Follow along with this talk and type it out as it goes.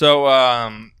So,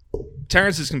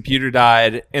 Terrence's computer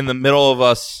died in the middle of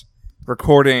us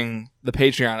recording the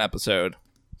Patreon episode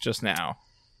just now.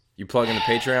 You plug in the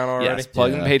Patreon already? Yes,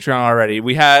 plug in the Patreon already.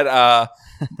 We had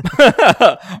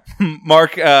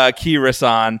Mark Keyris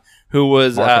on, who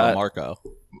was... Marco.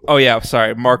 Oh, yeah,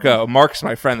 sorry, Marco. Mark's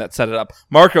my friend that set it up.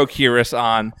 Marco Keyris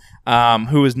on,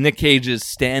 who was Nick Cage's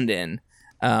stand-in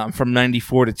from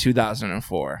 94 to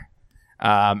 2004.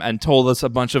 And told us a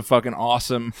bunch of fucking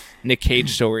awesome Nick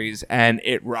Cage stories, and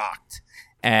it rocked.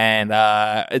 And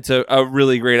it's a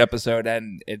really great episode,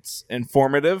 and it's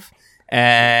informative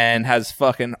and has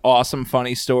fucking awesome,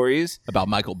 funny stories About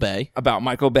Michael Bay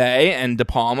and De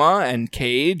Palma and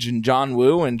Cage and John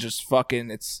Woo, and just fucking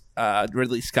it's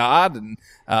Ridley Scott and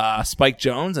Spike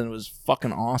Jonze, and it was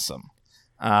fucking awesome.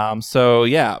 So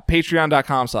yeah,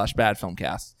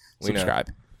 patreon.com/badfilmcast. Subscribe.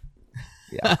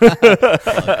 Yeah.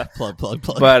 plug.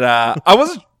 But I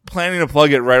wasn't planning to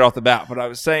plug it right off the bat, but I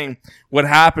was saying what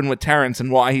happened with Terrence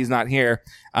and why he's not here.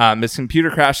 His computer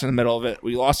crashed in the middle of it.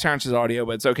 We lost Terrence's audio,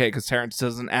 but it's okay because Terrence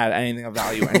doesn't add anything of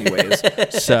value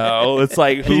anyways. So it's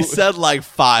like... He said like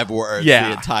 5 words Yeah.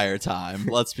 the entire time.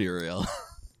 Let's be real.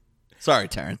 Sorry,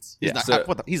 Terrence. He's not going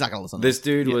to listen to This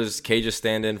dude was Cage's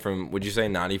stand-in from, would you say,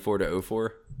 94 to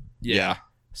 04? Yeah.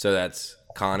 So that's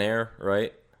Con Air,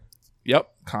 right? Yep.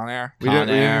 Con Air. We Con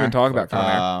didn't Air, even talk about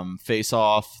Con Air. Face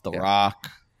Off, The Yeah.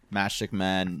 Rock, Matchstick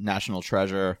Men, National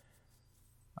Treasure.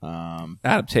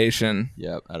 Adaptation.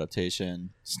 Yep,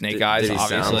 Adaptation. Snake Eyes, Did he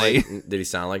obviously. did he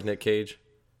sound like Nick Cage?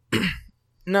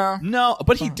 No. No,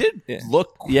 but he did Yeah.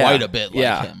 look quite Yeah. a bit like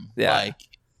Yeah. him. Yeah. Like,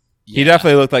 He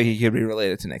definitely looked like he could be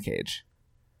related to Nick Cage.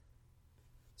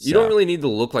 You don't really need to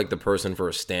look like the person for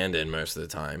a stand-in most of the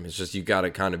time. It's just you got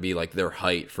to kind of be like their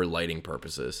height for lighting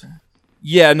purposes.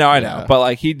 Yeah, no, I know. Yeah. But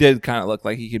like he did kind of look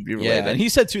like he could be related. Yeah, and he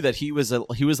said too that he was a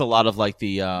lot of like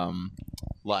the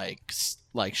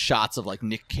like shots of like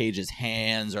Nick Cage's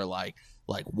hands or like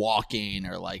walking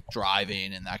or like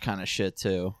driving and that kind of shit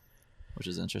too, which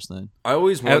is interesting. I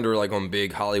always wonder, like on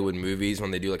big Hollywood movies,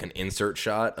 when they do like an insert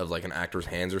shot of like an actor's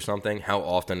hands or something, how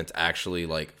often it's actually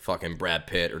like fucking Brad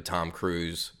Pitt or Tom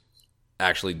Cruise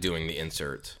actually doing the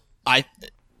inserts.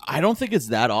 I don't think it's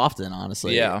that often,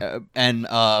 honestly. Yeah. And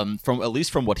from at least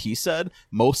from what he said,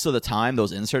 most of the time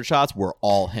those insert shots were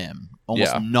all him.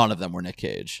 Almost none of them were Nick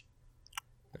Cage.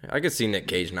 I could see Nick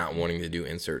Cage not wanting to do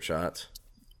insert shots.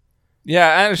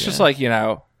 Yeah, and it's just like, you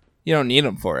don't need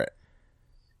him for it.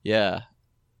 Yeah,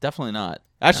 definitely not.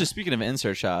 Actually, speaking of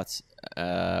insert shots,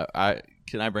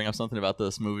 can I bring up something about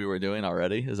this movie we're doing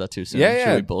already? Is that too soon? Yeah.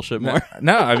 Should we bullshit more?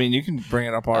 No, I mean, you can bring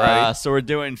it up already. So we're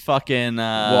doing fucking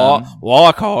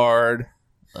Walk hard.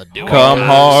 Do Come It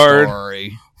hard.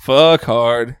 story. Fuck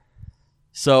hard.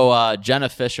 So Jenna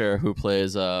Fisher, who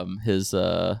plays his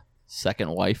second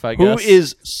wife, I Who guess,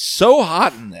 is so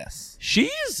hot in this.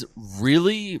 she's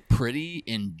really pretty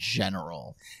in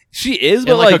general, She is, in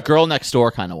but like like a girl next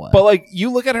door kind of way. but like you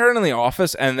look at her in The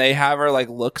Office and they have her like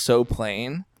look so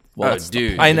plain. well, Oh, it's the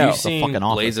dude, I know. Have you It's the seen fucking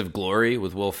Office. Blaze of Glory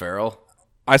with Will Ferrell?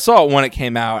 I saw it when it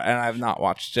came out and I've not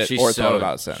watched it or thought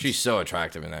about it since. She's so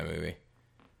attractive in that movie.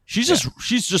 she's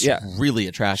just Yeah. really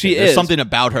attractive. She There's is. something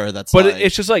about her that's But like,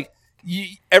 it's just like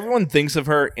everyone thinks of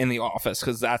her in The Office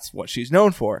because that's what she's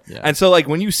known for. Yeah. And so like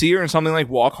when you see her in something like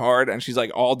Walk Hard and she's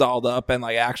like all dolled up and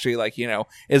like actually like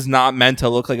is not meant to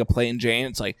look like a plain Jane,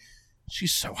 it's like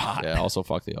she's so hot. yeah. Also,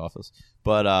 fuck The Office.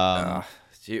 But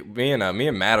Me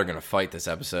and Matt are gonna fight this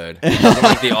episode. Doesn't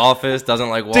like The Office. Doesn't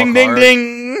like Walk Ding ding Hard.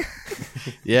 ding.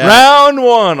 yeah, Round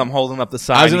 1. I'm holding up the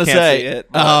sign. I was gonna You can't say see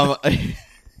it, but-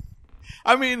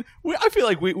 I mean, I feel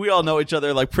like we all know each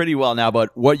other like pretty well now.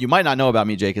 But what you might not know about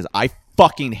me, Jake, is I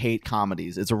fucking hate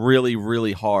comedies. It's really,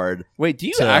 really hard. Wait, do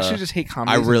you to- actually just hate I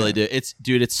comedies? really do. It's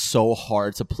so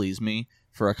hard to please me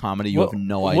for a comedy. You What- have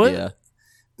no what- idea.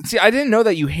 See, I didn't know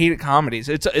that you hated comedies.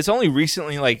 It's only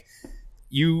recently like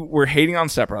you were hating on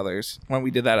Step Brothers when we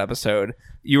did that episode.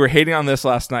 You were hating on this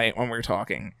last night when we were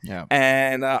talking. Yeah,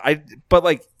 And but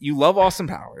like you love Austin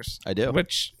Powers. I do.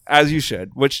 Which, as you should,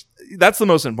 which that's the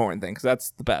most important thing because that's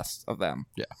the best of them.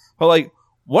 Yeah. But like,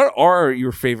 what are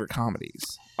your favorite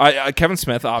comedies? Kevin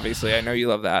Smith, obviously. I know you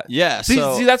love that. Yeah. See,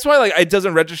 so that's why like it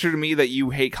doesn't register to me that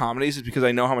you hate comedies is because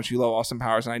I know how much you love Austin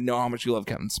Powers and I know how much you love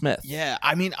Kevin Smith. yeah,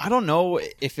 I mean, I don't know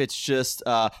if it's just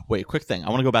wait, quick thing. I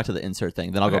want to go back to the insert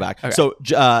thing, then I'll go Okay, back. okay. So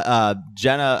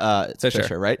Jenna it's Fisher.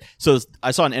 Fisher, right? So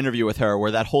I saw an interview with her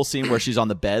where that whole scene where she's on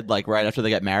the bed, like right after they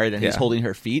get married, and he's Yeah. holding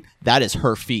her feet. That is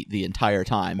her feet the entire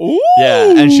time. Ooh.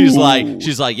 Yeah, and she's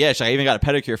like, yeah, I even got a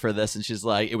pedicure for this, and she's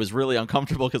like, it was really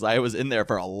uncomfortable because I was in there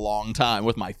for a long time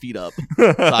with my feet up. So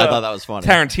I thought that was funny.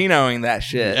 Tarantinoing that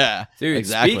shit. Yeah, Dude,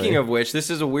 exactly. speaking of which, this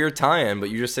is a weird tie-in, but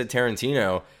you just said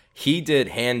Tarantino. He did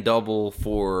hand double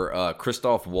for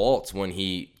Christoph Waltz when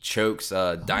he chokes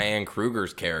Diane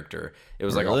Kruger's character. It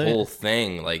was like Really? a whole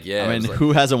thing. Like, yeah. I mean, it was like,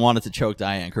 who hasn't wanted to choke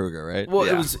Diane Kruger, right? well,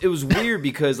 Yeah. it was weird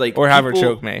because like Or have her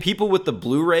choke me. People with the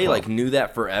Blu-ray like knew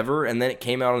that forever, and then it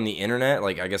came out on the internet.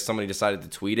 Like, I guess somebody decided to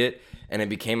tweet it, and it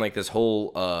became like this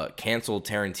whole canceled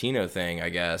Tarantino thing, I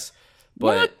guess.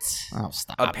 But Oh,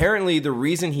 stop. apparently, the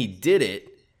reason he did it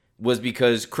was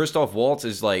because Christoph Waltz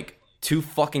is like too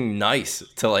fucking nice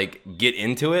to like get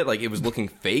into it. Like, it was looking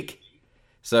fake.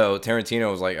 So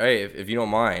Tarantino was like, "Hey, if you don't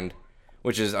mind."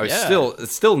 Which is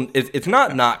it's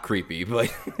not creepy,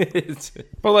 but it's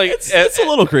But like, It's a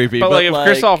little creepy, But like, if like,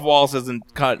 Christoph Waltz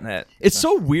isn't cutting it, it's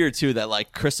so weird too that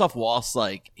like Christoph Waltz,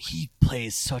 like he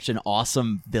plays such an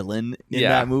awesome villain in Yeah.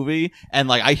 that movie, and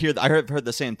like I heard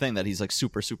the same thing that he's like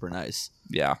super nice.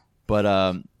 yeah. But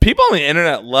People on the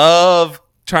internet love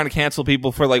trying to cancel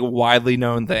people for like widely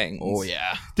known things. oh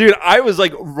yeah, Dude, I was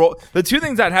like, the two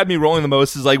things that had me rolling the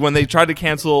most is like when they tried to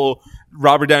cancel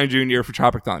Robert Downey Jr. for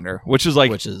Tropic Thunder, which is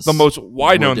the most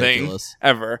wide known thing ridiculous.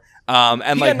 ever. And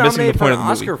he like got missing the nominated for point an of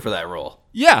the Oscar movie. for that role.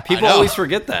 Yeah, People I know. always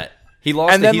forget that he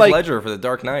lost And to then, Heath like- Ledger for The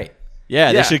Dark Knight.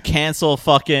 yeah. They Yeah. should cancel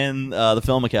fucking the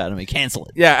Film Academy. Cancel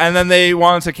it. Yeah, and then they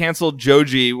wanted to cancel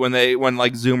Joji when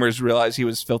like Zoomers realized he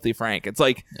was Filthy Frank. It's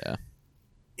like Yeah.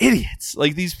 idiots.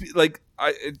 Like these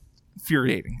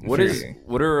infuriating. What are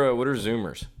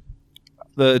Zoomers?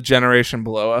 The generation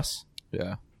below us?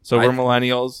 Yeah. So we're I-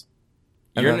 millennials.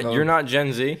 And then You're not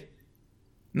Gen Z.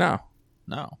 No,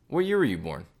 No. What year were you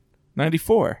born?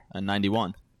 94. And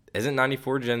 91. Isn't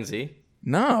 94 Gen Z?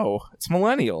 No, it's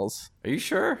millennials. Are you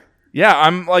sure? Yeah,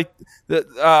 I'm like the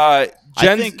I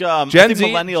think Gen Z.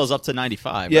 millennials up to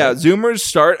 95. Yeah, right? Zoomers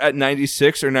start at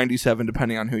 96 or 97,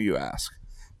 depending on who you ask.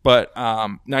 But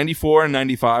 94 and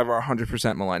 95 are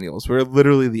 100% millennials. We're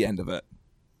literally the end of it.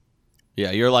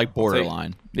 Yeah, you're like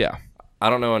borderline. Yeah. I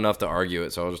don't know enough to argue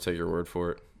it, so I'll just take your word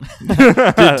for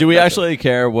it. Do we actually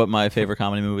care what my favorite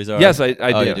comedy movies are? Yes, I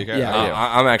Oh, do. you do care? Yeah, I do.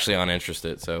 I'm actually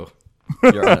uninterested, so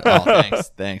You're on it. Oh,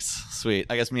 thanks. Sweet.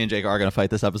 I guess me and Jake are gonna fight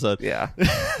this episode. Yeah.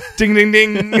 Ding, ding,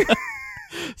 ding.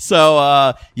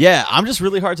 So, yeah, I'm just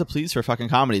really hard to please for fucking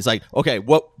comedies. Like, okay,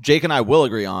 what Jake and I will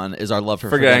agree on is our love for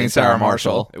Forgetting Sarah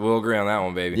Marshall. we'll agree on that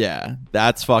one, baby. Yeah,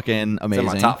 that's fucking It's amazing.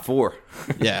 in my top 4.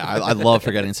 Yeah, I love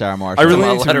Forgetting Sarah Marshall. I really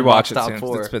my need to Letterboxd rewatch it top soon. 'Cause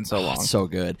 4. It's been so long. It's so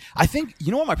good. I think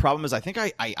you know what my problem is. I think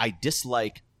I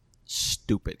dislike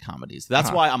stupid comedies.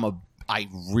 That's why I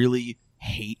really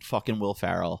hate fucking Will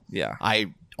Ferrell. Yeah. I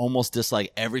almost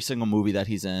dislike every single movie that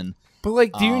he's in. But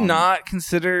like, do you not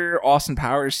consider Austin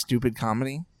Powers stupid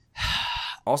comedy?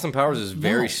 Austin Powers is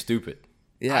very No. stupid.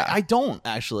 Yeah. I don't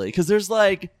actually, because there's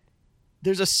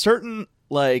a certain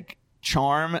like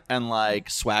charm and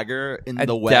like swagger in A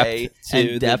the way depth to and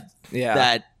the- depth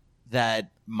yeah.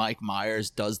 that Mike Myers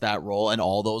does that role and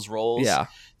all those roles. Yeah.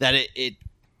 That it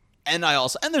and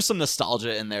there's some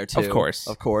nostalgia in there too. Of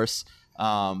course.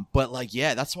 But like,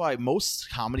 yeah, that's why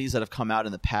most comedies that have come out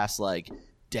in the past like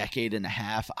decade and a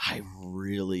half, I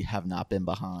really have not been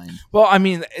behind. Well, I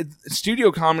mean,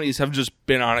 studio comedies have just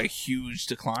been on a huge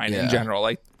decline in Yeah. general.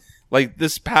 Like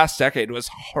this past decade was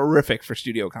horrific for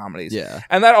studio comedies. Yeah.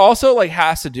 And that also like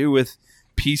has to do with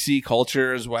PC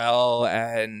culture as well,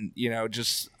 and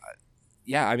just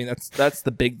I mean that's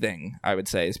the big thing I would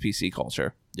say is PC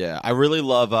culture. Yeah, I really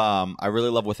love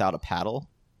Without a Paddle.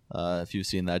 If you've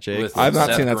seen that, Jake. With I've not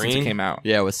Seth seen that since Green? it came out.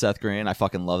 Yeah, with Seth Green. I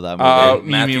fucking love that movie.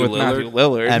 You Matthew mean with Matthew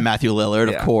Lillard? And Matthew Lillard,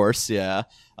 Yeah. of course. Yeah.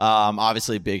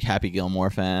 Obviously, big Happy Gilmore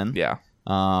fan. Yeah.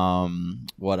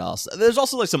 What else? There's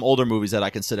also like some older movies that I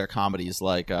consider comedies,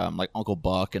 like Uncle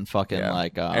Buck and fucking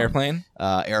like Airplane.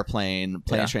 Airplane,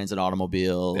 Planes, Yeah. Trains, and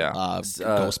Automobile. Yeah.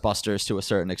 Ghostbusters to a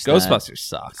certain extent. Ghostbusters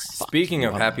sucks. Speaking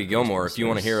of Happy Gilmore, if you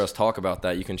want to hear us talk about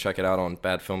that, you can check it out on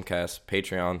Bad Filmcast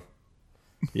Patreon.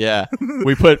 Yeah,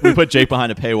 we put Jake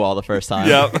behind a paywall the first time.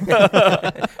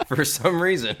 Yep. For some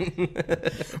reason.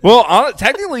 Well,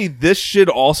 technically, this should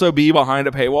also be behind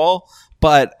a paywall,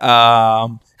 but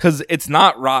because it's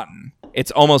not rotten, it's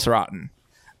almost rotten.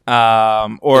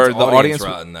 Or It's the audience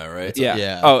rotten though, right? Yeah.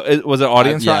 Yeah. Oh, was it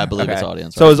audience Yeah, rotten? I believe it's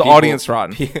audience So it was People- audience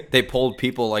rotten. They pulled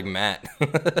people like Matt.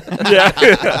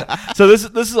 Yeah. So this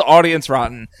is audience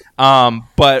rotten.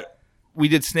 But we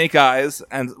did Snake Eyes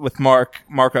and with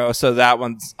Marco, so that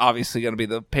one's obviously going to be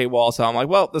the paywall. So I'm like,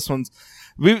 well, this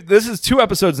is 2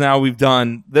 episodes now. We've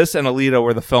done this and Alita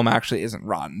where the film actually isn't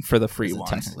rotten for the free It's ones.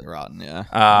 technically rotten.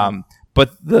 Yeah.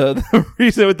 But the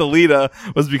reason with Alita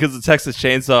was because the Texas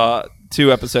Chainsaw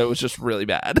 2 episode was just really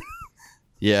bad.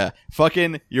 Yeah,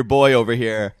 fucking your boy over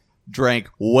here drank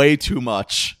way too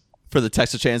much for the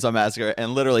Texas Chainsaw Massacre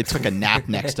and literally took a nap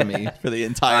next to me for the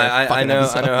entire. I fucking know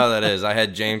episode. how that is. I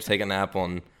had James take a nap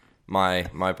on my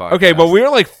podcast. Okay, but we were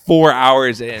like 4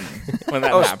 hours in when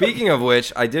that Oh, happened. speaking of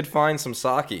which, I did find some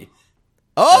sake.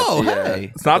 Oh, At the,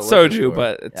 hey. It's not the liquor soju, store.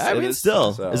 but it's, I it mean, is-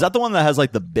 still, so. is that the one that has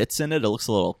like the bits in it? It looks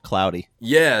a little cloudy.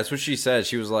 Yeah, that's what she said.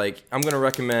 She was like, "I'm gonna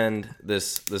recommend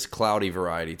this cloudy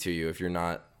variety to you if you're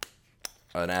not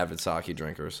an avid sake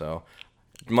drinker." So,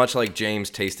 much like James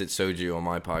tasted soju on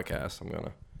my podcast, I'm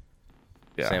gonna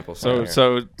sample some.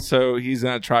 So he's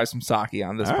gonna try some sake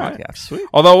on this All right, podcast. sweet.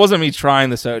 Although it wasn't me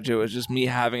trying the soju, it was just me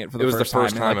having it for the it was first the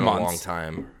first time in in like a long months.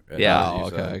 time. Yeah. Oh,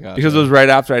 okay, I got Because it was right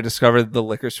after I discovered the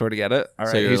liquor store to get it. All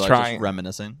right, So you're he's like trying. just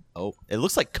reminiscing. Oh, it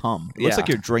looks like cum. It looks Yeah. like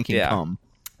you're drinking Yeah. cum.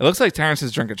 It looks like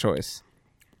Terrence's drink of choice.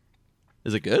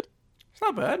 Is it good? It's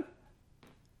not bad.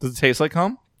 Does it taste like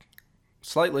cum?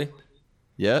 Slightly.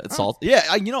 Yeah, it's salt. Yeah,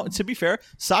 to be fair,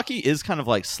 sake is kind of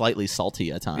like slightly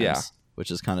salty at times. Yeah.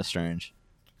 Which is kind of strange.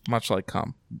 Much like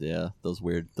cum. Yeah, those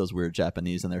weird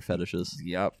Japanese and their fetishes.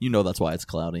 Yep. You know that's why it's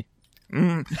cloudy.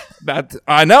 That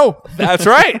I know. That's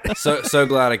right. So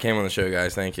glad I came on the show,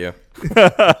 guys. Thank you.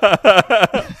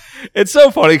 It's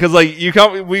so funny because like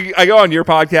I go on your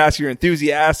podcast, you're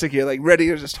enthusiastic, you're like ready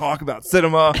to just talk about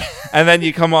cinema, and then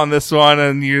you come on this one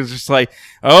and you're just like,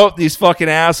 oh, these fucking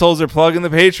assholes are plugging the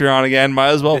Patreon again. Might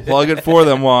as well plug it for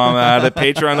them while I'm at it.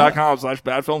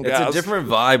 Patreon.com/badfilmcast. It's a different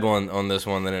vibe on this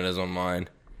one than it is on mine.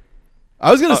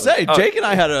 I was gonna say, oh. Jake and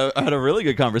I had a really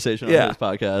good conversation on Yeah. this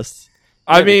podcast.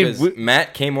 I Yeah, mean, because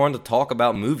Matt came on to talk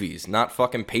about movies, not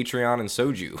fucking Patreon and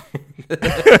soju.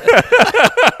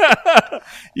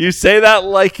 you say that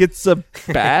like it's a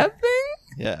bad thing.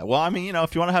 Yeah. Well, I mean,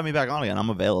 if you want to have me back on again, I'm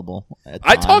available. At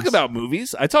I talk times. about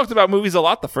movies. I talked about movies a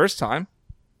lot the first time,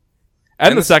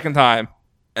 and the second time.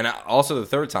 And also the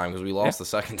third time because we lost the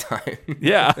second time.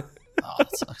 Yeah. Oh,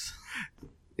 that sucks.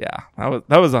 Yeah,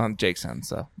 that was on Jake's end,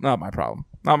 so not my problem,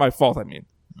 not my fault. I mean,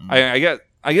 I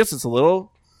guess it's a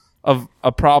little of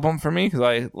a problem for me because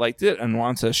I liked it and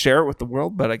want to share it with the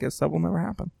world, but I guess that will never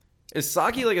happen. Is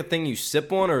sake like a thing you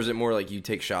sip on, or is it more like you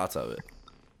take shots of it?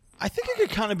 I think it could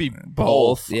kind of be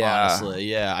Both, yeah. Honestly,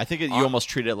 yeah. I think you almost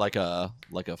treat it like a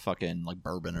fucking like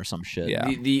bourbon or some shit. Yeah.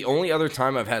 The only other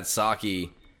time I've had sake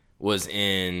was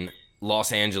in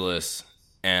Los Angeles,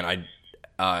 and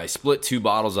I split 2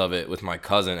 bottles of it with my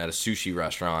cousin at a sushi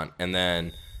restaurant, and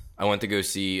then I went to go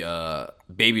see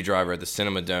Baby Driver at the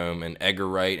Cinema Dome, and Edgar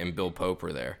Wright and Bill Pope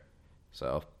were there.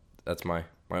 So that's my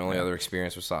only other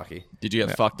experience with sake. Did you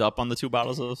get fucked up on the 2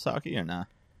 bottles of sake or not?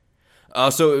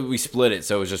 So we split it,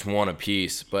 so it was just one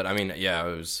apiece. But I mean, yeah,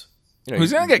 it was.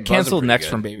 Who's gonna get buzzing canceled pretty next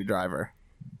good. from Baby Driver?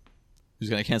 Who's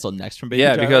gonna cancel next from Baby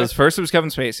Yeah, Driver? because first it was Kevin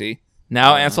Spacey,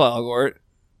 now Ansel Elgort.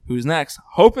 Who's next?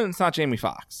 Hoping it's not Jamie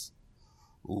Foxx.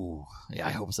 Ooh, yeah,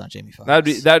 I hope it's not Jamie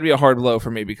Foxx. That'd be a hard blow for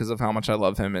me because of how much I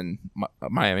love him in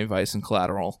Miami Vice and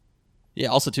Collateral. Yeah.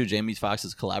 Also, too, Jamie Foxx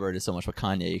has collaborated so much with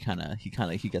Kanye.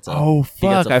 He gets a. Oh, he gets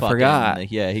fuck, a I fucking-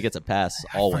 forgot. Yeah, he gets a pass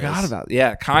always. Forgot about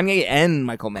Kanye and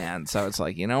Michael Mann. So it's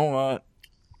like, you know what?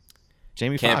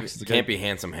 Jamie Can't Foxx. can't be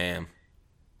Handsome Ham.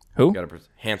 Who? Got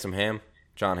Handsome Ham,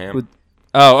 John Ham. With-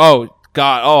 Oh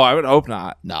God! Oh, I would hope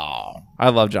not. No, I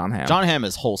love John Hamm. John Hamm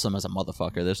is wholesome as a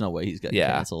motherfucker. There's no way he's getting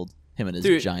Yeah. canceled. Him and his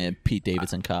Dude. giant Pete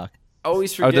Davidson cock.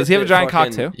 Always forget. does he have a that giant cock,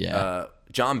 fucking, too? Yeah.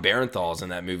 John Barenthal's in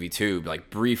that movie too, like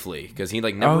briefly, because he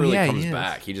like never Oh, really yeah, comes he is.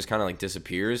 back. He just kind of like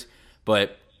disappears.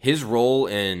 But his role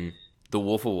in The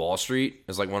Wolf of Wall Street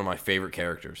is like one of my favorite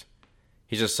characters.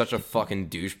 He's just such a fucking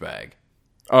douchebag.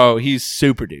 Oh, he's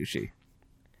super douchey.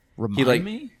 Remind like-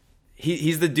 me.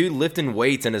 He's the dude lifting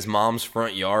weights in his mom's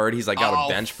front yard. He's like got Oh, a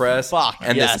bench press, fuck,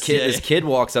 and yes, this yeah. kid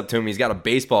walks up to him. He's got a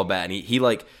baseball bat, and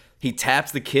he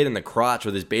taps the kid in the crotch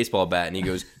with his baseball bat, and he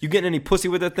goes, "You getting any pussy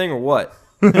with that thing or what?"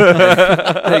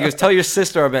 And he goes, "Tell your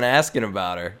sister I've been asking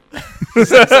about her."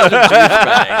 Such a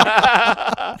douchebag.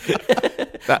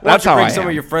 Why That's don't you how bring I some am.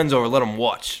 of your friends over? Let them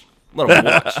watch. Let them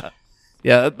watch.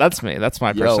 Yeah, that's me. That's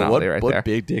my Yo, personality what, right what there.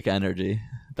 big dick energy.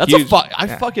 That's Huge-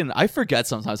 I forget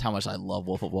sometimes how much I love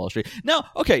Wolf of Wall Street. Now,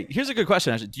 okay, here's a good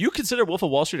question. Actually, do you consider Wolf of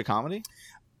Wall Street a comedy?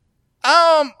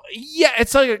 Yeah,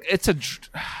 it's like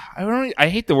I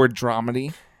hate the word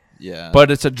dramedy, Yeah,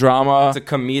 but it's a drama It's a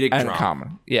comedic and a drama.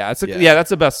 comedy. Yeah, Yeah. yeah, that's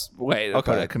the best way to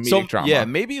put it. Comedic so, drama. Yeah,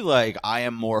 maybe like I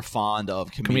am more fond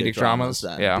of comedic dramas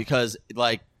then, yeah. because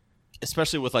like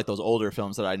especially with like those older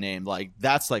films that I named, like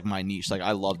that's like my niche. Like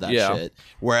I love that Yeah. shit.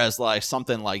 Whereas like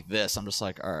something like this, I'm just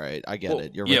like, all right, I get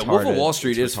it. You're yeah, retarded. Wolf of Wall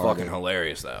Street It's is retarded. fucking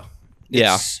hilarious though.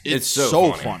 Yeah. It's so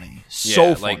so funny. funny. Yeah, So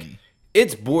like, funny.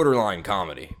 it's borderline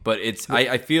comedy, but it's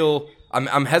I feel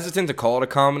I'm hesitant to call it a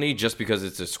comedy just because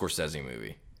it's a Scorsese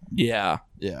movie. Yeah.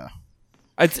 Yeah.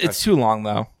 It's too long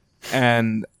though,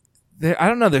 and I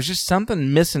don't know. There's just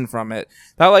something missing from it.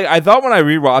 That like I thought when I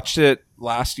rewatched it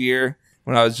last year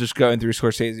when I was just going through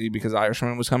Scorsese because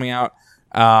Irishman was coming out.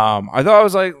 I thought I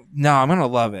was like, no, I'm gonna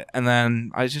love it, and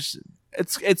then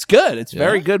it's good. It's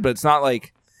very good, but it's not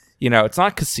like, it's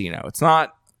not Casino. It's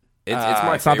not. It's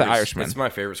my it's not favorite. The Irishman. It's my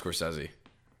favorite Scorsese,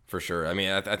 for sure. I mean,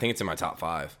 I think it's in my top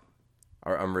 5.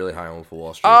 I'm really high on Wolf of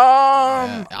Wall Street.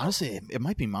 Yeah, honestly, it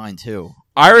might be mine too.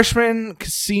 Irishman,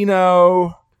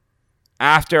 Casino,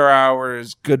 After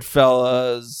Hours,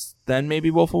 Goodfellas, then maybe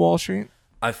Wolf of Wall Street.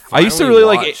 I used to really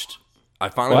like it. I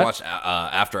finally What? watched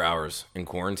After Hours in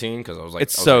quarantine because I was like,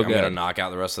 It's so I'm gonna good. knock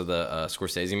out the rest of the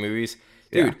Scorsese movies.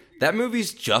 Dude, that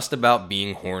movie's just about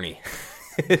being horny.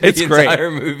 It's the great.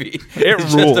 entire movie. It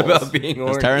is rules. just about being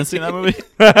horny. Has Terrence seen that movie?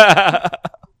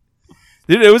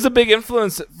 Dude, it was a big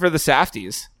influence for the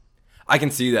Safdies. I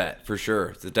can see that for sure.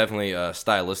 It's definitely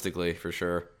stylistically for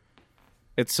sure,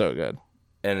 It's so good.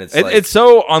 and it's It's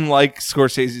so unlike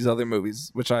Scorsese's other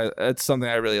movies, which it's something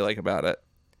I really like about it.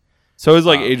 So is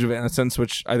like Age of Innocence,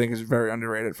 which I think is very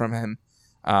underrated from him.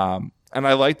 And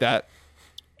I like that.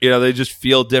 They just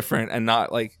feel different and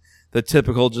not like the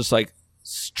typical just like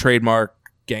trademark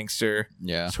gangster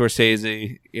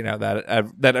Scorsese,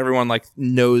 that everyone like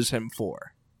knows him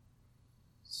for.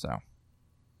 So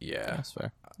yeah. That's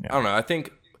fair. I don't know. I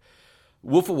think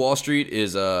Wolf of Wall Street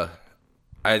is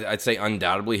I'd say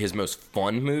undoubtedly his most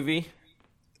fun movie.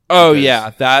 Oh Because yeah,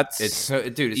 that's It's so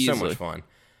easily. much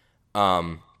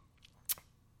fun.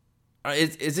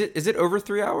 Is it over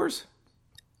 3 hours?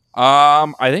 I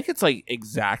think it's like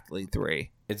exactly 3.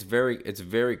 It's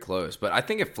very close, but I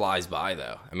think it flies by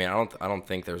though. I mean, I don't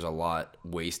think there's a lot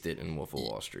wasted in Wolf of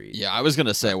Wall Street. Yeah, I was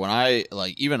gonna say when I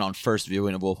even on first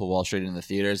viewing of Wolf of Wall Street in the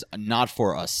theaters, not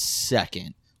for a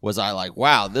second was I like,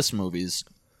 wow, this movie's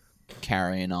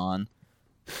carrying on.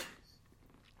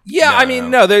 Yeah, No, I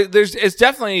mean, no. there's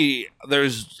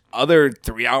other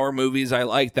 3-hour movies I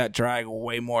like that drag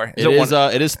way more.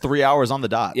 It is 3 hours on the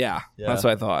dot. Yeah, Yeah. that's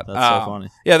what I thought. That's so funny.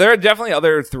 Yeah, there are definitely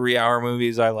other 3-hour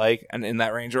movies I like, and in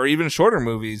that range, or even shorter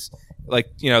movies,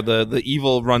 like the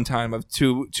evil runtime of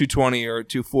 220 or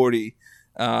 240,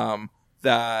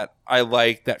 that I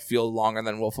like that feel longer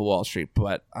than Wolf of Wall Street,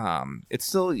 but it's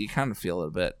still you kind of feel it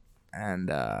a bit, and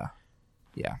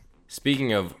yeah.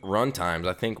 Speaking of run times,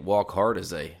 I think Walk Hard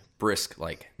is a brisk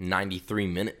 93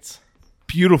 minutes.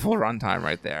 Beautiful runtime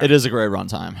right there. It is a great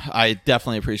runtime. I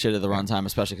definitely appreciated the runtime,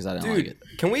 especially because I didn't like Dude, it.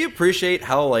 can we appreciate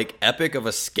how epic of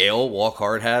a scale Walk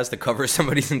Hard has to cover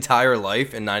somebody's entire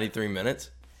life in 93 minutes?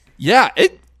 Yeah,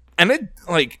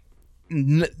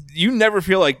 you never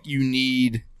feel like you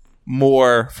need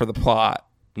more for the plot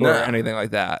or No. anything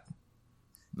like that.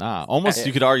 Nah, almost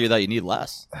you could argue that you need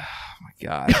less. Oh my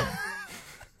god.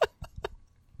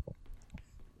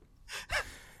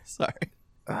 Sorry.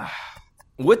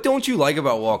 What don't you like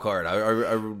about Walk Hard? I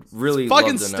really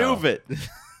Fucking love to know. stupid.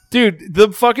 Dude,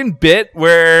 the fucking bit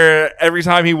where every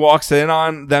time he walks in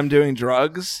on them doing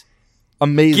drugs,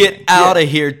 amazing. Get out of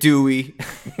here, Dewey.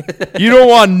 You don't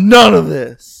want none of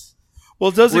this.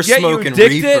 Well, does We're it get you smoking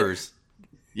addicted? reefers.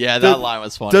 Yeah, that line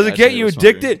was funny. Does it get actually. you It was funny.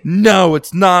 addicted? No,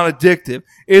 it's not addictive.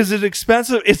 Is it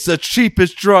expensive? It's the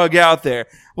cheapest drug out there.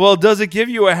 Well, does it give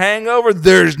you a hangover?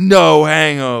 There's no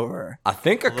hangover. I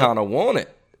think I kind of want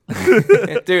it.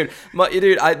 dude,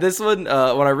 this one, when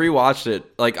I rewatched it,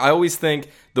 I always think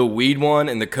the weed one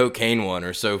and the cocaine one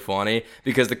are so funny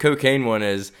because the cocaine one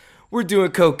is, we're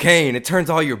doing cocaine. It turns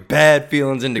all your bad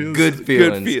feelings into good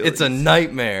feelings. It's a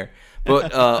nightmare.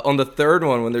 But on the third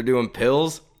one, when they're doing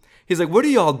pills, he's like, what are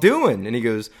y'all doing? And he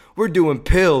goes, we're doing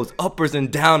pills, uppers and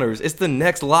downers. It's the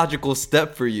next logical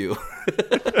step for you.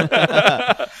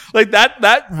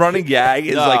 That running gag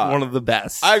is Nah. one of the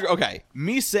best. Okay,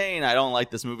 me saying I don't like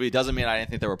this movie doesn't mean I didn't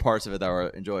think there were parts of it that were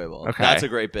enjoyable. Okay. That's a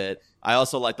great bit. I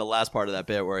also like the last part of that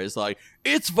bit where he's like,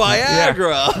 "It's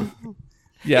Viagra."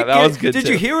 yeah, that was good. Did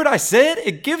too. you hear what I said?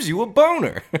 It gives you a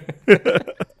boner.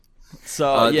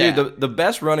 So yeah, Dude, the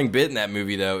best running bit in that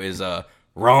movie though is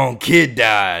wrong kid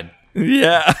died.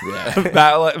 Yeah,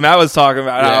 Matt was talking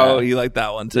about how he liked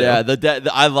that one too. yeah. The dad.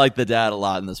 I like the dad a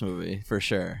lot in this movie for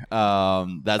sure.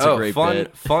 That's a great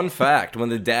bit. Fun fact: when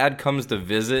the dad comes to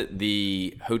visit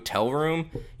the hotel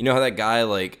room, you know how that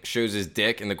guy shows his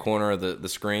dick in the corner of the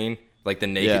screen, the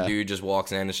naked dude just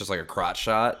walks in. It's just like a crotch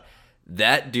shot.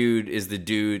 That dude is the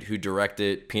dude who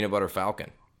directed Peanut Butter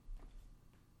Falcon.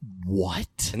 What?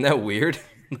 Isn't that weird?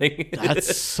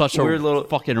 That's such a weird little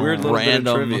fucking weird little bit of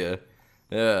random trivia.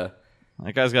 Yeah.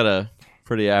 That guy's got a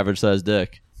pretty average sized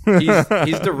dick.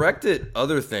 He's directed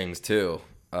other things too.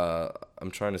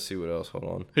 I'm trying to see what else. Hold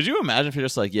on. Could you imagine if you're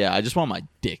just like, yeah, I just want my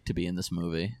dick to be in this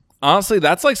movie? Honestly,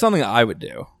 that's like something I would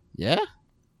do. Yeah?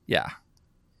 Yeah.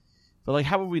 But like,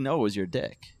 how would we know it was your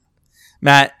dick?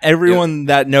 Matt, everyone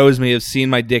that knows me has seen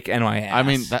my dick and my ass. I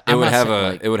mean, It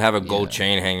would have a gold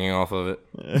chain hanging off of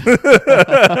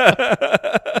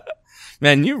it.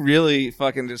 Man, you really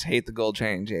fucking just hate the gold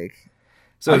chain, Jake.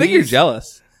 So I think you're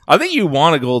jealous. I think you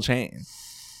want a gold chain.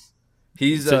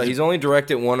 He's only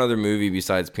directed one other movie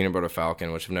besides Peanut Butter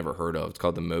Falcon, which I've never heard of. It's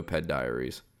called The Moped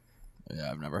Diaries. Yeah,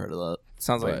 I've never heard of that.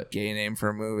 Sounds like a gay name for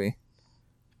a movie.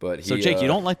 But So, Jake, you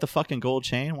don't like the fucking gold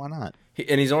chain? Why not?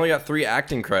 And he's only got 3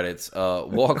 acting credits: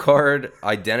 Walk Hard,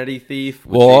 Identity Thief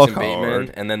with Walk Jason Bateman,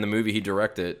 Hard. and then the movie he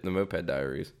directed, The Moped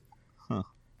Diaries. Huh.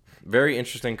 Very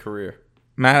interesting career.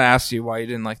 Matt asked you why you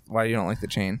don't like the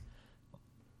chain.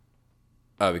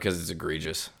 Because it's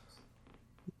egregious.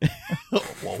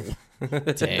 Whoa.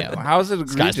 Damn. How is it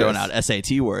This egregious? guy's throwing out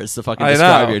SAT words to fucking I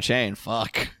describe know. your chain.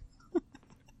 Fuck.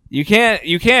 You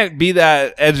can't be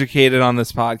that educated on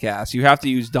this podcast. You have to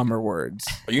use dumber words.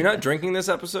 Are you not drinking this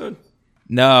episode?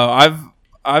 No,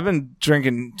 I've been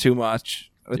drinking too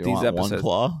much with Do you these want episodes. one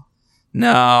claw?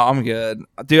 No, I'm good,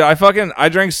 dude. I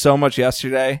drank so much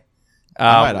yesterday.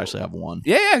 I might actually have one.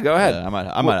 Yeah, go ahead. Yeah, I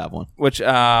might have one. Which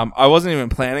I wasn't even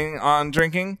planning on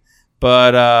drinking,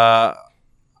 but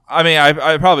I mean,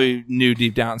 I probably knew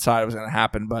deep down inside it was going to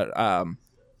happen. But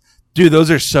dude,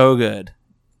 those are so good.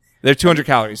 They're 200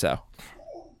 calories though.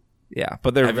 Yeah,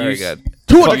 but they're very good.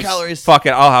 200 calories. Fuck it,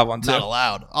 I'll have one too. Not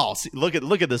allowed. Oh, see, look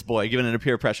at this boy giving it a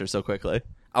peer pressure so quickly.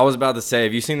 I was about to say,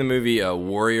 have you seen the movie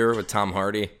Warrior with Tom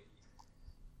Hardy?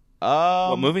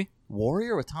 What movie?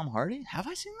 Warrior with Tom Hardy? Have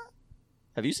I seen that?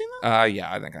 Have you seen that?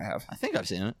 Yeah, I think I have. I think I've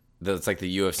seen it. It's like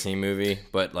the UFC movie,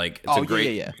 but like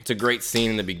Yeah. it's a great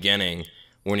scene in the beginning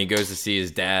when he goes to see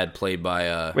his dad, played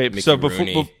by Wait, Mickey so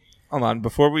Rooney. hold on,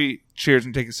 before we cheers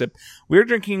and take a sip, we're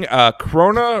drinking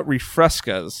Corona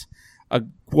Refrescas, a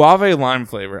guava lime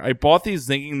flavor. I bought these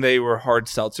thinking they were hard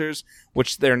seltzers,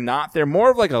 which they're not. They're more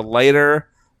of like a lighter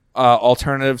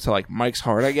alternative to like Mike's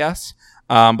Hard, I guess.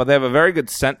 But they have a very good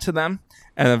scent to them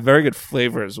and a very good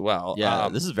flavor as well. Yeah,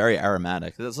 this is very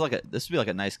aromatic. This would be like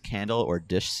a nice candle or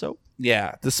dish soap.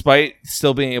 Yeah, despite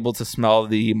still being able to smell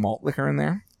the malt liquor in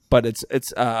there, but it's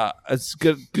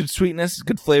good sweetness,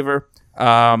 good flavor.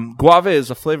 Guava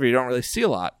is a flavor you don't really see a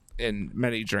lot in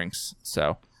many drinks.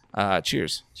 So,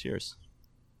 cheers. Cheers.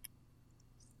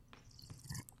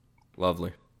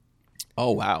 Lovely.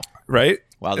 Oh wow. Right?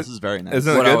 Wow, this is very nice.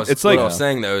 Isn't it What good? I was, It's what like I was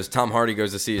saying though is Tom Hardy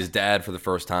goes to see his dad for the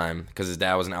first time because his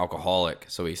dad was an alcoholic,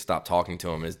 so he stopped talking to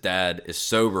him. His dad is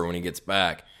sober when he gets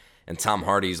back, and Tom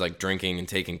Hardy's like drinking and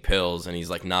taking pills, and he's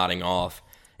like nodding off,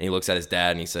 and he looks at his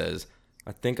dad and he says,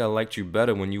 "I think I liked you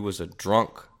better when you was a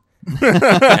drunk."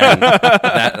 And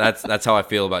that's how I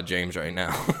feel about James right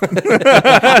now, which is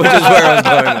where I was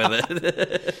going with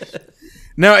it.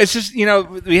 no, it's just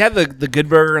we had the Good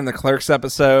Burger and the Clerks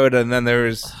episode, and then there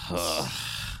was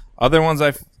other ones.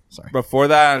 Before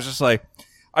that, I was just like,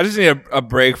 I just need a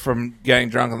break from getting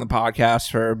drunk on the podcast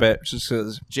for a bit, just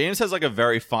because. James has like a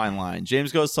very fine line.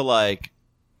 James goes to like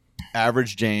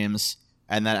average James,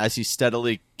 and then as he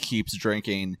steadily keeps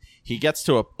drinking, he gets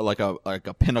to a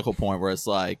pinnacle point where it's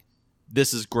like,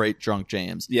 this is great drunk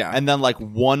James. Yeah. And then like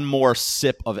one more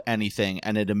sip of anything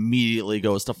and it immediately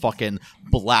goes to fucking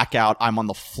blackout. I'm on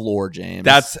the floor, James.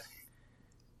 That's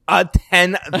a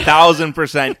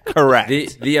 10,000% correct.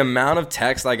 The amount of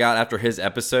text I got after his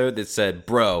episode that said,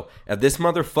 "Bro, if this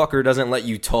motherfucker doesn't let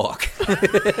you talk."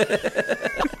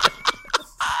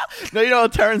 No, you know how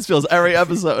Terrence feels every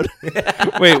episode.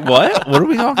 Wait, what? What are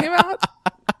we talking about?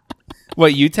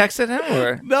 What, you texted him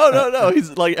or? No.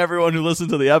 He's like everyone who listened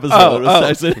to the episode Oh.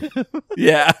 was texting.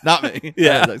 Yeah. Not me.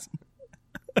 Yeah.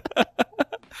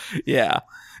 Yeah.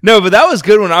 No, but that was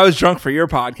good when I was drunk for your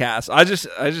podcast. I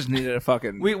just needed a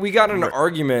fucking. We got in an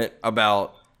argument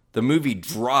about the movie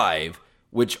Drive,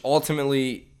 which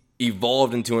ultimately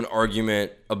evolved into an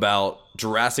argument about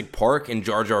Jurassic Park and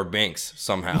Jar Jar Binks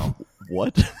somehow.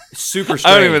 What? Super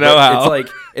strange. I don't even know but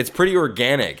how. It's pretty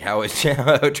organic how it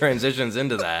transitions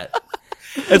into that.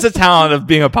 It's a talent of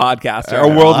being a podcaster, a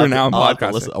world-renowned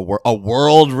podcaster. A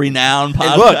world-renowned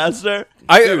And look, podcaster.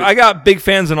 I got big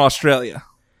fans in Australia.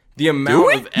 The amount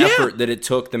we? of effort that it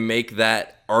took to make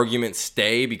that argument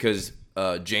stay because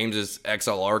James's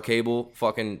XLR cable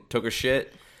fucking took a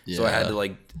shit. So I had to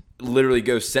like literally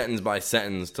go sentence by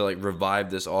sentence to like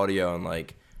revive this audio and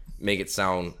like make it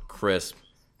sound crisp.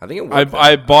 I think it worked.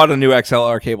 I bought a new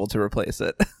XLR cable to replace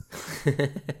it.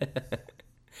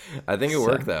 I think it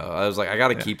worked though. I was like, I got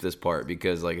to keep this part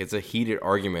because like it's a heated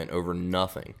argument over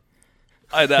nothing.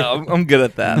 I know. I'm good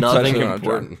at that. Nothing especially when I'm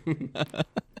drunk. important.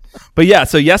 But yeah,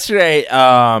 so yesterday,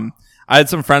 I had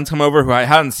some friends come over who I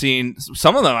hadn't seen.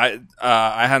 Some of them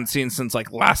I hadn't seen since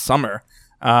like last summer.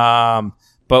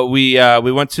 But we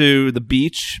went to the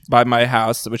beach by my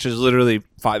house, which is literally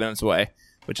 5 minutes away,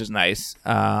 which is nice.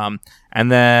 And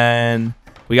then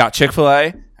we got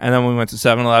Chick-fil-A, and then we went to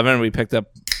 7-Eleven and we picked up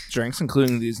drinks,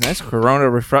 including these nice Corona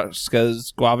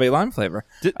Refrescas Guave Lime flavor.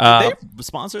 Did they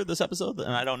sponsor this episode?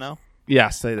 And I don't know.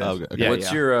 Yes, they did. Oh, okay. Yeah,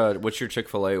 What's yeah. your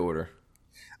Chick-fil-A order?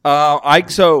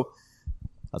 So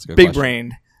That's a good big question.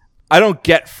 brained. I don't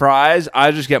get fries.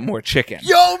 I just get more chicken.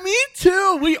 Yo, me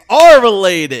too. We are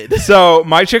related. So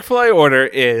my Chick-fil-A order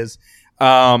is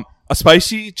a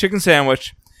spicy chicken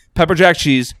sandwich, pepper jack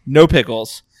cheese, no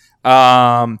pickles.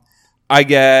 I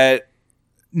get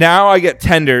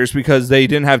tenders because they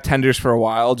didn't have tenders for a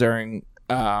while during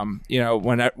when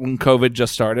COVID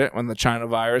just started, when the China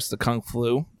virus, the Kung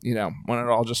flu, when it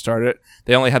all just started.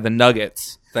 They only had the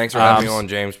nuggets. Thanks for having me on,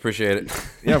 James. Appreciate it.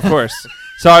 Yeah, of course.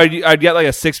 So I'd get like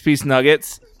a 6-piece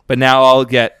nuggets, but now I'll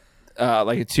get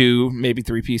like a 2, maybe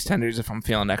 3-piece tenders if I'm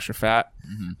feeling extra fat.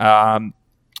 Mm-hmm.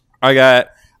 I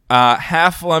got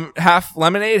half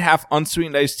lemonade, half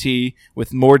unsweetened iced tea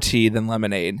with more tea than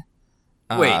lemonade.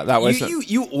 Wait, that was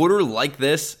you order like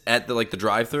this at the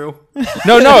drive-through?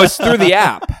 No, it's through the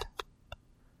app.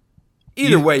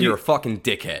 Either way, you're a fucking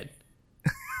dickhead.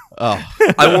 Oh,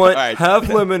 I want right. half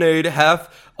lemonade,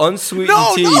 half unsweetened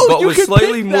No, tea, no, but you with can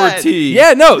slightly pick more that. tea.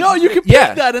 Yeah, no, you can pick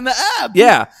yeah. that in the app.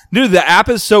 Yeah, dude, the app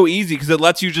is so easy because it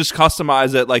lets you just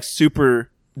customize it like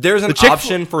super. There's an The Chick-fil-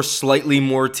 option for slightly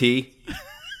more tea.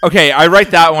 Okay, I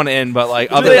write that one in, but like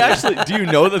Do other they actually? Do you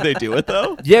know that they do it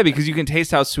though? yeah, because you can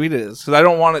taste how sweet it is. Because I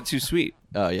don't want it too sweet.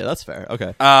 Oh yeah, that's fair.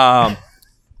 Okay.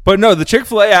 But no, the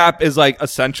Chick-fil-A app is like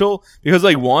essential because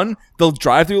like one, the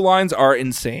drive-through lines are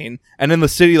insane, and in the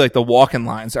city, like the walk-in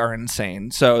lines are insane.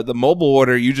 So the mobile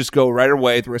order, you just go right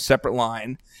away through a separate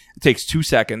line. It takes 2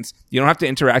 seconds. You don't have to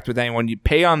interact with anyone. You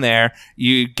pay on there.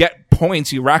 You get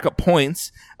points. You rack up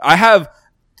points. I have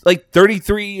like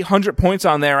 3,300 points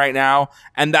on there right now,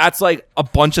 and that's like a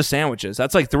bunch of sandwiches.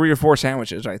 That's like 3 or 4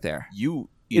 sandwiches right there. You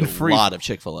In eat a free- lot of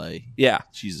Chick-fil-A. Yeah.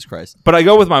 Jesus Christ. But I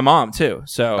go with my mom too.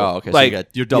 So Oh, okay. like, so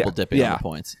you're double yeah, dipping yeah. on the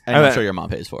points, and And I'm then- sure your mom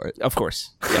pays for it. Of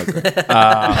course. Yeah, great.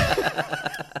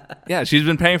 Yeah, she's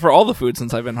been paying for all the food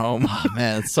since I've been home. Oh,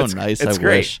 man, it's so nice. It's I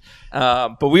great. wish.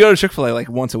 But we go to Chick-fil-A like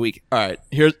once a week. All right,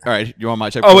 You want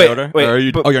my Chick-fil-A wait, order? wait, Or are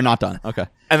you, but- you're not done. Okay.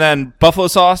 And then buffalo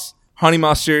sauce, honey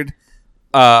mustard,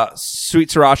 sweet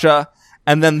sriracha,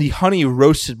 and then the honey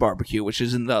roasted barbecue, which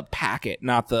is in the packet,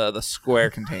 not the square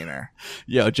container.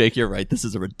 Yo, Jake, you're right. This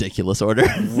is a ridiculous order.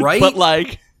 Right? But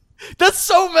like, that's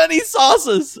so many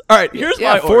sauces. All right, here's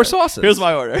Yeah, my 4 order. sauces. Here's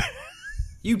my order.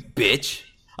 You bitch.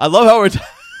 I love how we're.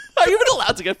 Are you even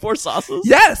allowed to get 4 sauces?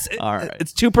 Yes. All right.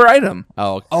 It's 2 per item.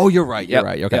 Oh, you're right. You're Yep,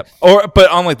 right. Okay. yep.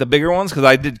 But on like the bigger ones, because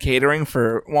I did catering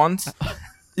for once,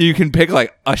 you can pick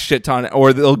like a shit ton,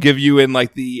 or they'll give you in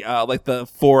like the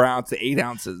 4 ounce to 8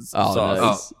 ounces. Oh, sauce.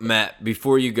 nice. Oh, Matt,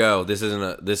 before you go, this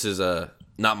is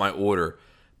not my order,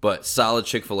 but solid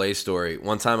Chick-fil-A story.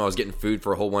 One time I was getting food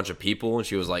for a whole bunch of people, and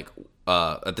she was like,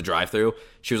 at the drive-thru,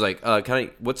 she was like,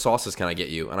 what sauces can I get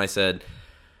you? And I said,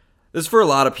 this is for a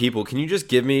lot of people. Can you just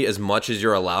give me as much as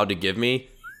you're allowed to give me?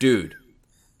 Dude,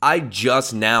 I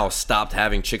just now stopped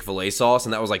having Chick-fil-A sauce,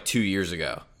 and that was like 2 years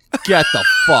ago. Get the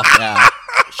fuck out.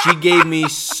 She gave me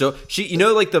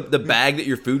like the bag that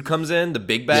your food comes in, the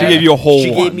big bag. She gave you a whole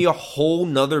She one. gave me a whole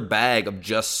nother bag of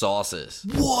just sauces.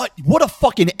 What? What a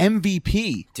fucking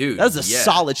MVP, Dude, That's a yeah.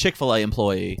 solid Chick-fil-A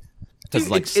employee. That's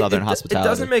Dude, like Southern hospitality. It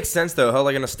doesn't make sense though how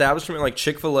like an establishment like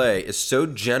Chick-fil-A is so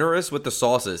generous with the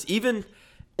sauces, even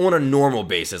on a normal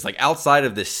basis. Like outside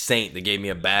of this saint that gave me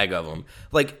a bag of them.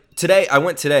 Like today, I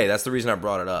went today. That's the reason I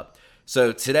brought it up.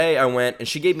 So today I went and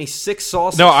she gave me 6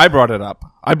 sauces. No, I brought it up.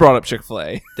 I brought up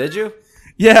Chick-fil-A. Did you?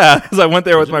 Yeah, because I went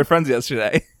there with my friends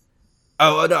yesterday.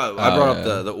 Oh no, I brought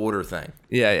yeah. up the order thing.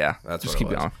 Yeah. That's Just what keep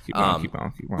it was. going. Keep going. Keep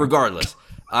going. Keep going. Regardless,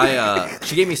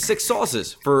 she gave me 6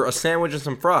 sauces for a sandwich and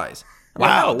some fries. I'm like,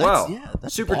 Wow, oh, wow,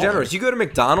 that's super baller. generous. You go to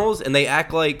McDonald's and they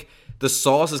act like the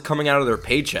sauce is coming out of their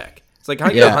paycheck. It's like, can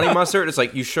I get Yeah. honey mustard? It's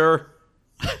like, you sure?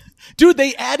 Dude,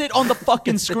 they add it on the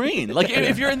fucking screen. Like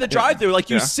if you're in the drive-thru, like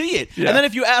you Yeah. see it, Yeah. and then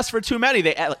if you ask for too many,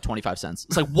 they add like 25 cents.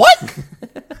 It's like what?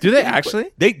 Do they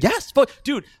actually? Dude.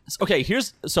 Okay,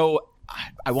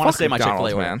 I want to Fuck say my McDonald's,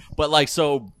 Chick-fil-A order, man. but like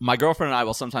so, my girlfriend and I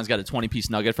will sometimes get a 20-piece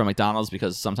nugget from McDonald's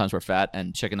because sometimes we're fat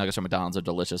and chicken nuggets from McDonald's are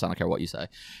delicious. I don't care what you say,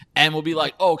 and we'll be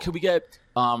like, oh, can we get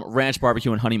ranch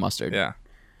barbecue and honey mustard? Yeah.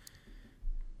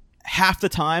 Half the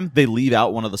time they leave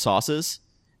out one of the sauces.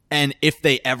 And if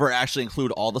they ever actually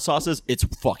include all the sauces, it's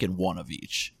fucking one of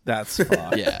each. That's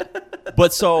fun. Yeah.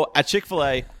 But so at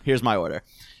Chick-fil-A, here's my order.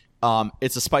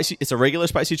 It's a regular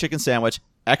spicy chicken sandwich,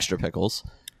 extra pickles.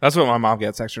 That's what my mom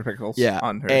gets, extra pickles. Yeah.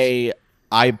 On hers.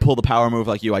 I pull the power move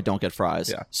like you. I don't get fries.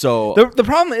 Yeah. So The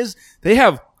problem is they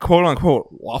have quote unquote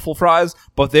waffle fries,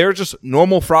 but they're just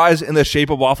normal fries in the shape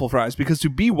of waffle fries because to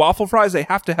be waffle fries, they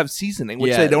have to have seasoning,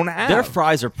 which they don't have. Their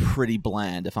fries are pretty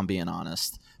bland, if I'm being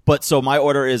honest. But so my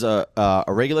order is a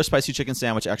regular spicy chicken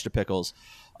sandwich, extra pickles,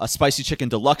 a spicy chicken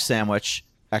deluxe sandwich,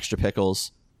 extra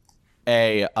pickles,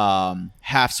 a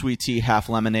half sweet tea, half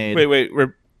lemonade. Wait.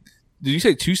 Did you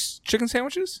say 2 chicken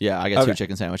sandwiches? Yeah, I get 2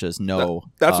 chicken sandwiches. No,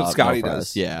 That's what Scotty no fries.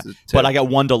 does. Yeah, Two. but I got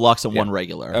 1 deluxe and 1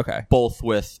 regular. Okay. Both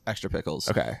with extra pickles.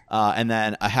 Okay. And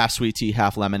then a half sweet tea,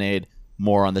 half lemonade,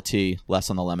 more on the tea,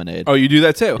 less on the lemonade. Oh, you do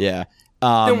that too? Yeah.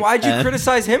 Then why'd you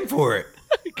criticize him for it?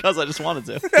 Because I just wanted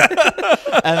to.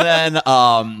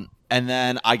 and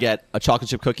then I get a chocolate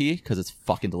chip cookie because it's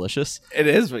fucking delicious. It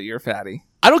is, but you're fatty.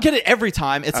 I don't get it every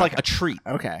time. It's like a treat.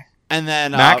 Okay. And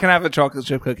then Matt can have a chocolate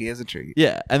chip cookie as a treat.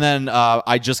 yeah, and then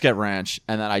I just get ranch,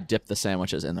 and then I dip the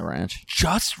sandwiches in the ranch.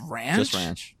 Just ranch? Just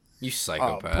ranch. You Oh,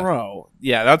 psychopath. bro.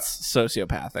 Yeah, that's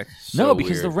sociopathic. So No,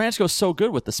 because weird. the ranch goes so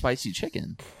good with the spicy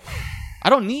chicken. I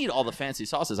don't need all the fancy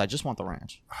sauces. I just want the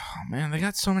ranch. Oh, man, they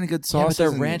got so many good Yeah, sauces. but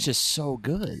their and- ranch is so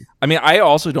good. I mean, I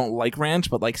also don't like ranch,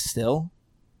 but like still.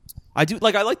 I do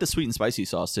like. I like the sweet and spicy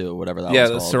sauce too. Whatever that Yeah,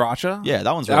 the one's called. sirachcha. Yeah,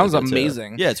 that one's That really one's good, too.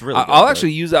 amazing. Yeah, it's really. good, I'll but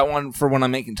actually use that one for when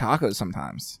I'm making tacos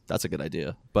sometimes. That's a good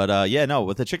idea. But yeah, no,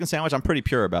 with the chicken sandwich, I'm pretty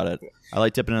pure about it. I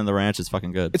like dipping it in the ranch. It's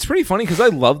fucking good. It's pretty funny because I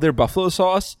love their buffalo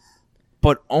sauce,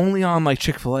 but only on like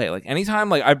Chick-fil-A. Like anytime,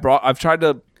 like I've tried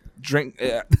to drink,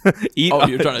 eat. Oh,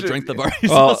 you're trying to drink the barbecue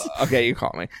Well, sauce? okay, you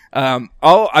call me.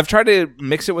 I've tried to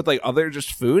mix it with like other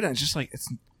just food, and it's just like it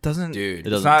doesn't. Dude. it's It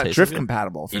doesn't not taste drift good?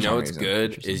 compatible. For You know some what's reason.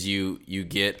 good is you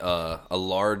get a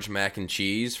large mac and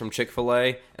cheese from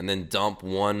Chick-fil-A and then dump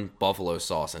 1 buffalo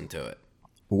sauce into it.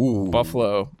 Ooh,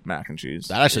 Buffalo mac and cheese.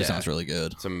 that actually Yeah. sounds really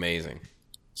good. It's amazing.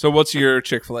 So, what's your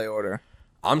Chick-fil-A order?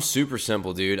 I'm super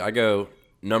simple, dude. I go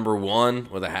number 1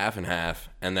 with a half and half,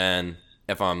 and then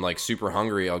if I'm like super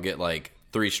hungry, I'll get like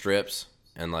 3 strips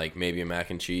and like maybe a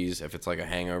mac and cheese if it's like a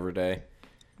hangover day.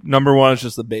 Number 1 is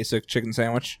just the basic chicken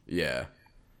sandwich. Yeah.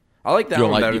 I like that You one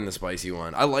don't like better you- than the spicy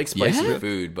one. I like spicy Yeah?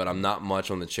 food, but I'm not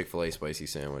much on the Chick-fil-A spicy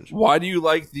sandwich. Why do you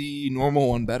like the normal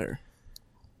one better?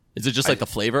 Is it just like the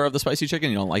flavor of the spicy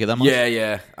chicken? You don't like it that much?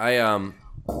 Yeah. I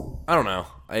don't know.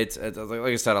 It's like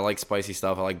I said, I like spicy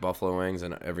stuff. I like buffalo wings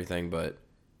and everything, but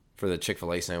for the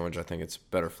Chick-fil-A sandwich, I think it's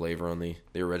better flavor on the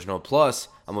original. Plus,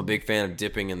 I'm a big fan of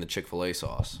dipping in the Chick-fil-A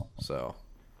sauce. So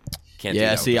can't do Yeah,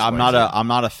 that with see, the I'm spicy.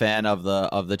 not a fan of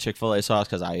the Chick-fil-A sauce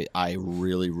because I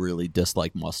really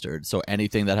dislike mustard. So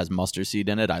anything that has mustard seed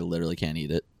in it, I literally can't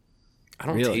eat it. I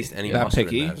don't Really? taste any That mustard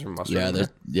picky? in that. Is there mustard Yeah, in there's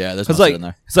there? there's Because mustard like in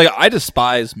there. it's like I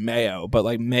despise mayo, but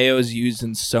like mayo is used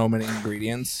in so many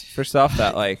ingredients for stuff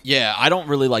that like Yeah, I don't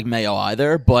really like mayo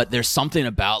either, but there's something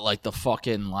about like the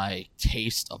fucking like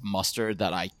taste of mustard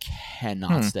that I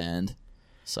cannot stand.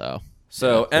 So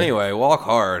anyway, walk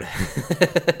hard.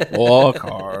 walk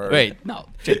hard. Wait, no,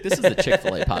 Jake, this is the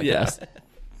Chick-fil-A podcast. Yeah.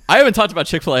 I haven't talked about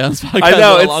Chick-fil-A on this podcast. I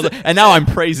know, in a it's- long time, and now I'm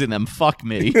praising them. Fuck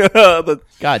me. the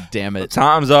God damn it.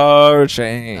 times are I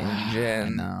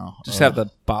changing. know. Just have the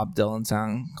Bob Dylan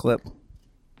sound clip.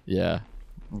 Yeah.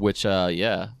 Which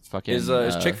yeah, fucking Is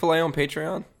Chick-fil-A on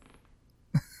Patreon?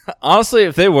 Honestly,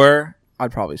 if they were,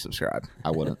 I'd probably subscribe.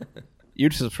 I wouldn't.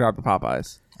 You'd subscribe to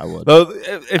Popeyes. I would. Though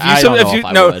if you I don't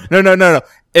know if I would. no.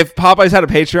 If Popeyes had a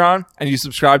Patreon and you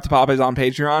subscribe to Popeyes on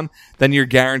Patreon, then you're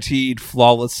guaranteed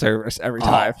flawless service every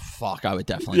time. Oh, fuck, I would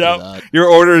definitely do that. Yep. Your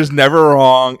order is never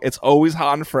wrong. It's always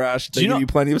hot and fresh. They you know- give you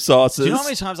plenty of sauces. Do you know how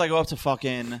many times I go up to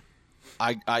fucking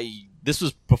I this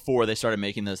was before they started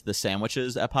making the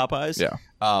sandwiches at Popeyes.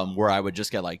 Yeah. Where I would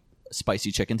just get like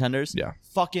spicy chicken tenders. Yeah.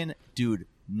 Fucking dude,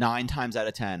 9 times out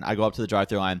of 10, I go up to the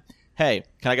drive-thru line. Hey,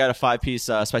 can I get a 5-piece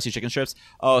spicy chicken strips?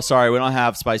 Oh, sorry, we don't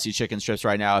have spicy chicken strips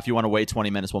right now. If you want to wait 20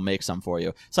 minutes, we'll make some for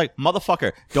you. It's like,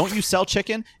 motherfucker, don't you sell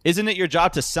chicken? Isn't it your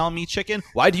job to sell me chicken?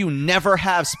 Why do you never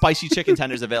have spicy chicken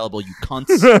tenders available, you cunts?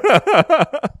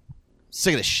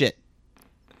 Sick of this shit.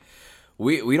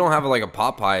 We don't have like a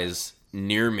Popeyes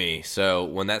near me, so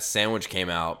when that sandwich came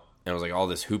out and it was like all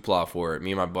this hoopla for it,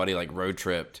 me and my buddy like road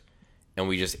tripped and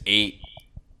we just ate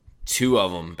 2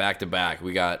 of them back to back.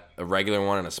 We got a regular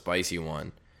one and a spicy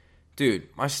one. Dude,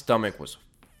 my stomach was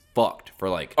fucked for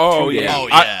like 2 days. Oh,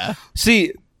 yeah.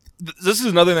 See, this is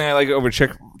another thing I like over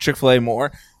Chick-fil-A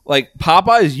more. Like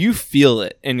Popeyes, you feel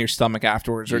it in your stomach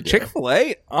afterwards. Or do.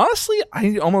 Chick-fil-A, honestly,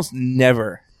 I almost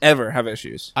never, ever have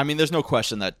issues. I mean, there's no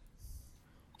question that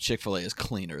Chick-fil-A is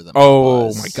cleaner than Oh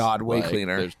Popeyes. my God, way Like,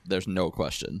 cleaner. There's no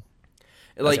question.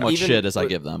 Like much even shit as I with-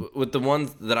 give them. With the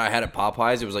ones that I had at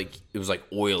Popeyes, it was like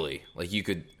oily. Like you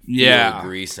could feel Yeah. the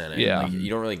grease in it. Yeah. Like, you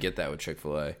don't really get that with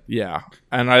Chick-fil-A. Yeah,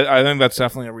 and I think that's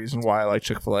definitely a reason why I like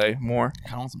Chick-fil-A more. I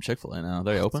kind of want some Chick-fil-A now. Are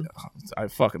they open? I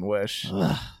fucking wish.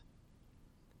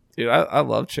 Dude, I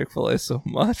love Chick-fil-A so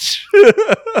much.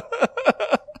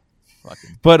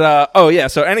 Fucking. But oh yeah,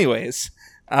 so anyways,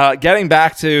 getting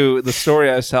back to the story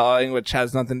I was telling, which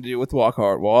has nothing to do with Walk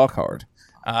Hard.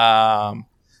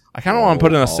 I kind of want to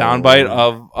put in a soundbite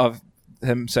of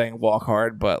him saying Walk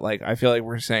Hard, but like I feel like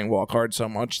we're saying Walk Hard so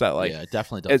much that like Yeah,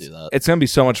 definitely don't it's, do that. it's gonna be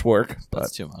so much work. But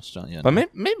That's too much. Don't you? but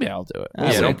maybe I'll do it. Yeah,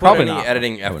 Yeah, so don't put probably any not.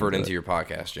 editing effort do into it. your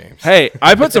podcast, James. Hey,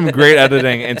 I put some great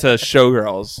editing into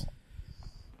Showgirls.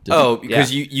 Oh,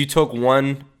 because you took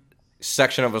one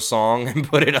section of a song and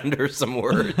put it under some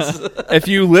words. If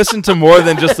you listen to more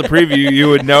than just the preview, you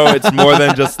would know it's more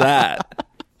than just that.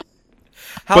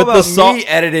 How But about the song- me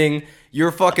editing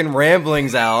your fucking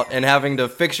ramblings out and having to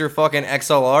fix your fucking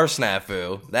XLR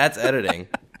snafu? That's editing.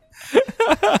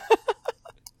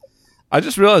 I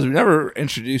just realized we never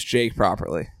introduced Jake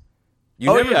properly.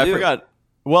 You Oh never yeah, do. I forgot.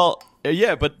 Well,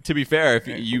 yeah, but to be fair, if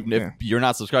if Yeah. you're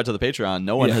not subscribed to the Patreon,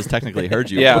 no one has technically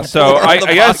heard you. Yeah, so before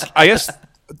the I guess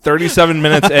 37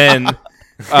 minutes in.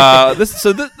 This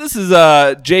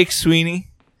is Jake Swindle.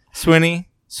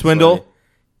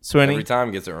 Every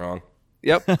time gets it wrong.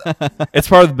 Yep, it's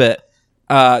part of the bit.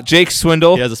 Jake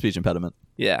Swindle. He has a speech impediment.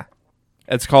 Yeah,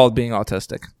 it's called being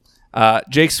autistic.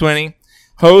 Jake Swinney,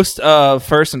 host of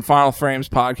First and Final Frames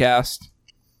podcast,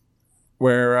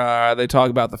 where they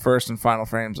talk about the first and final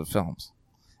frames of films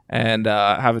and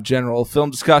have a general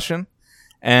film discussion.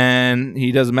 And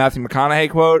he does a Matthew McConaughey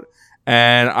quote,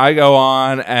 and I go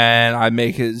on and I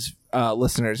make his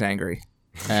listeners angry.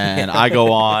 And I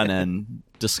go on and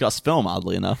discuss film,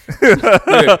 oddly enough. Dude,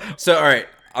 so, all right,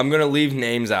 I'm going to leave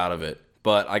names out of it,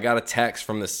 but I got a text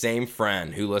from the same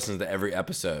friend who listens to every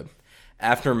episode.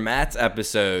 After Matt's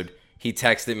episode, he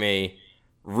texted me,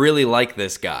 really like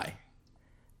this guy.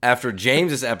 After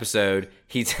James's episode,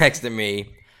 he texted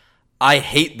me, I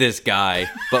hate this guy,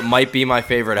 but might be my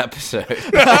favorite episode.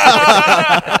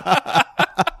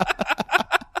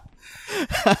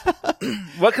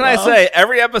 What can I say?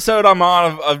 Every episode I'm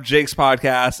on of Jake's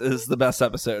podcast is the best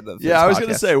episode of Yeah, his I was podcast.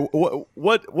 gonna say,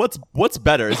 what's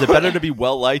better? Is it better to be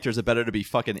well liked or is it better to be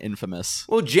fucking infamous?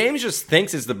 Well, James just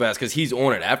thinks it's the best because he's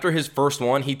on it. After his first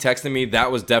one, he texted me,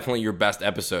 that was definitely your best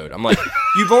episode. I'm like,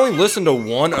 you've only listened to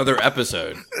one other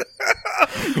episode.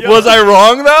 Was I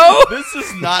wrong though? This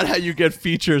is not how you get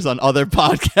features on other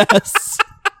podcasts.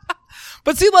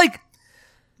 But see, like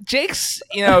Jake's,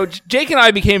 Jake and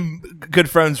I became good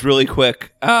friends really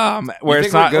quick. Where You it's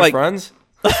think not we're good like friends?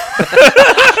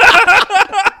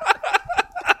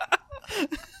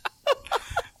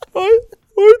 I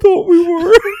thought we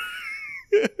were.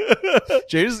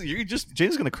 James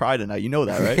is gonna cry tonight. You know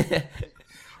that, right?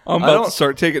 I'm I about don't- to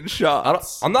start taking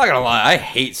shots. I'm not gonna lie, I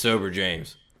hate sober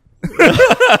James.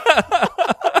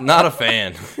 Not a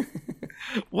fan.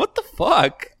 What the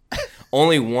fuck?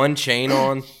 Only one chain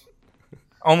on.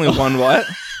 Only one what?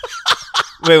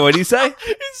 Wait, what do you say?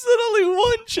 He said only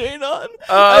one chain on.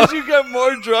 As you get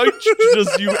more drunk,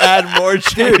 just you add more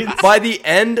chains. By the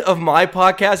end of my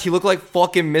podcast, he looked like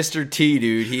fucking Mr. T,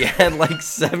 dude. He had like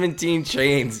 17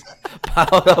 chains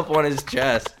piled up on his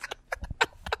chest.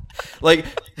 Like,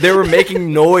 they were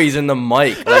making noise in the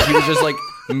mic. Like, he was just like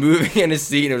moving in his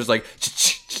seat and it was like.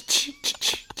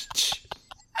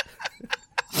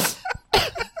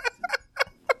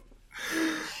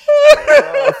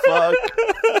 Oh fuck!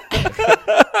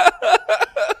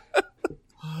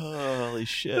 Holy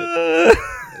shit!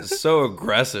 It's so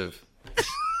aggressive.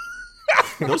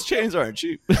 Those chains aren't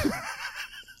cheap.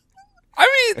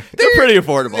 I mean, They're pretty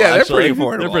affordable. Yeah, they're actually. pretty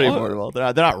affordable. They're pretty affordable.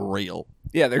 They're not real.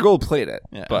 yeah, they're gold plated,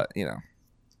 Yeah. but So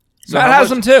Matt how has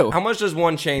much- them too. How much does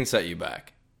one chain set you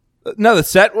back? No, the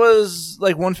set was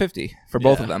like 150 for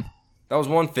both Yeah. of them. That was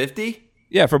 150?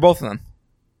 Yeah, for both of them.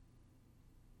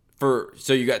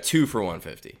 So you got two for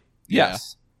 150.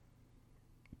 Yes.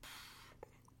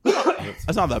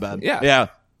 That's not that bad. Yeah. yeah.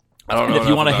 I don't know If you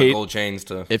enough wanna about hate- gold chains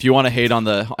to. If you want to hate on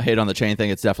the chain thing,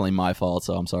 it's definitely my fault.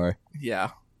 So I'm sorry.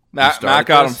 Yeah. Matt started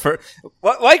got this? him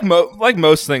for like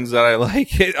most things that I like.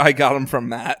 I got him from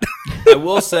Matt. I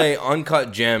will say,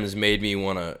 Uncut Gems made me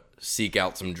want to seek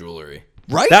out some jewelry.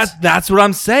 Right? That's what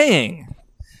I'm saying.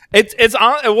 It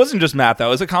wasn't just Matt though.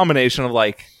 It was a combination of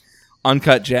like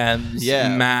Uncut Gems.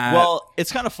 yeah. Matt. Well,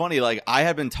 it's kind of funny. Like I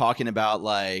had been talking about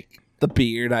like the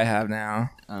beard I have now.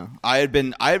 I had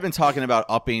been talking about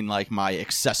upping like my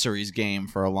accessories game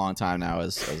for a long time now,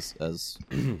 as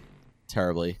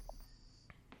terribly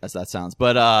as that sounds.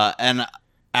 But and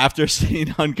after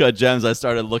seeing Uncut Gems, I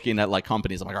started looking at like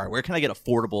companies. I'm like, all right, where can I get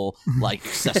affordable like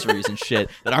accessories and shit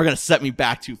that aren't gonna set me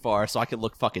back too far so I can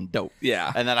look fucking dope?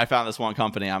 Yeah. And then I found this one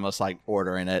company. I'm just like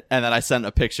ordering it, and then I sent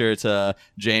a picture to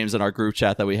James in our group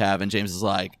chat that we have, and James is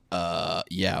like,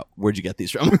 yeah, where'd you get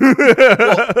these from?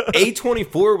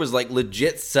 A24 was like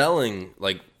legit selling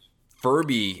like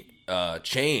Furby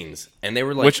chains, and they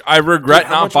were like, Which I regret Dude,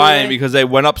 how not much were buying they? because they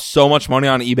went up so much money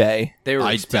on eBay. they were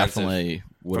I expensive. definitely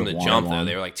would From have the wanted jump, one. though,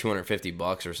 they were like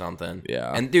 $250 or something.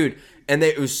 Yeah. And dude,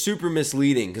 it was super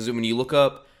misleading because when you look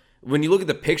at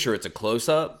the picture, it's a close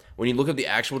up. When you look at the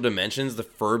actual dimensions, the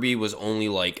Furby was only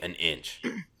like an inch.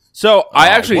 So I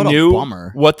actually what a knew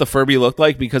bummer. what the Furby looked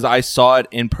like because I saw it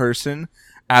in person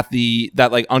at that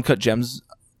like Uncut Gems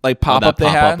like pop up they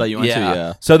pop-up had that you went to,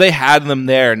 yeah. So they had them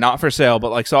there, not for sale, but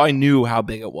like so I knew how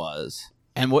big it was.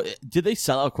 And what did they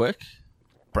sell out quick?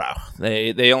 Bro,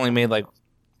 they only made like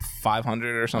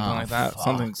 500 or something Oh, like that. fuck.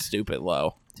 Something stupid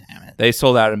low. Damn it! They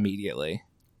sold out immediately.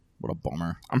 What a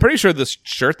bummer. I'm pretty sure this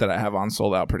shirt that I have on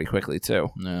sold out pretty quickly too.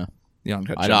 Yeah, The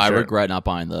Uncut I Gems know. I shirt. regret not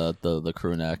buying the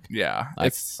crew neck. Yeah, I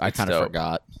it's kind of dope.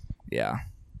 forgot. Yeah,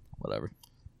 Whatever.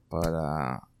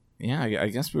 but yeah, I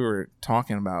guess we were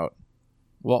talking about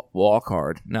walk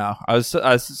hard. No, I was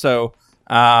so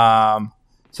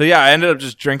yeah. I ended up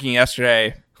just drinking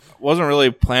yesterday. Wasn't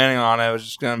really planning on it. I was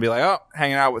just gonna be like, oh,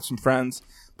 hanging out with some friends.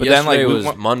 But Yesterday then like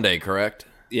was Monday, correct?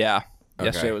 yeah, Okay.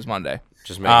 yesterday was Monday.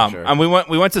 Just making sure. And we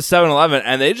went to 7-Eleven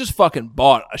and they just fucking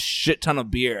bought a shit ton of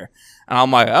beer. And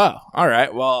I'm like, oh, all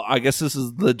right. Well, I guess this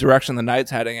is the direction the night's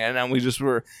heading in. And we just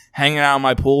were hanging out in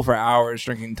my pool for hours,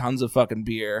 drinking tons of fucking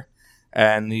beer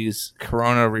and these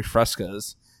Corona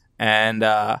Refrescas. And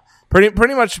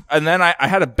pretty much. And then I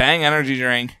had a Bang energy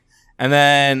drink. And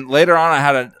then later on, I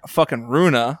had a fucking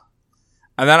Runa.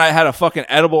 And then I had a fucking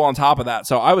edible on top of that.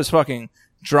 So I was fucking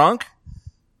drunk.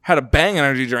 Had a Bang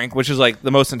energy drink, which is like the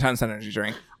most intense energy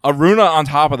drink. A Runa on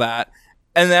top of that.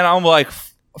 And then I'm like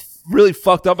really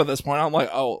fucked up at this point. I'm like,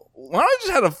 oh, why don't I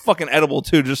just have a fucking edible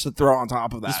too just to throw on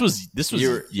top of that? This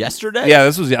was yesterday. Yeah,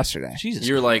 this was yesterday. Jesus.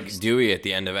 You're like Dewey at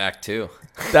the end of Act 2.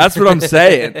 That's what I'm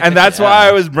saying. And that's why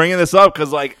I was bringing this up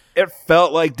because like it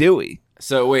felt like Dewey.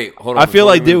 So wait, hold on. I feel before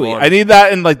like we move Dewey. on- I need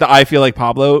that in like the I feel like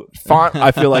Pablo font.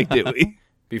 I feel like Dewey.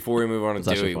 Before we move on to That's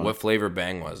actually Dewey, fun. what flavor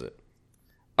Bang was it?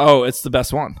 Oh, it's the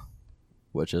best one.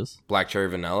 Which is? Black cherry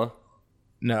vanilla?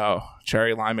 No,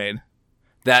 cherry limeade.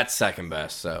 That's second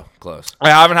best, so close. I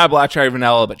haven't had black cherry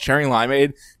vanilla, but cherry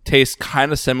limeade tastes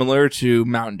kind of similar to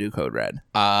Mountain Dew Code Red.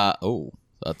 Oh,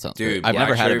 that sounds Dude, good. I've black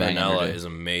never had cherry a Bang vanilla energy. is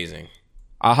amazing.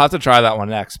 I'll have to try that one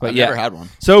next. But I've yeah, never had one.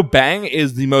 So Bang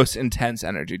is the most intense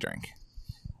energy drink.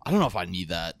 I don't know if I need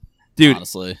that, Dude,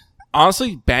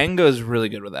 honestly. Bang goes really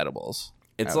good with edibles.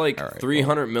 It's Oh, like all right,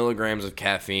 300 milligrams of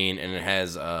caffeine, and it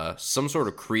has some sort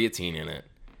of creatine in it.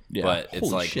 Yeah. But it's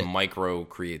Holy like shit. micro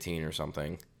creatine or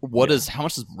something. How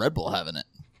much does Red Bull have in it?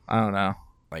 I don't know.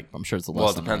 Like, I'm sure it's a less well,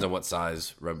 it than depends that. on what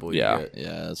size Red Bull Yeah. you get.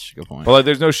 Yeah, that's a good point. But like,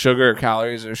 there's no sugar or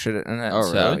calories or shit in it. Oh,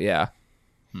 so really? yeah.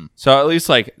 So at least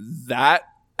like that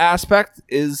aspect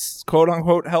is quote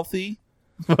unquote healthy.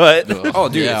 But Oh,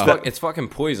 dude, Yeah. it's fucking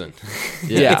poison.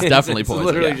 Yeah, it's definitely It's poison.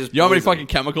 literally Yeah. just You know how many poison. fucking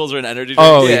chemicals are in energy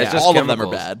Oh, drinks? yeah, it's just all of them are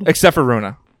chemicals. bad. except for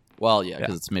Runa. Well, yeah,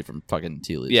 because it's made from fucking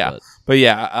tea leaves. Yeah. but- But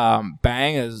yeah,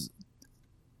 Bang is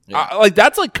Yeah. like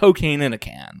that's like cocaine in a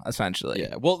can, essentially.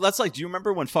 Yeah. Well, that's like, do you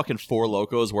remember when fucking Four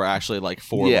Locos were actually like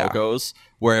Four Yeah. Locos,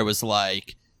 where it was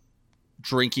like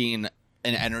drinking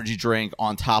an energy drink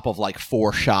on top of like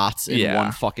 4 shots in Yeah.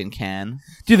 one fucking can?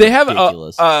 Dude, they have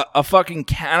Ridiculous. a fucking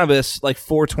cannabis like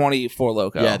 420 Four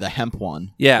Loko. Yeah, the hemp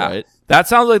one. Yeah. Right? That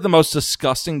sounds like the most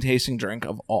disgusting tasting drink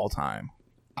of all time.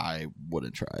 I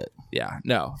wouldn't try it. Yeah,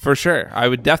 no, for sure. I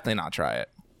would definitely not try it.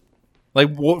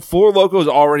 Like Four Loko is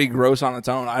already gross on its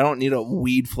own. I don't need a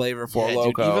weed flavor Four Yeah,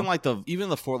 Loko. dude, even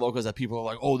the Four Locos that people are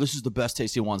like, oh, this is the best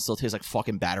tasting one, still tastes like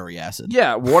fucking battery acid.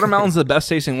 Yeah, watermelon's the best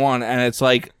tasting one, and it's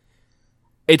like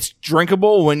it's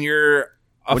drinkable when you're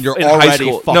When you're in high already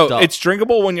school. fucked No, up. it's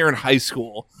drinkable when you're in high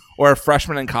school or a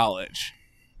freshman in college,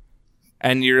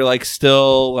 and you're like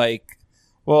still like,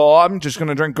 well, I'm just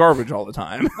gonna drink garbage all the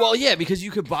time. Well, yeah, because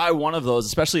you could buy one of those,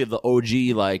 especially of the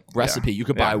OG like recipe. You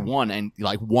could buy one, and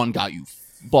like one got you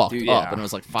fucked Dude, up, yeah. and it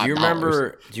was like $5.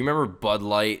 Do you remember Bud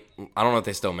Light? I don't know if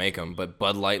they still make them, but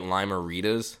Bud Light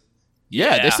Lime-A-Ritas.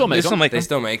 Yeah, they still make them. They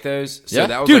still make those. So Yeah.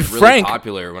 that was Dude, like really Frank-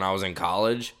 popular when I was in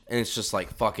college, and it's just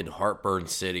like fucking heartburn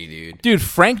city, dude. Dude,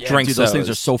 Frank drinks Dude, those those. things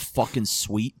are so fucking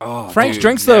sweet. Oh, Frank dude,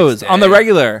 drinks next those on the day.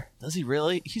 regular. Does he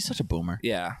really? He's such a boomer.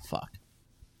 Yeah. Fuck.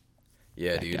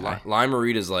 Yeah, dude. guy.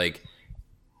 Lime-A-Rita's like,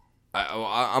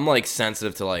 I'm like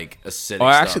sensitive to like acidic. Oh,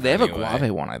 actually, stuff they have anyway. a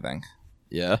guave one, I think.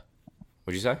 Yeah.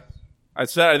 What'd you say? I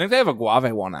think they have a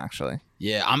guave one, actually.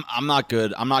 Yeah, I'm not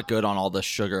good. I'm not good on all the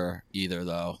sugar either,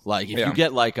 though. Like if Yeah. you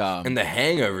get like And the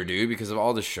hangover, dude, because of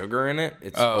all the sugar in it.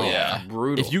 It's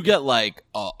brutal. if you get like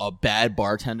a bad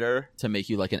bartender to make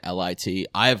you like an LIT,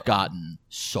 I have gotten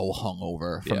so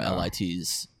hungover from Yeah.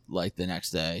 LITs like the next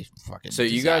day. Fucking. So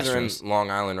you guys are in disastrous. Long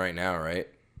Island right now, right?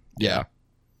 Yeah.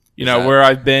 You know, that- where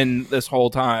I've been this whole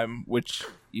time, which,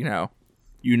 you know.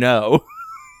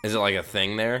 Is it like a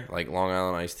thing there, like Long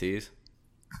Island iced teas?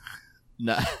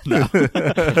 No.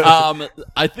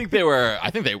 I think they.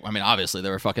 I mean, obviously they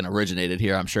were fucking originated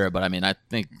here. I'm sure, but I mean, I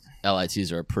think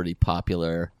LITs are a pretty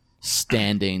popular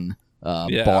standing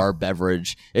bar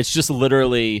beverage. It's just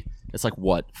literally. It's like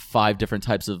what 5 different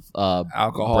types of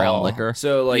Alcohol. brown liquor.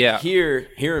 So like Yeah. here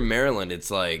in Maryland, it's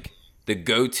like the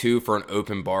go-to for an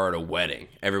open bar at a wedding.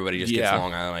 Everybody just gets Yeah.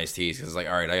 Long Island iced teas because it's like,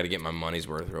 all right, I got to get my money's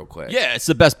worth real quick. Yeah, it's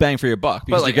the best bang for your buck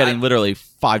because like, you're getting I- literally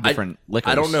 5 different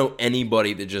liquors. I don't know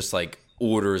anybody that just like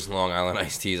orders Long Island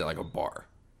iced teas at like a bar.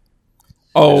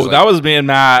 Oh, It's that like- was me and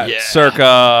Matt Yeah.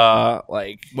 circa,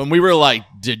 like, When we were like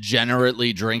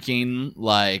degenerately drinking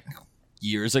like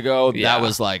years ago, Yeah. that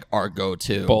was like our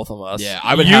go-to. both of us. Yeah,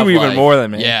 I would You have even like- more than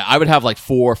me. Yeah, I would have like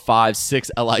 4, 5, 6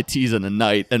 LITs in a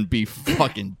night and be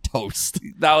fucking toast.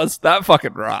 That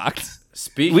fucking rocked.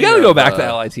 Speaking We gotta of, go back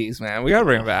to LITs, man. We gotta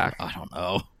bring them back. I don't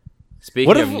know. Speaking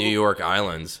What of if- New York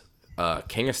islands,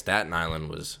 King of Staten Island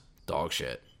was dog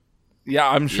shit. Yeah,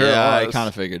 I'm sure Yeah, it I was. kind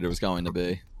of figured it was going to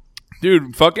be.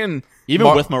 Dude, fucking...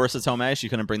 Even with Marissa Tomei, she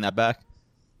couldn't bring that back.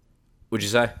 Would you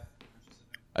say?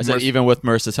 I said even with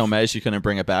Marissa Tomei, she couldn't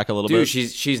bring it back a little Dude,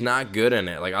 bit. she's not good in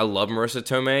it. Like I love Marissa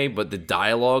Tomei, but the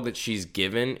dialogue that she's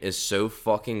given is so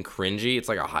fucking cringy. It's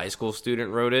like a high school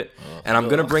student wrote it. And I'm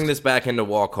gonna bring this back into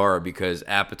Walk Hard because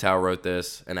Apatow wrote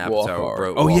this and Walk Apatow Hard.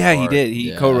 wrote. Oh, Walk yeah, he Hard. did. He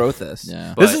Yeah. co-wrote this.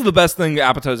 Yeah. This But- is the best thing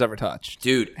Apatow's ever touched.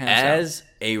 Dude, Hands down. as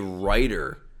a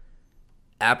writer,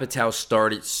 Apatow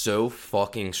started so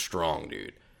fucking strong,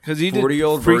 dude. Because he did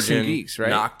 40-year-old Freaks virgin, and Geeks, right?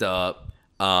 knocked up.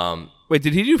 Wait,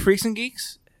 did he do Freaks and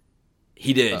Geeks?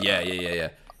 He did, yeah.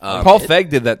 Paul Feig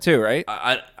did that too, right?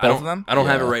 I Both don't, of them? I don't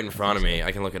have it right in front of me.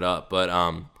 I can look it up, but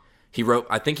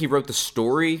I think he wrote the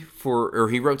story for, or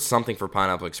he wrote something for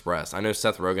Pineapple Express. I know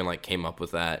Seth Rogen like came up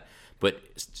with that, but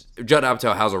Judd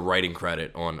Apatow has a writing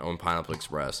credit on Pineapple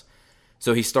Express.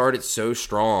 So he started so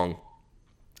strong,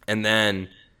 and then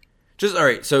just all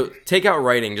right. So take out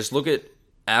writing. Just look at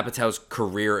Apatow's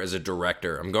career as a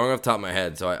director. I'm going off the top of my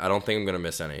head, so I don't think I'm going to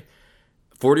miss any.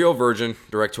 40-Year-Old Virgin,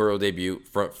 directorial debut,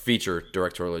 feature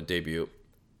directorial debut.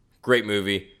 Great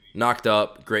movie. Knocked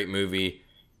Up, great movie.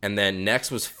 And then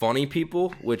next was Funny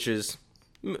People, which is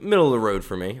middle of the road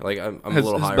for me. Like I'm a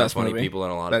little higher on Funny People than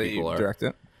a lot of people are.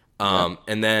 Directed.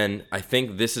 And then I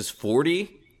think This Is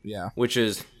 40, Yeah. which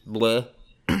is bleh.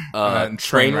 then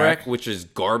Trainwreck, which is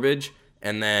garbage.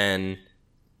 And then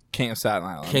King of Staten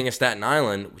Island. King of Staten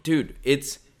Island. Dude,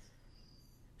 it's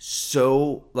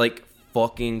so like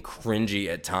fucking cringy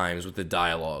at times with the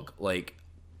dialogue. Like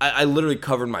I literally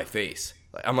covered my face.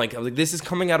 I'm like, this is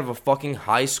coming out of a fucking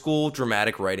high school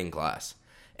dramatic writing class.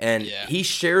 And he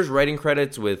shares writing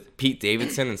credits with Pete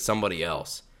Davidson and somebody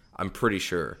else. I'm pretty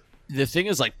sure. The thing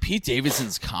is, like, Pete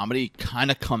Davidson's comedy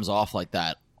kind of comes off like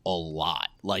that a lot.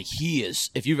 Like, he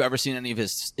is, if you've ever seen any of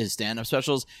his stand-up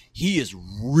specials, he is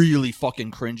really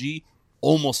fucking cringy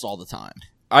almost all the time.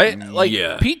 I like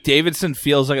Yeah. Pete Davidson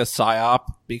feels like a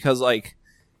psyop because like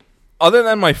other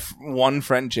than my one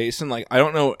friend Jason, like I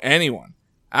don't know anyone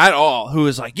at all who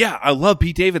is like, yeah, I love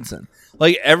Pete Davidson.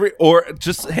 Like or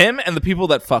just him and the people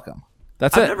that fuck him.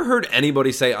 That's I've it. never heard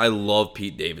anybody say I love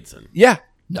Pete Davidson. Yeah.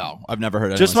 No, I've never heard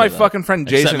anyone Just my say that. fucking friend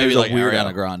Except Jason maybe is a like weirdo.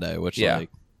 Ariana Grande, which Yeah. like,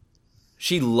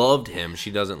 She loved him.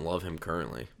 She doesn't love him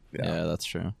currently. yeah, that's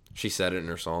true. She said it in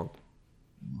her song.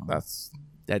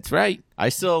 That's right. I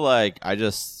still like. I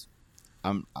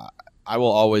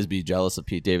will always be jealous of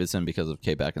Pete Davidson because of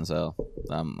Kate Beckinsale.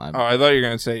 Oh, I thought you were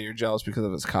gonna say you're jealous because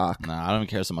of his cock. Nah, I don't even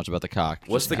care so much about the cock.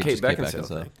 What's the Just Kate Beckinsale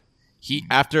thing? He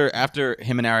after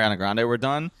him and Ariana Grande were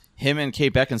done, him and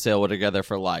Kate Beckinsale were together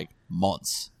for like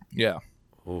months. Yeah.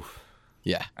 Oof.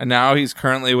 Yeah, And now he's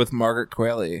currently with Margaret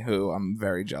Qualley, who I'm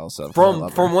very jealous of. I love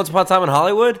her. From Once Upon a Time in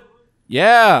Hollywood?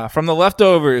 Yeah, from The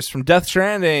Leftovers, from Death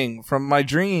Stranding, from My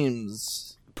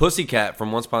Dreams. Pussycat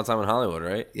from Once Upon a Time in Hollywood,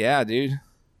 right? Yeah, dude.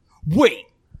 Wait.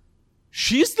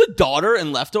 She's the daughter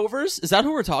in Leftovers? Is that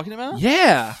who we're talking about?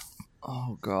 Yeah.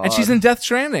 Oh, God. And she's in Death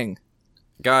Stranding.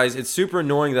 Guys, it's super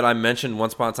annoying that I mentioned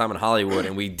Once Upon a Time in Hollywood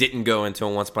and we didn't go into a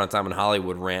Once Upon a Time in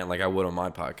Hollywood rant like I would on my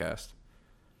podcast.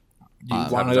 Do you want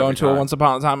to happens go every into a time. Once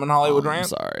Upon a Time in Hollywood I'm rant?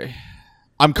 sorry.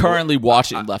 I'm currently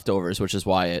watching Leftovers, which is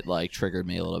why it like triggered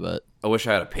me a little bit. I wish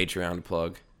I had a Patreon to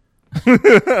plug. Yo,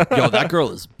 that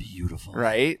girl is beautiful.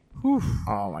 Right?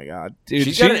 Oh my god, dude!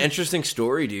 She's got an interesting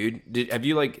story, dude. Have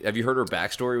you heard her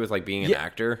backstory with like being an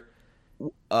actor?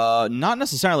 Not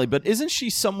necessarily, but isn't she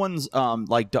someone's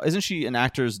isn't she an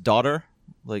actor's daughter?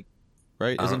 Like,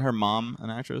 right? Isn't her mom an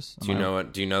actress? Do you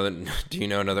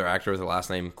know another actor with the last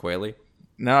name Quayle?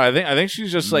 No, I think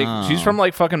she's just like she's from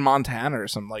like fucking Montana or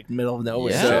some like middle of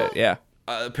nowhere. Yeah? Shit. Yeah.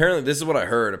 Apparently, this is what I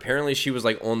heard. Apparently, she was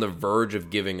like on the verge of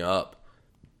giving up.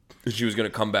 She was gonna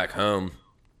come back home.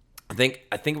 I think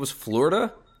it was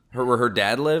Florida, where her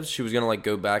dad lives. She was gonna like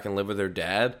go back and live with her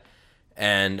dad,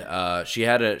 and she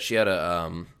had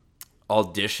a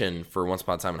audition for Once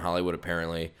Upon a Time in Hollywood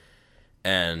apparently,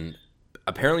 and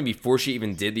apparently before she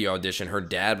even did the audition, her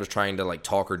dad was trying to like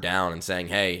talk her down and saying,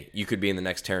 "Hey, you could be in the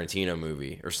next Tarantino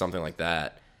movie or something like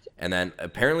that." And then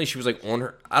apparently she was like on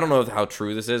her. I don't know how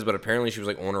true this is, but apparently she was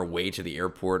like on her way to the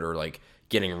airport or like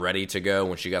getting ready to go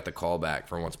when she got the call back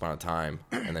from Once Upon a Time,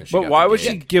 and then. But why would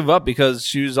she give up? Because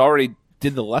she was already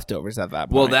did the Leftovers at that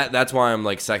point. Well, that's why I'm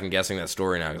like second guessing that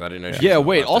story now because I didn't know. She Yeah, was in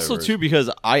wait. Also, Leftovers. too, because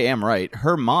I am right.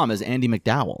 Her mom is Andy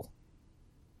McDowell.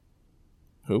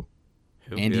 Who?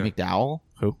 Andy Yeah. McDowell?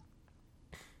 Who?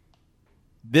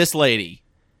 This lady.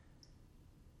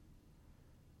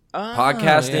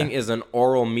 Podcasting is an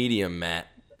oral medium, Matt.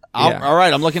 Yeah. All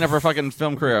right, I'm looking at her fucking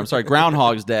film career. I'm sorry.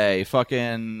 Groundhog's Day.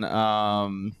 Fucking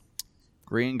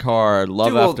Green Card. Love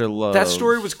Dude, well, After Love. That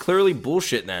story was clearly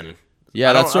bullshit then.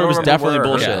 Yeah, I that don't- story I was don't definitely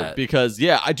remember bullshit. that. Because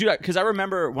I do because I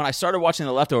remember when I started watching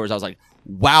The Leftovers, I was like,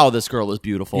 "Wow, this girl is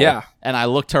beautiful." Yeah. and I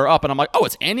looked her up, and I'm like, "Oh,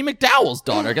 it's Andy McDowell's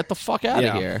daughter. Get the fuck out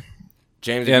Yeah. of here."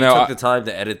 James, Yeah, if you no, took I- the time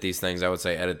to edit these things, I would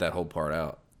say edit that whole part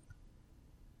out.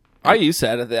 I used to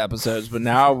edit the episodes, but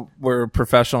now we're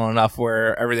professional enough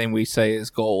where everything we say is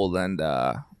gold, and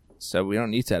so we don't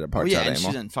need to edit Oh parts yeah, out and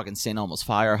anymore. she's in fucking St. Elmo's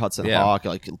Fire, Hudson Yeah. Hawk,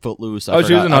 like Footloose. Oh,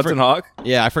 she was in Hudson Hawk.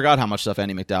 Yeah, I forgot how much stuff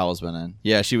Andy McDowell's been in.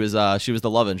 Yeah, she was the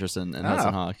love interest in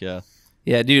Hudson Hawk. Yeah.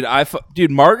 Yeah, dude,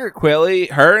 dude, Margaret Qualley,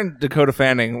 her and Dakota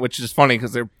Fanning, which is funny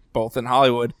because they're both in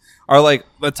Hollywood, are like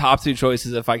the top two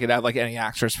choices if I could have like any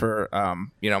actress for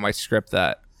my script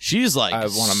that She's like I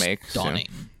wanna make stunning.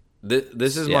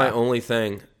 This is Yeah. my only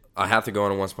thing. I have to go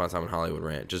on a Once Upon a Time in Hollywood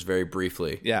rant, just very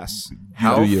briefly. yes,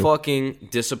 How you. fucking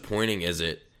disappointing is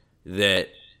it that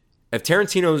if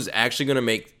Tarantino's actually going to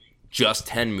make just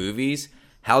 10 movies,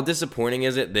 how disappointing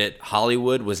is it that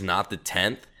Hollywood was not the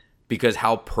 10th? Because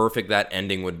how perfect that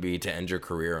ending would be to end your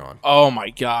career on. oh my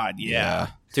god, yeah.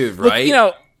 Dude, Look,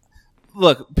 right?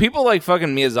 look, people like fucking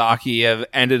Miyazaki have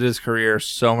ended his career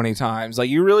so many times. Like,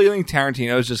 you really think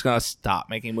Tarantino's just gonna stop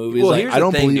making movies? Well, Like, here's I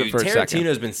don't the thing, believe dude. it for a second.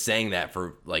 Tarantino's been saying that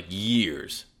for like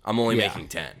years. I'm only Yeah. making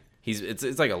 10.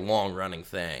 It's like a long running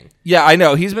thing. Yeah, I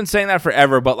know. He's been saying that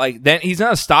forever, but like then he's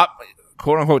gonna stop,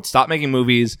 quote unquote, stop making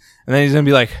movies, and then he's gonna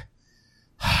be like,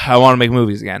 I want to make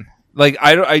movies again. Like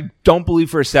I don't believe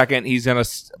for a second he's gonna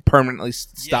permanently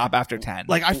stop after 10.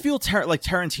 Like I feel like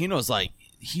Tarantino's like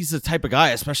he's the type of guy,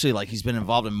 especially like he's been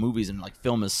involved in movies and like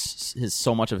film is his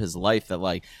so much of his life that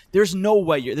like there's no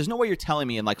way you're telling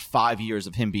me in like 5 years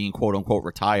of him being quote unquote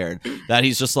retired that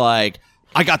he's just like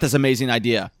I got this amazing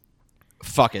idea,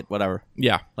 fuck it, whatever.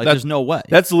 yeah, Like there's no way.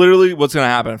 That's literally what's gonna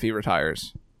happen if he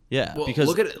retires. Yeah, Well, because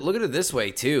look at it this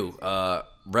way too.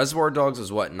 Reservoir Dogs was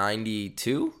what,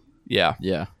 92? Yeah,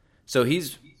 yeah. So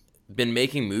he's been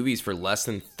making movies for less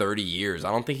than 30 years. I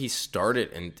don't think he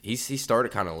started, and he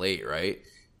started kind of late, right?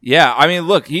 yeah. I mean,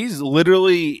 look, he's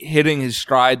literally hitting his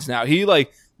strides now. He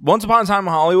like Once Upon a Time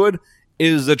in Hollywood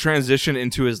is the transition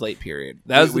into his late period.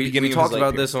 That was the beginning. We of talked his late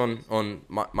about period. this on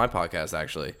my podcast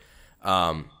actually.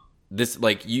 This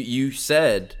like you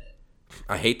said,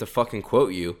 I hate to fucking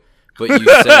quote you, but you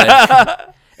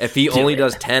said if he only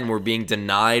does 10, we're being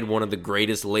denied one of the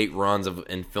greatest late runs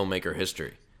in filmmaker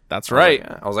history. That's right.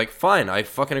 I was like, fine, I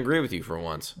fucking agree with you for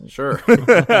once. Sure.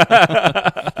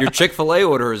 Your Chick-fil-A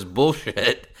order is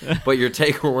bullshit, but your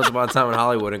take on Once Upon a Time in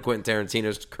Hollywood and Quentin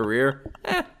Tarantino's career,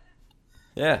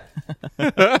 yeah.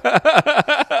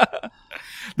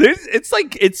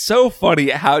 It's so funny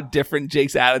how different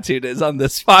Jake's attitude is on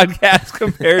this podcast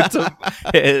compared to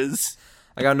his.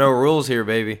 I got no rules here,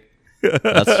 baby.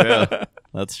 That's true.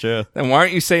 That's true. Then why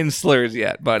aren't you saying slurs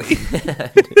yet, buddy?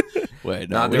 Wait,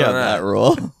 Not we doing have that. that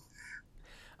rule.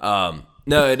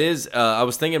 No, it is. I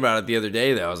was thinking about it the other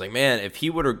day, though. I was like, man, if he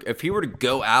were to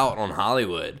go out on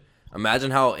Hollywood,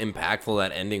 imagine how impactful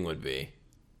that ending would be.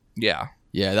 Yeah.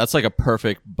 Yeah, that's like a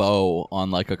perfect bow on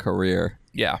like a career.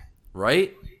 Yeah.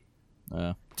 Right?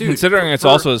 Yeah. Dude, Considering it's for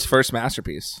also his first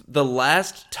masterpiece. the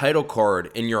last title card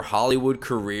in your Hollywood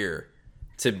career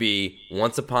to be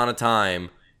Once Upon a Time, ...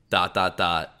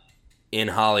 in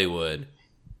Hollywood,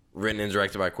 written and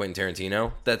directed by Quentin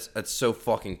Tarantino. That's so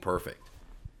fucking perfect.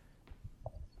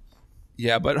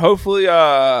 Yeah, but hopefully,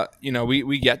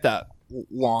 we get that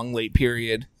long late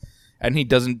period, and he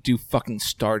doesn't do fucking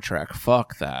Star Trek.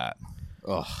 Fuck that.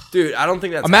 Ugh. Dude, I don't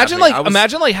think that's Imagine happening.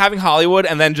 imagine having Hollywood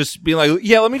and then just being like,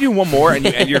 yeah, let me do one more, and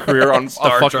you end your career on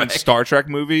Star a fucking Trek. Star Trek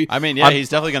movie. I mean, yeah, he's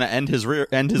definitely going to end his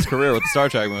career with the Star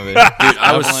Trek movie. Dude,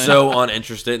 I was so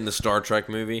uninterested in the Star Trek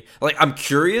movie. Like, I'm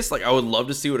curious. Like, I would love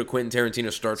to see what a Quentin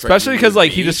Tarantino Star Trek Especially movie because would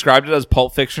he be. described it as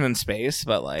Pulp Fiction in space,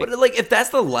 but But, like, if that's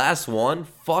the last one,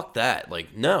 fuck that.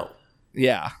 Like, no.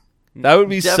 yeah, that would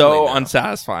be Definitely so no.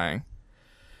 unsatisfying.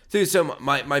 Dude, so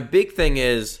my big thing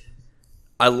is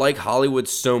I like Hollywood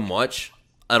so much.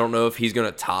 I don't know if he's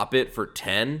going to top it for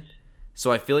 10.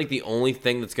 So I feel like the only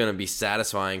thing that's going to be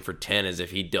satisfying for 10 is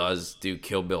if he does do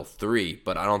Kill Bill 3,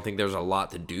 but I don't think there's a lot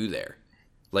to do there.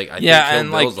 Like, I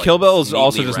think Kill Bill is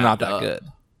also neatly just not wrapped that up. good.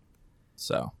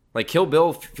 So Like, Kill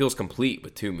Bill feels complete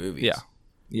with 2 movies.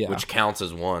 yeah, Which counts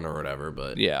as one or whatever,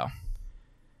 but yeah.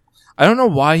 I don't know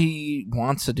why he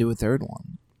wants to do a third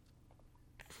one.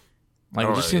 Like, I it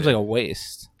don't just know seems either. like a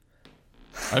waste.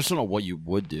 I just don't know what you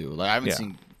would do. Like, I haven't Yeah.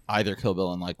 seen either Kill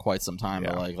Bill in like quite some time,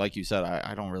 Yeah. but like you said,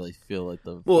 I don't really feel like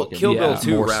the Well, fucking Kill Bill Yeah.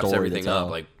 2 more wraps story to everything tell. up,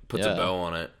 like puts a Yeah. bow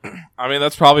on it. I mean,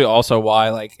 that's probably also why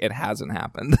like it hasn't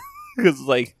happened. Because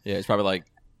like, Yeah, it's probably like,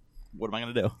 what am I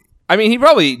gonna do? I mean, he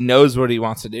probably knows what he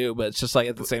wants to do, but it's just like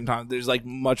at the same time, there's like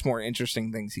much more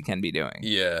interesting things he can be doing.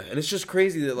 Yeah, and it's just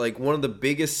crazy that like one of the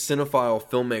biggest cinephile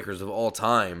filmmakers of all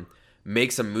time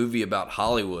makes a movie about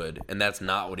Hollywood, and that's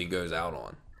not what he goes out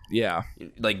on. Yeah,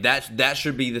 Like that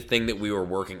should be the thing that we were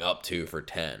working up to for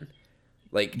 10.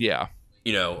 Like, yeah,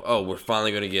 you know, oh, we're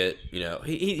finally going to get, you know,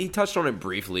 he touched on it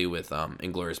briefly with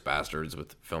Inglourious Bastards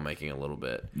with filmmaking a little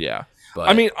bit. yeah. But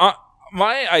I mean,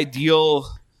 my ideal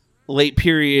late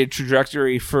period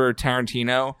trajectory for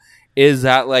Tarantino is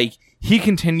that like he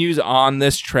continues on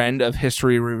this trend of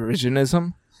history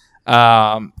revisionism,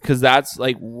 because that's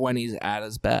like when he's at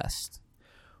his best.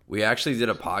 we actually did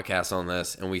a podcast on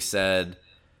this, and we said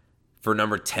for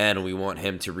number 10, we want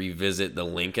him to revisit the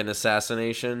Lincoln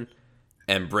assassination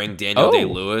and bring Daniel Oh.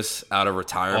 Day-Lewis out of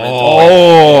retirement.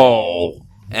 Oh,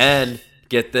 And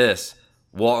get this,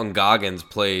 Walton Goggins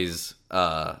plays,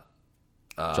 John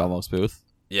Wilkes Booth.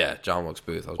 yeah, John Wilkes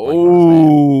Booth. I was blanking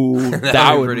on his name. oh, That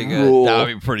that would be would pretty good. rule. That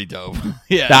would be pretty dope.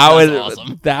 Yeah, That would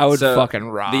awesome. that would So, fucking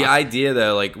rock. The idea,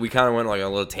 though, like we kind of went like a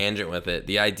little tangent with it.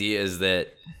 The idea is that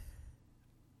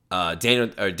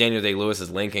Daniel Day-Lewis's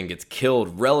Lincoln gets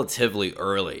killed relatively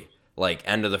early, like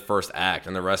end of the first act,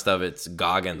 and the rest of it's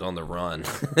Goggins on the run.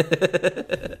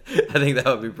 I think that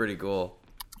would be pretty cool.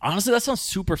 Honestly, that sounds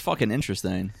super fucking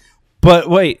interesting. But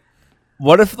wait,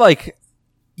 what if like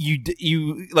you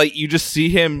just see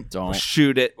him Don't.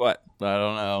 shoot it? What? I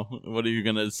don't know. What are you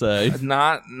gonna say?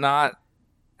 Not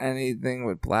anything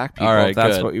with black people. All right, if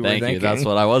that's good. what you Thank were you. thinking. That's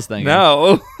what I was thinking.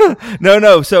 No,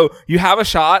 no. So you have a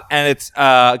shot, and it's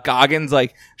Goggins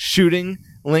like shooting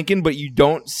Lincoln, but you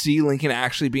don't see Lincoln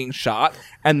actually being shot,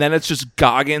 and then it's just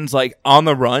Goggins like on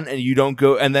the run, and you don't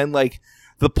go. And then like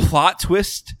the plot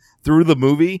twist through the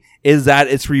movie is that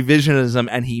it's revisionism,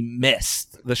 and he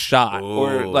missed the shot,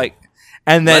 or Ooh. like,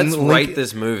 and then Let's Lincoln, write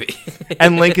this movie.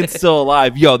 and Lincoln's still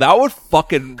alive. Yo, that would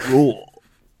fucking rule.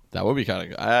 That would be kind of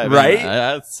good. I mean, Right?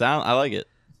 I like it.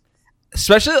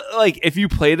 Especially like if you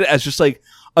played it as just like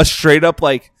a straight up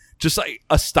like just like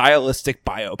a stylistic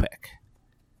biopic.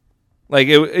 Like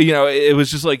it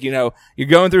was just like, you're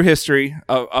going through history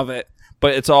of it,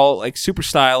 but it's all like super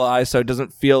stylized, so it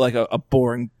doesn't feel like a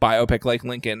boring biopic like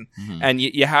Lincoln. And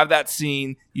you have that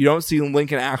scene, you don't see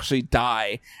Lincoln actually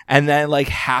die, and then like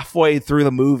halfway through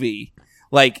the movie,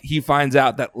 like he finds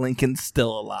out that Lincoln's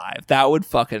still alive.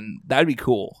 That'd be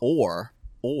cool.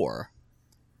 Or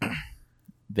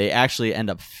they actually end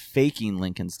up faking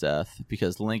Lincoln's death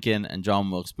because Lincoln and John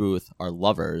Wilkes Booth are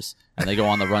lovers and they go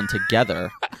on the run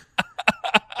together.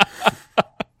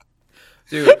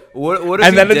 Dude, what if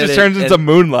And he then it did just turns into and-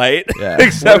 Moonlight. Yeah. What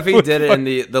Except if he with did it in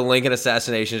the Lincoln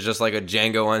assassination is just like a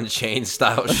Django Unchained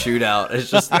style shootout?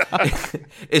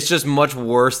 It's just much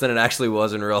worse than it actually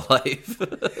was in real life.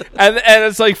 and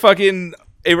it's like fucking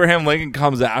Abraham Lincoln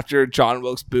comes after John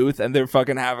Wilkes Booth, and they're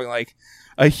fucking having like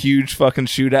a huge fucking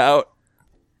shootout.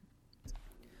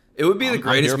 It would be the I'm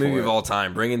greatest here for movie of it. all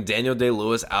time, bringing Daniel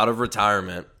Day-Lewis out of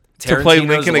retirement. To play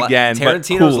Lincoln again, but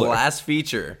Tarantino's cooler. last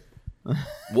feature.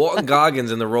 Walton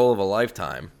Goggins in the role of a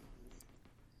lifetime.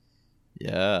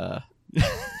 Yeah.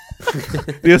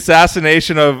 The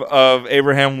assassination of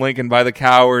Abraham Lincoln by the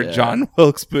coward Yeah. John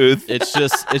Wilkes Booth. It's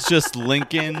just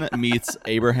Lincoln meets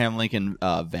Abraham Lincoln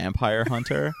vampire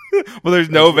hunter. Well, there's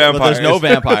no vampires. But there's no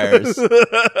vampires.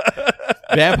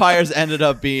 Vampires ended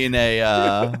up being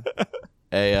a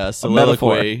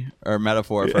soliloquy or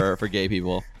metaphor for gay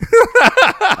people.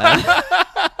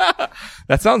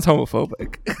 That sounds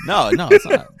homophobic. No, it's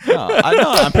not. No,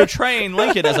 I'm portraying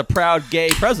Lincoln as a proud gay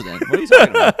president. What are you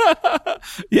talking about?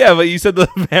 Yeah, but you said the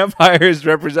vampires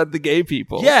represent the gay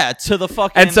people. Yeah, to the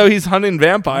fucking. And so he's hunting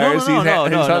vampires. No, He's no,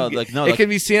 he's no, hunting- like, no, it like- can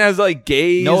be seen as like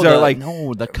gays No, or like the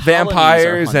colonies are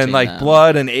vampires and hunting like them.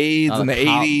 blood and AIDS No, in the the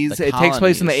col- 80s. the It takes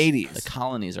place in the colonies. 80s. The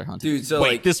colonies are hunting. Dude, so Wait,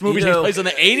 like, this movie you takes know- place in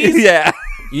the 80s? Yeah.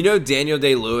 You know Daniel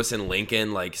Day-Lewis and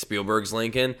Lincoln, like Spielberg's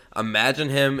Lincoln? Imagine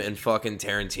him and fucking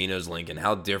Tarantino's Lincoln.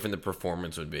 How different the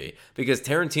performance would be. Because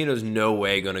Tarantino's no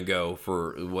way going to go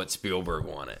for what Spielberg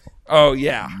wanted. Oh,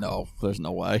 yeah. No, there's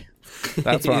no way.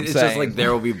 That's what I'm It's saying. just like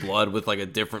There Will Be Blood with like a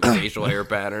different facial hair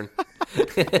pattern.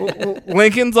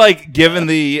 Lincoln's like given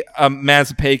the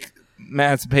Emancipation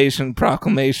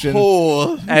Proclamation.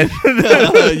 Oh, And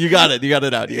you got it. You got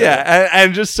it out. yeah,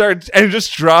 and just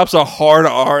drops a hard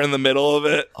R in the middle of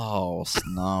it. Oh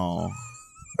no.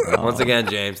 Once again,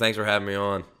 James, thanks for having me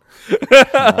on.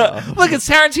 Look, it's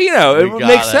Tarantino. It would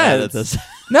make sense.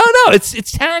 No, it's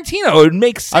Tarantino. It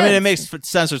makes sense. I mean, it makes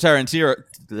sense for Tarantino.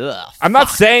 Ugh, I'm not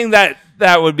saying that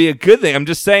would be a good thing. I'm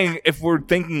just saying if we're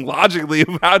thinking logically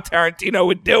of how Tarantino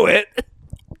would do it.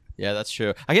 Yeah, that's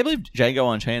true. I can't believe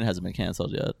Django Unchained hasn't been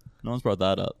canceled yet. No one's brought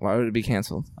that up. Why would it be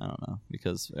canceled? I don't know,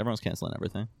 because everyone's canceling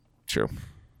everything. True.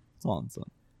 That's all I'm saying.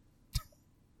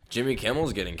 Jimmy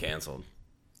Kimmel's getting canceled.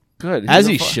 Good. As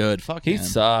he should. Fuck He him.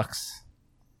 sucks.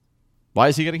 Why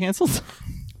is he getting canceled?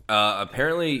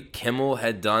 Apparently, Kimmel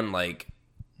had done like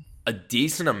a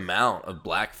decent amount of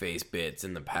blackface bits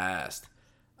in the past.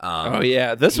 Oh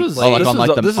yeah, this was Oh, like this on was-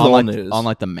 like the this is on old like, news. on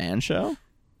like the Man Show.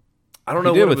 I don't He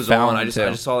know did what it with was on. Fallon, I too.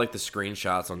 just saw like the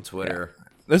screenshots on Twitter.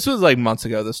 This was like months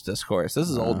ago. This discourse. This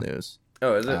is old news.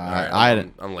 Oh, is it? All I right,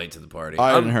 didn't- I'm late to the party. I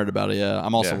I'm, hadn't heard about it. Yeah,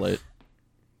 I'm also Yeah. late.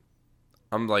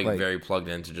 I'm like Like- very plugged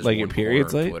into just like one your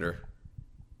period's corner of late? Twitter.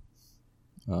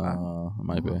 It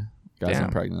might be. Guys, Damn.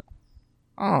 I'm pregnant.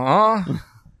 Aw.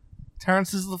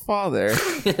 Terrence is the father.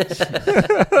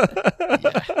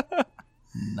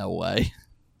 No way.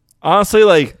 Honestly,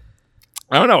 like,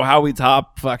 I don't know how we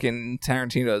top fucking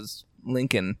Tarantino's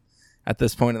Lincoln at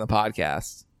this point in the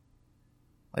podcast.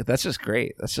 Like, that's just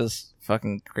great. That's just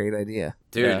fucking great idea.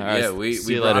 Dude, Yeah, all yeah, right, we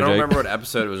see you I later, don't Jake. remember what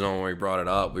episode it was on where we brought it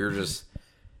up. We were just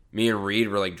me and Reed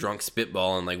were like drunk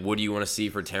spitballing, like, what do you want to see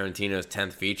for Tarantino's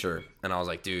 10th feature? And I was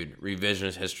like, dude,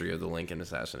 revisionist history of the Lincoln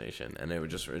assassination, and it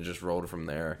just rolled from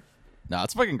there. No,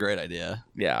 it's a fucking great idea.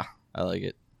 Yeah. I like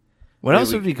it. What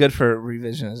else would be good for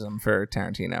revisionism for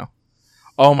Tarantino?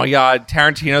 Oh my God,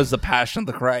 Tarantino's The Passion of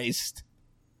the Christ.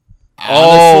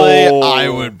 Honestly, Oh. I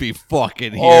would be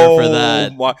fucking here for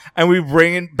that. my- and we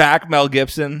bring in back Mel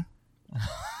Gibson.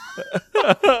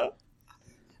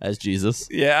 As Jesus.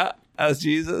 Yeah, as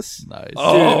Jesus. Nice.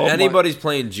 Oh, Dude, my- anybody's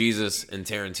playing Jesus in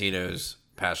Tarantino's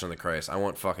Passion of the Christ. I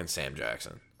want fucking Sam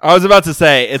Jackson. I was about to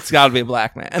say it's got to be a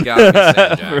black man. It's gotta be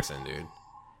Sam Jackson, dude.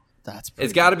 That's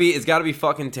It's gotta be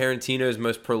fucking Tarantino's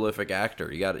most prolific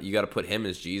actor. You gotta put him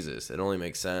as Jesus. It only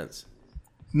makes sense.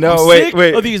 No, I'm wait, sick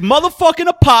wait. of these motherfucking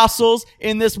apostles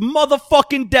in this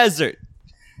motherfucking desert.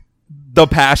 The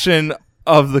Passion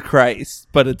of the Christ,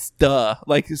 but it's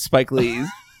like Spike Lee's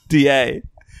DA.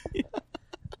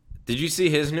 Did you see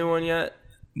his new one yet?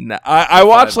 No, I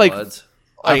watched Five like Bloods?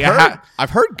 I've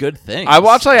heard good things. I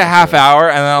watched like a half hour,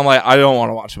 and then I'm like, I don't want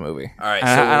to watch a movie. All right,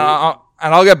 and, so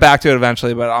I'll get back to it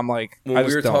eventually. But I'm like, I when just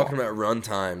we were don't. talking about run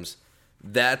times,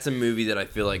 that's a movie that I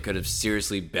feel like could have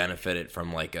seriously benefited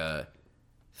from like a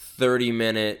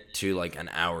 30-minute to like an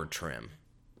hour trim.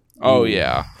 Oh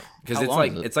yeah, Because How it's long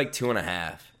like is it? it's like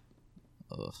 2.5.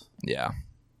 yeah.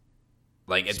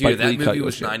 Like, Spike dude, if that Lee cut movie you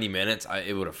was shit. 90 minutes,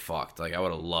 it would have fucked. Like, I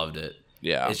would have loved it.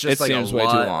 Yeah, It's just it like a seems way too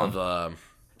lot long. of.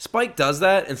 Spike does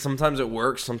that, and sometimes it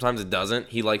works, sometimes it doesn't.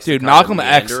 He likes Dude, to kind of Malcolm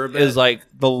X meander a bit. is like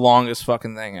the longest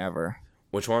fucking thing ever.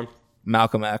 Which one?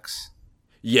 Malcolm X.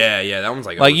 Yeah, that one's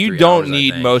like Like over you 3 don't hours, I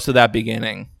need think. most of that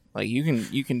beginning. Like you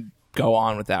can go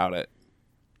on without it.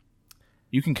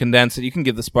 You can condense it. You can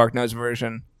give the Spark Notes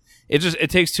version. It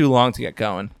takes too long to get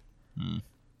going.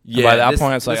 Yeah, by that this,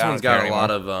 point, it's like, this I one's don't got care a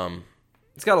lot of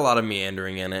it's got a lot of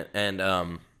meandering in it, and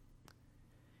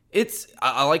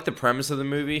I like the premise of the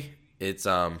movie. it's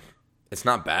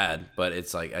not bad, but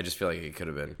it's like I just feel like it could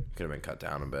have been cut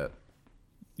down a bit.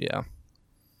 Yeah.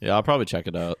 Yeah, I'll probably check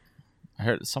it out. I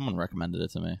heard someone recommended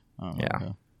it to me. I don't know. Yeah.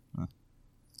 Okay.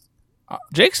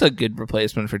 Jake's a good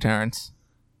replacement for Terrence.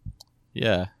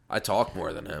 Yeah. I talk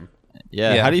more than him.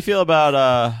 Yeah. Yeah. How do you feel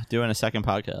about doing a second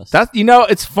podcast? That's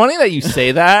it's funny that you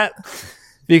say that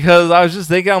because I was just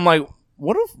thinking, I'm like,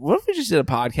 what if we just did a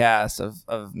podcast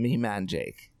of me, Matt, and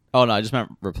Jake? Oh no, I just meant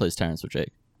replace Terrence with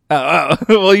Jake. Oh,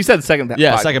 well, you said second.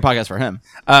 Yeah, podcast. second podcast for him.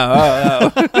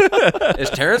 Oh. Is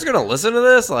Terrence gonna listen to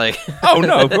this? Like, Oh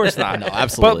no, of course not. No,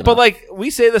 absolutely But not. like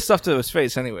we say this stuff to his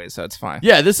face anyway, so it's fine.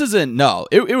 Yeah, this isn't. No,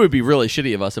 it would be really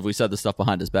shitty of us if we said this stuff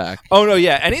behind his back. Oh no,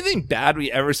 yeah. Anything bad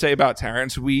we ever say about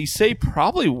Terrence, we say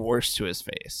probably worse to his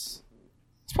face.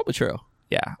 It's probably true.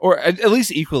 Yeah, or at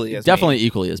least equally as Definitely mean.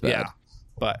 equally as bad. Yeah,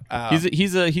 but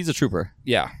He's a trooper.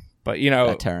 yeah, but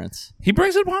That Terrence. he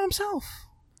brings it upon himself.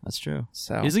 That's true.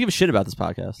 So He doesn't give a shit about this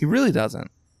podcast. he really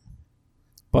doesn't.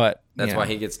 But that's why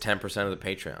he gets 10% of the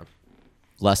Patreon.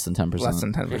 Less than 10%. less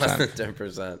than 10%. Less than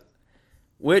 10%.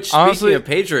 Which, Honestly- speaking of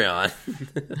Patreon,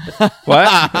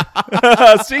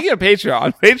 What? Speaking of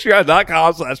Patreon,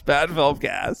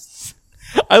 patreon.com/badfilmcasts.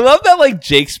 I love that like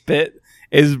Jake's bit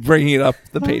is bringing up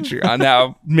the Patreon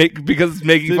now because it's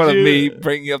making fun of me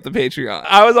bringing up the Patreon.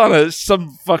 I was on some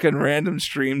fucking random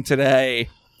stream today.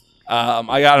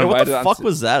 I got What invited. the fuck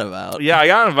was that about? Yeah, I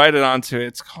got invited onto it.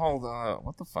 It's called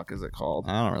what the fuck is it called?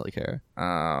 I don't really care.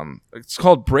 It's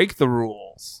called Break the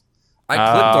Rules. I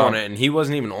clicked on it and he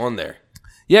wasn't even on there.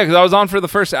 Yeah, because I was on for the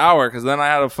first hour because then I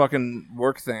had a fucking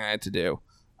work thing I had to do.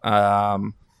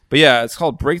 But yeah, it's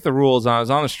called Break the Rules. And I was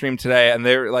on a stream today, and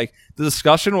they were like, the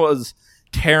discussion was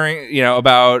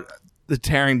about the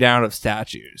tearing down of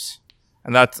statues,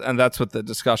 and that's what the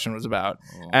discussion was about.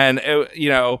 Oh. And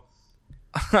it,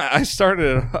 I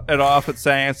started it off with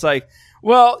saying it's like,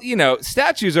 well,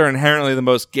 statues are inherently the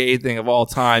most gay thing of all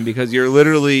time because you're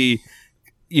literally,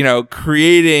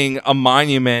 creating a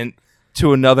monument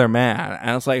to another man.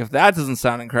 And it's like, if that doesn't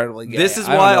sound incredibly gay, This is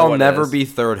I don't why know I'll what never is. be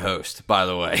third host, by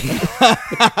the way.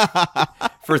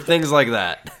 For things like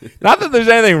that. Not that there's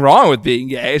anything wrong with being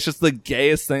gay. It's just the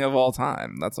gayest thing of all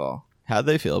time. That's all. How'd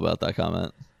they feel about that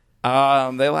comment?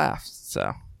 They laughed.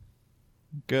 So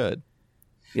Good.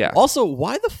 yeah. Also,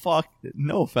 why the fuck?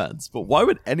 No offense, but why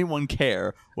would anyone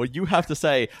care what you have to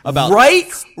say about Right?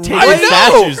 taking I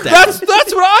know. statues down? That's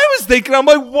what I was thinking. I'm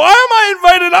like, why am I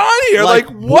invited on here? Like,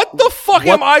 Like, what the fuck what-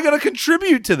 am I going to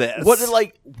contribute to this? What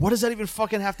does that even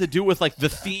fucking have to do with like the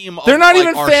theme? They're of, not like,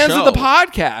 even our fans show? of the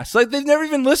podcast. Like, they've never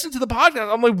even listened to the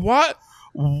podcast. I'm like, what?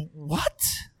 What?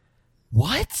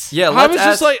 Yeah, I let's was ask,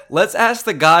 just like- let's ask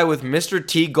the guy with Mr.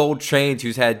 T Gold Chains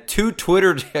who's had 2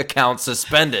 Twitter accounts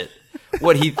suspended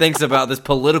what he thinks about this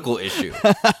political issue.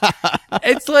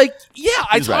 It's like, yeah,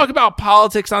 I He's talk right. about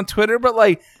politics on Twitter, but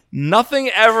like nothing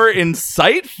ever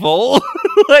insightful.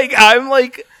 Like, I'm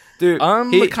like, Dude,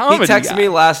 I'm he the comedy texted guy. me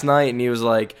last night and he was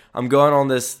like, I'm going on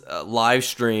this live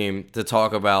stream to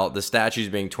talk about the statues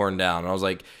being torn down. And I was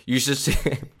like, you should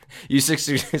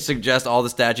suggest all the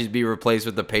statues be replaced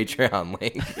with the Patreon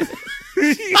link.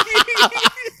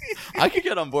 I could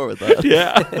get on board with that.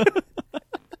 yeah.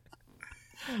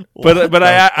 But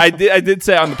I did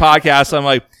say on the podcast, I'm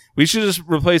like, we should just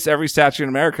replace every statue in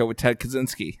America with Ted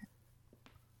Kaczynski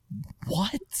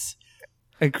What?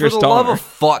 and For Chris the love Dahmer. of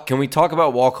fuck, can we talk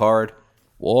about Walk Hard?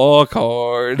 Walk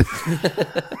hard.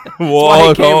 Why he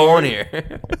Walk came on hard.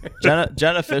 here.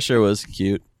 Jenna Fisher was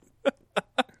cute.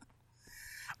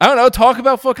 I don't know. Talk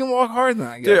about fucking Walk Hard then,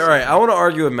 I guess. Dude, all right, I want to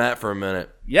argue with Matt for a minute.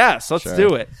 Yes, let's Sure.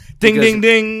 do it. Ding, Because ding,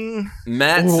 ding.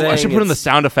 Matt Ooh, saying I should put in the it's-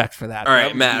 sound effect for that. All That right,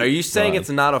 would Matt, be- are you saying fun. it's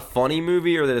not a funny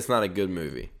movie or that it's not a good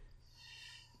movie?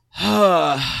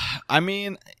 I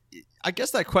mean, I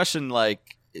guess that question,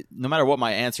 like, no matter what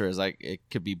my answer is, like, it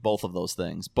could be both of those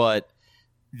things. But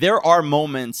there are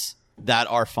moments that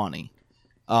are funny.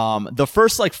 The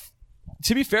first, like,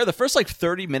 to be fair, the first like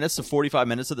 30 minutes to 45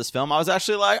 minutes of this film, I was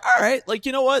actually like, all right, like,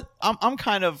 you know what? I'm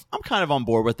kind of on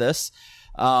board with this.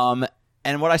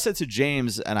 And what I said to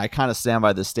James, and I kind of stand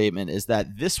by this statement, is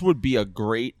that this would be a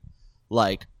great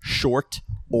like short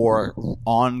or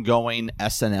ongoing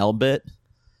SNL bit.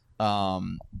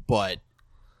 But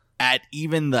at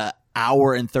even the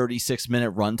hour and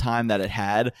 36-minute runtime that it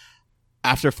had,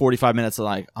 after 45 minutes, I'm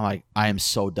like, I am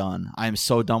so done. I am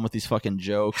so done with these fucking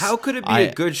jokes. How could it be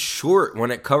a good short when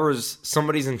it covers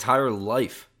somebody's entire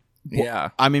life? Yeah.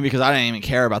 I mean, because I didn't even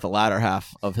care about the latter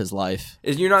half of his life.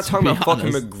 You're not talking be about fucking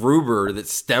honest. MacGruber that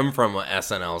stem from an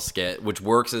SNL skit, which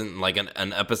works in like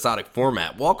an episodic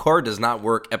format. Walk Hard does not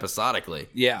work episodically.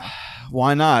 Yeah.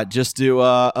 Why not just do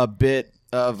a bit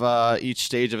of each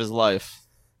stage of his life?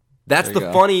 That's There you the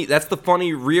go. funny. That's the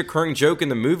funny reoccurring joke in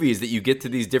the movie is that you get to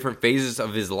these different phases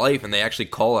of his life, and they actually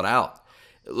call it out.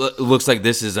 It looks like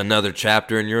this is another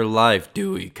chapter in your life,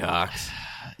 Dewey Cox.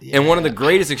 And one of the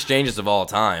greatest exchanges of all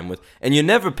time with, and you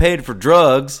never paid for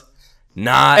drugs,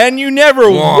 not. And you never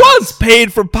Once. once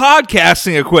paid for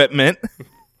podcasting equipment.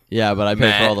 Yeah, but I paid for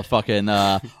Matt. all the fucking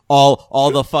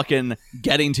all the fucking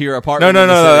getting to your No, apartment. no, in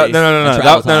the no, no, city, no, no, and no,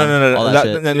 travel that, no, time, no, no, all no, that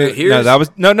that, shit. no, no, no, Here's- that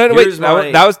was no,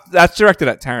 wait, here's that's directed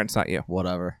at Terrence, not you.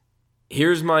 Whatever.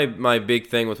 Here's my big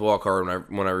thing with Walk Hard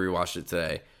when I rewatched it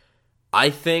today. I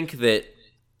think that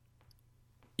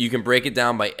you can break it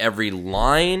down by every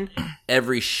line,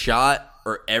 every shot,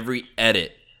 or every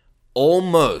edit.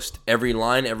 Almost every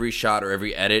line, every shot, or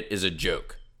every edit is a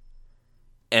joke.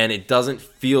 And it doesn't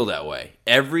feel that way.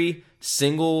 Every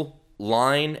single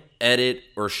line, edit,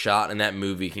 or shot in that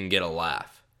movie can get a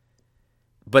laugh.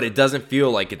 But it doesn't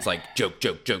feel like it's like joke,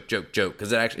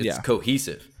 because it's Yeah.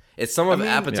 cohesive. It's some of mean,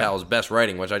 Apatow's best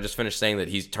writing, which I just finished saying that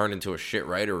he's turned into a shit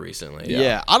writer recently.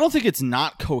 Yeah, I don't think it's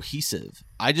not cohesive.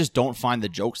 I just don't find the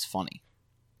jokes funny.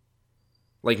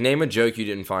 Like, name a joke you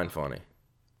didn't find funny.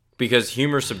 Because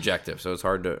humor's subjective, so it's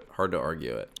hard to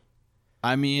argue it.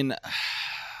 I mean,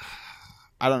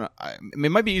 I don't know. It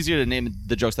might be easier to name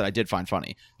the jokes that I did find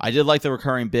funny. I did like the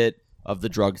recurring bit of the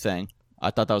drug thing.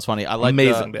 I thought that was funny. I like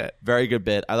Amazing bit. Very good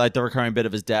bit. I like the recurring bit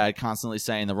of his dad constantly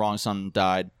saying the wrong son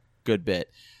died. Good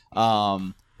bit.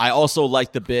 I also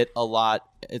like the bit a lot.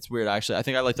 It's weird, actually. I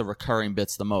think I like the recurring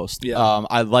bits the most. Yeah.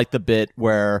 I like the bit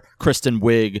where Kristen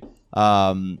Wiig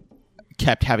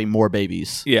kept having more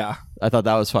babies. Yeah. I thought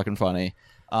that was fucking funny.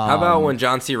 How about when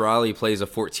John C. Reilly plays a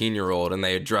 14-year-old and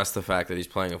they address the fact that he's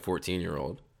playing a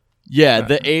 14-year-old? Yeah,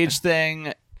 the age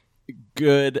thing,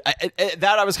 good.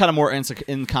 That I was kind of more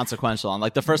inconsequential on.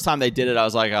 Like the first time they did it, I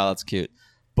was like, oh, that's cute.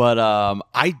 But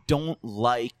I don't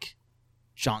like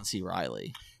John C.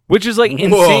 Reilly. Which is like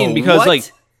insane because what?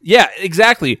 like yeah,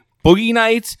 exactly. Boogie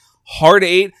Nights, Hard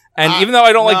 8, and even though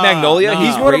I don't like Magnolia, no.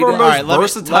 he's He's one of our great most in- let me-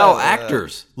 versatile let-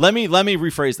 actors. Let me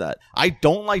rephrase that. I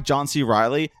don't like John C.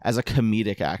 Reilly as a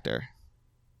comedic actor.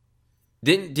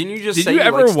 Didn't you just Did say you you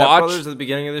ever like Step watch- Brothers at the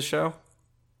beginning of this show?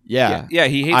 Yeah, Yeah,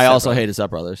 he hates I Step also Brothers. hated Step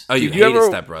Brothers. Oh, you Did you hated ever-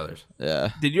 Step Brothers. Yeah,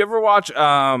 Did you ever watch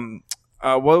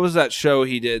what was that show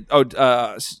he did? Oh,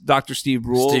 Dr. Steve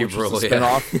Rule, Steve which was Rule, a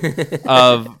spinoff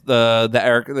of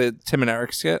the Tim and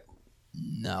Eric skit.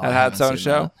 no, That I had haven't its own seen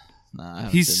show? that. No, I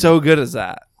haven't He's seen so good as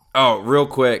that. Oh, real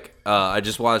quick. I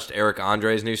just watched Eric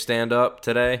Andre's new stand-up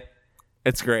today.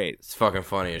 It's great. It's fucking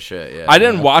funny as shit, yeah. I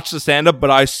didn't watch the stand up,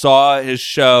 but I saw his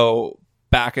show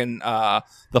back in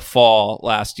the fall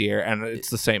last year, and it's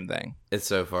the same thing. It's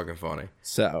so fucking funny.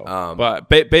 So, but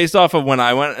based off of when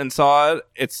I went and saw it,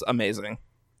 it's amazing.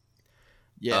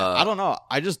 Yeah, I don't know.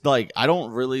 I just like I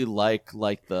don't really like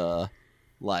the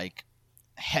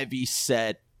heavy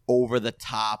set over the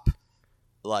top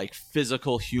like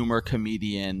physical humor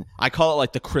comedian. I call it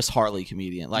like the Chris Harley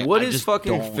comedian. Like What I is just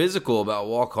fucking don't- physical about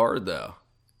Walk Hard, though?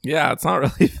 Yeah, it's not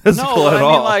really physical No, at I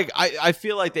all. mean like I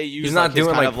feel like they use He's not like, his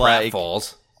doing kind like of like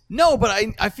pratfalls. no, but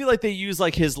I feel like they use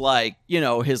like his like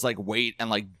his like weight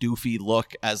and like doofy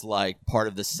look as like part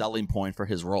of the selling point for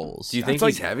his roles. Do you think It's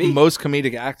he's like heavy? most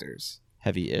comedic actors.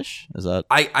 Heavy-ish? Is that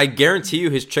I guarantee you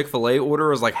his Chick-fil-A order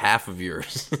was like half of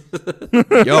yours.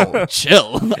 yo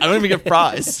chill? I don't even get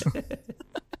fries.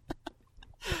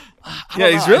 Yeah,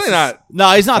 he's really not. No,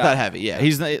 he's not that heavy. Yeah,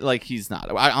 he's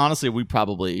not. Honestly, we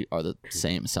probably are the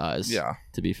same size. Yeah.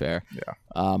 to be fair.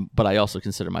 Yeah. But I also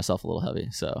consider myself a little heavy.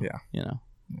 So Yeah.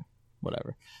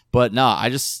 whatever. But no, I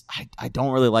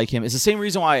don't really like him. It's the same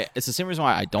reason why.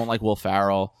 I don't like Will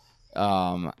Ferrell.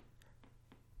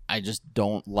 I just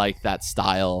don't like that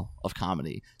style of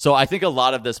comedy. So I think a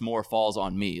lot of this more falls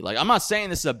on me. Like, I'm not saying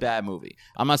this is a bad movie.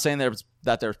 I'm not saying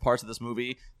that there's parts of this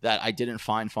movie that I didn't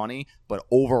find funny, but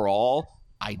overall,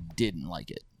 I didn't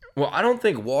like it. Well, I don't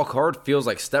think Walk Hard feels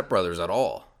like Step Brothers at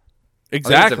all. I think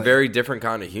Exactly. it's a very different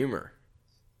kind of humor.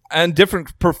 And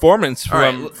different performance All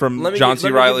right, from let me John give- C.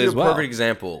 let me Reilly give you as a well. Perfect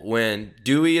example. When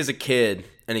Dewey is a kid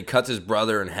and he cuts his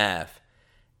brother in half,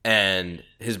 and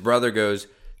his brother goes,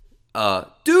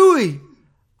 Dewey,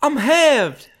 I'm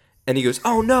halved. And he goes,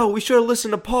 oh no, we should have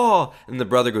listened to Paul. And the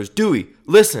brother goes, Dewey,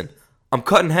 listen, I'm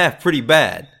cut in half pretty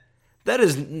bad.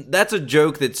 That's a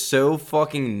joke that's so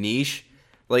fucking niche.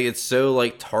 Like, it's so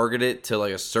like targeted to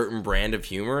like a certain brand of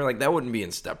humor. Like, that wouldn't be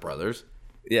in Step Brothers.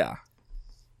 Yeah.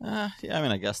 Yeah, I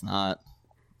mean, I guess not.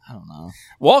 I don't know.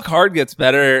 Walk Hard gets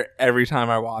better every time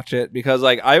I watch it because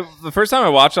like the first time I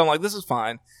watched it, I'm like, this is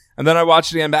fine. And then I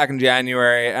watched it again back in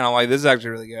January, and I'm like, this is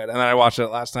actually really good. And then I watched it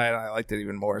last night, and I liked it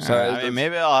even more. So I mean,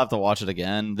 maybe I'll have to watch it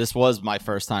again. This was my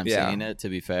first time Yeah. seeing it, to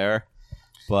be fair.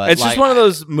 But It's just one of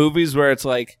those movies where it's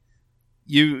like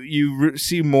you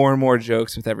see more and more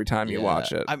jokes with every time you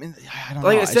watch it. I mean, I don't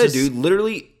Like know. I said, dude,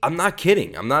 literally, I'm not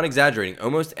kidding. I'm not exaggerating.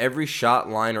 Almost every shot,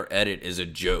 line, or edit is a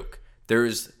joke.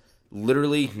 There's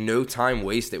literally no time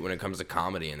wasted when it comes to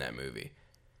comedy in that movie.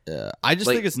 Yeah, I just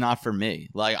think it's not for me.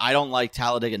 Like, I don't like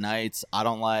Talladega Nights. I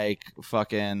don't like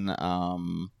fucking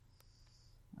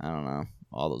I don't know,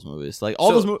 all those movies. Like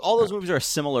all those movies are a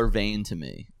similar vein to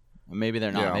me. Maybe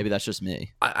they're not. Yeah. Maybe that's just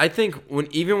me. I think when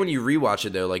you rewatch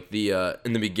it though, like the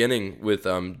in the beginning with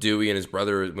Dewey and his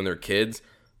brother when they're kids,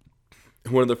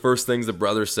 one of the first things the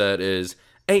brother said is,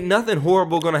 "Ain't nothing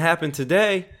horrible gonna happen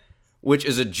today," which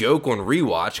is a joke on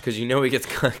rewatch because you know he gets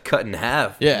cut in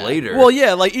half later. Well,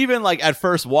 yeah, like even like at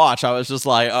first watch, I was just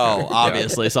like, oh,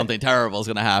 obviously something terrible is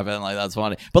gonna happen. Like that's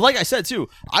funny. But like I said too,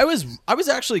 I was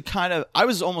actually I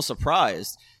was almost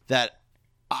surprised that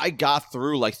I got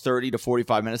through like 30 to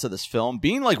 45 minutes of this film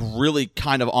being like really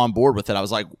kind of on board with it.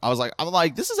 I'm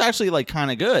like, this is actually like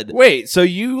kind of good. Wait, so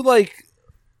you like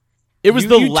It was you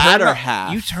the turned latter on-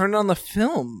 half. You turned on the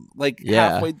film like Yeah,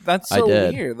 halfway. That's I so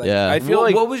did. weird. Like, Yeah. I feel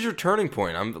like what was your turning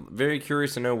point? I'm very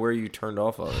curious to know where you turned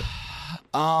off of it.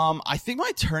 I think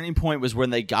my turning point was when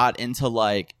they got into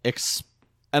like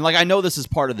and like I know this is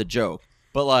part of the joke,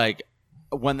 but like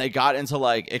when they got into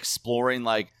like exploring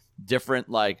like different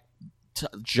like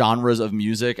genres of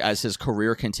music as his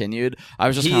career continued, I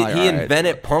was just He kind of like, all right.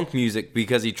 invented punk music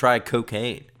because he tried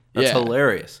cocaine. That's Yeah.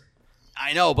 hilarious.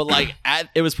 I know, but like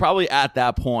it was probably at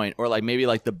that point, or like maybe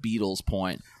like the Beatles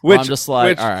point, where I'm just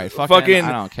like, all right, fucking,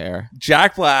 I don't care.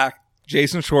 Jack Black,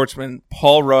 Jason Schwartzman,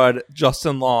 Paul Rudd,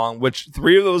 Justin Long, which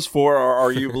 3 of those 4 are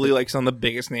arguably like some of the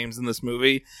biggest names in this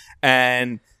movie,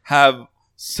 and have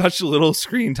such little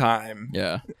screen time.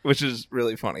 Yeah, which is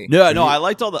really funny. No, I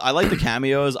liked the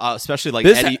cameos, especially like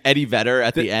This Eddie Vedder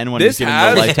at the end when this he's giving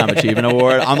has- the Lifetime Achievement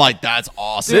Award. I'm like, that's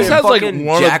awesome. This has like Fucking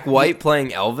one Jack of, White playing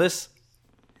Elvis.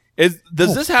 Does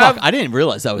Oh, this fuck, have I didn't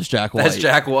realize that was Jack White. That's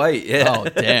Jack White. Yeah. Oh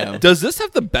damn, does this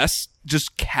have the best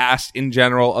just cast in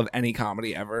general of any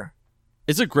comedy ever?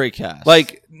 it's a great cast.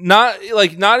 Like not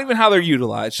even how they're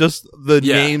utilized, just the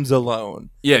Yeah. names alone.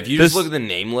 Yeah, if you This- just look at the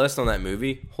name list on that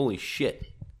movie, holy shit.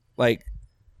 Like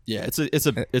yeah, it's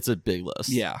a big list.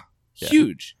 yeah, Yeah.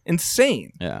 huge,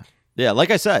 insane. yeah. Like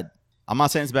I said, I'm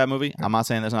not saying it's a bad movie. I'm not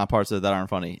saying there's not parts of it that aren't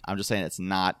funny. I'm just saying it's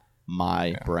not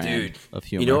my brand Dude, of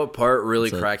humor. you know what part really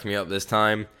That's it. cracked me up this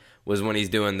time was when he's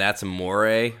doing That's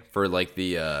Amore for like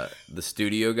the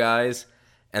studio guys,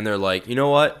 and they're like, you know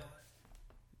what?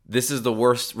 This is the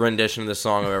worst rendition of the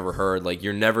song I've ever heard. Like,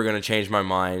 you're never gonna change my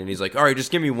mind. And he's like, all right, just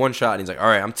give me one shot. And he's like, all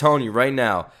right, I'm telling you right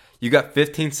now, you got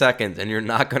 15 seconds, and you're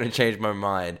not gonna change my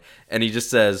mind. And he just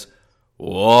says,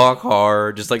 walk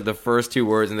hard, just like the first 2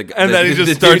 words, and then he just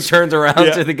the starts- dude turns around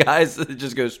yeah. to the guys, and it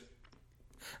just goes.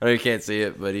 I know you can't see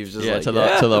it, but he was just like, to the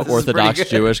this is Orthodox pretty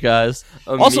good." Jewish guys.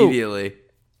 Also, Immediately.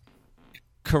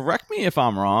 correct me if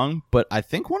I'm wrong, but I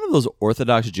think one of those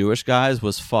Orthodox Jewish guys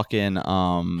was fucking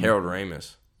Harold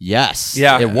Ramis. Yes,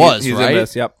 Yeah, it was he's right. In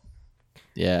this, yep,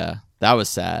 Yeah, that was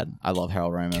sad. I love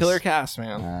Harold Ramis. killer cast,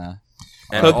 man.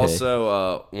 And Okay.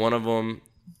 also, one of them,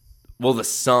 well, the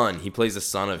son, he plays the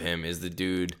son of him, is the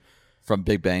dude, From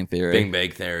Big Bang Theory. Big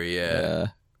Bang Theory, yeah.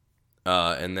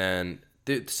 Yeah. And then,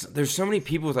 dude, there's so many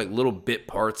people with, like, little bit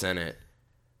parts in it.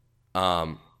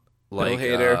 Like,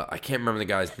 Hader. I can't remember the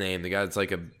guy's name. The guy that's,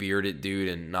 like, a bearded dude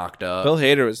and knocked up. Bill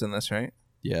Hader was in this, right?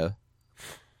 Yeah.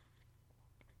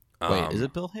 Wait, is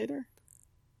it Bill Hader?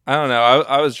 I don't know.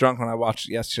 I was drunk when I watched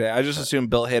it yesterday. I just assumed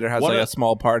Bill Hader has One like of- a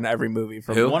small part in every movie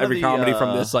from Who? One of every the, comedy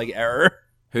from this like era.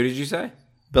 Who did you say?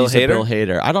 Bill You said Hader. Bill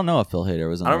Hader. I don't know if Bill Hader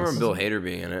was in I don't this. remember Bill Hader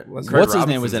being in it. What's his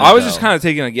name was in it? I was just though. kind of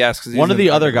taking a guess because One of the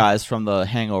other guys from The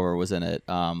Hangover was in it.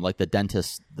 Like the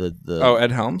dentist. The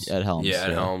Ed Helms. Ed Helms. Yeah,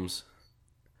 Ed Helms.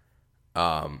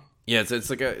 Yeah, it's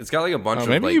like it's got like a bunch of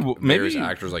maybe like maybe- various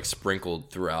actors like sprinkled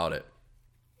throughout it.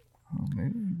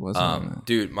 Maybe he wasn't.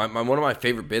 Dude, my one of my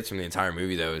favorite bits from the entire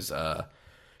movie though is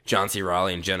John C.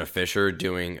 Reilly and Jenna Fisher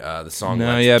doing the song. no,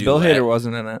 Let's yeah, Bill Duet, Hader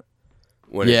wasn't in it.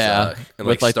 when Yeah, it,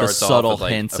 with, like, the starts off subtle with,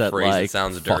 like, hints a at, phrase like, that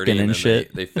sounds fucking dirty, and and then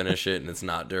shit. They finish it and it's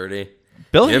not dirty.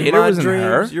 Bill In Hader my was in dreams,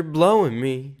 her. You're blowing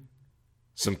me.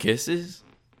 Some kisses.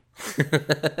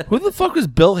 Who the fuck was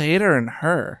Bill Hader in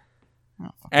her?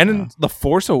 And in The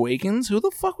Force Awakens, who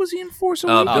the fuck was he in Force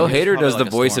Awakens? Bill he's Hader probably does like the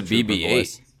a voice of stormtrooper BB-8.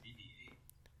 voice.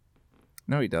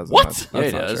 No, he doesn't. What? That's Yeah,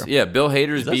 he not does. true. Yeah, Bill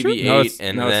Hader's Is that true? BB-8, No, it's-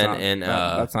 and no, it's then not. and No,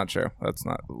 that's not true. That's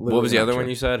not. what was the other one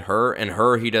you said? Her and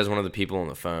her. He does one of the people on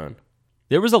the phone.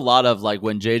 There was a lot of like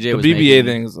when JJ The was BB-8 making,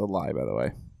 thing is a lie, by the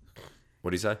way.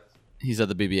 What do you say? He said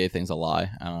the BB-8 thing's a lie.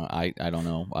 I don't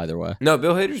know either way. No,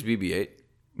 Bill Hader's BB-8.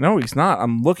 No, he's not.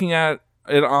 I'm looking at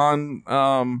it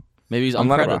on Maybe he's on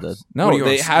uncredited. Letterboxd. No, What are you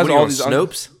they on- has what are you all on, these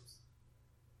Snopes.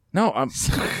 No, I'm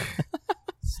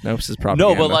Snopes is probably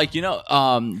No, but like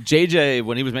JJ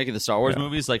when he was making the Star Wars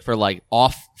movies, like for like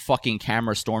off fucking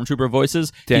camera stormtrooper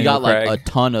voices, he Daniel got like Craig. a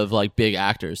ton of like big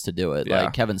actors to do it. Yeah.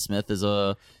 Like Kevin Smith is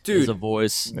a Dude,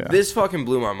 voice. Yeah. This fucking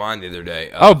blew my mind the other day.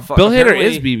 Bill Hader apparently-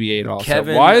 is BB-8 also.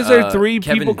 Kevin, Why is there 3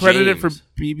 Kevin people credited for James.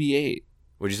 BB-8?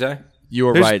 What'd you say? You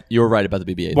were There's- right. You were right about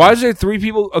the BB-8. Why is there 3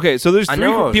 people? Okay, so there's I 3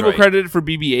 know I was people right. credited for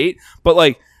BB-8, but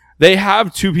like they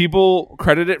have 2 people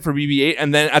credited for BB-8,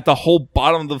 and then at the whole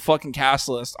bottom of the fucking cast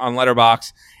list on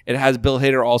Letterboxd, it has Bill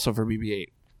Hader also for BB-8.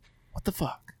 What the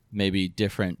fuck? Maybe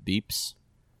different beeps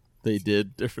they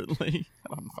did differently?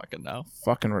 I don't fucking know.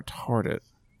 Fucking retarded.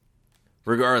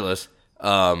 Regardless,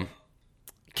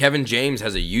 Kevin James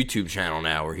has a YouTube channel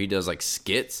now where he does like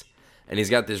skits, and he's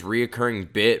got this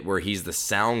reoccurring bit where he's the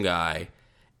sound guy,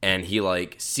 and he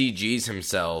like CGs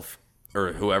himself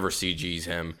or whoever CGs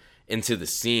him into the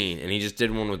scene, and he just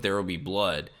did one with There Will Be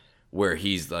Blood where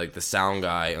he's like the sound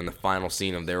guy on the final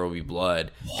scene of There Will Be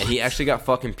Blood, and he actually got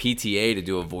fucking PTA to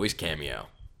do a voice cameo.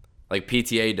 Like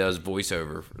PTA does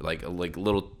voiceover, like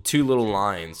little 2 little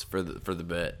lines for the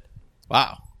bit.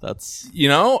 Wow. That's You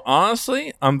know,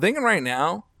 honestly, I'm thinking right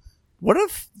now, what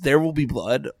if There Will Be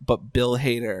Blood, but Bill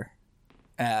Hader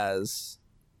as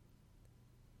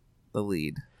the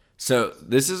lead? So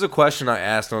this is a question I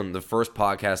asked on the first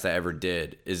podcast I ever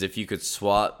did, is if you could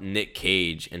swap Nick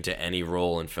Cage into any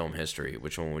role in film history,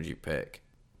 which one would you pick?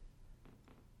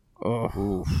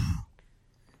 Oh,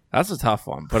 that's a tough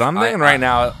one. But I'm thinking right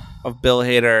now of Bill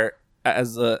Hader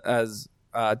as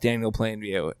Daniel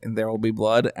Plainview in There Will Be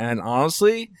Blood, and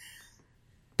honestly,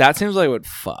 that seems like it would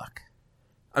fuck.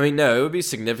 I mean, no, it would be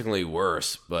significantly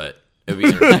worse, but it would be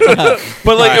entertaining.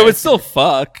 But like, it would still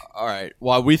fuck. all right.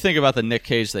 While we think about the Nick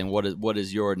Cage thing, what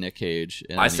is your Nick Cage?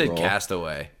 In I any said role?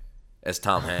 Castaway as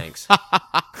Tom Hanks.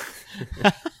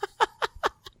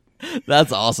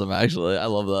 That's awesome. Actually, I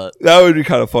love that. That would be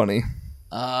kind of funny.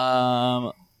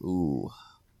 Ooh.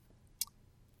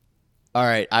 All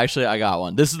right. Actually, I got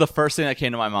one. This is the first thing that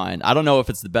came to my mind. I don't know if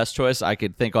it's the best choice. I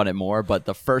could think on it more, but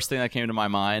the first thing that came to my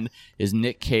mind is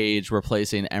Nick Cage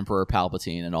replacing Emperor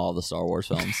Palpatine in all the Star Wars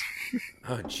films.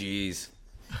 Oh, jeez.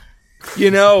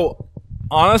 You know,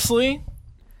 honestly,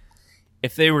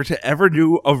 if they were to ever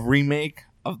do a remake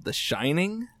of The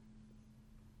Shining,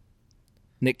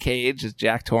 Nick Cage as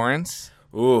Jack Torrance.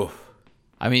 Ooh.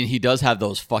 I mean, he does have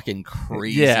those fucking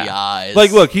crazy eyes.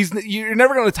 Like, look, you're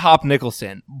never going to top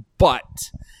Nicholson,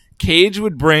 but Cage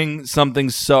would bring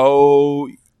something so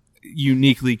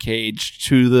uniquely Cage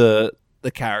to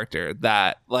the character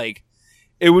that, like,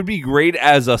 it would be great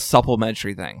as a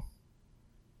supplementary thing.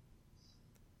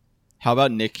 How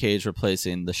about Nick Cage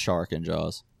replacing the shark in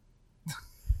Jaws?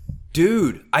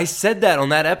 Dude, I said that on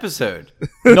that episode.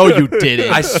 No, you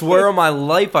didn't. I swear on my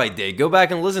life I did. Go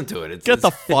back and listen to it. Get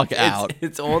the fuck out.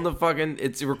 It's on the fucking...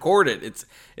 It's recorded.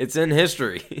 It's in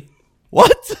history.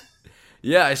 What?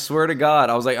 Yeah, I swear to God.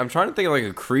 I was like, I'm trying to think of like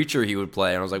a creature he would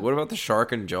play. And I was like, what about the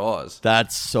shark in Jaws?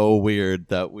 That's so weird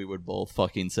that we would both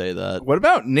fucking say that. What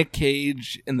about Nick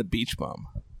Cage in The Beach Bum?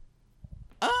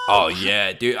 Oh,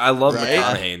 yeah, dude. I love Right?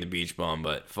 McConaughey in The Beach Bum,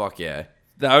 but fuck yeah.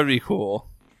 That would be cool.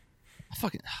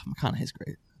 McConaughey's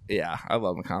great. Yeah, I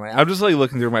love McConaughey. I'm just like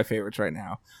looking through my favorites right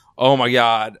now. Oh my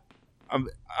god.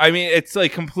 I mean, it's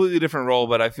like completely different role,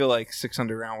 but I feel like 6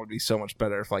 Underground would be so much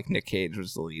better if like Nick Cage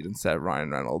was the lead instead of Ryan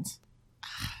Reynolds.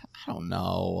 I don't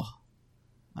know.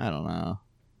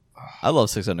 I love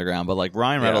Six Underground, but like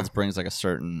Ryan Reynolds brings like a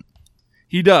certain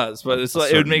He does, but it's a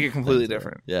like it would certain make it completely thing to it.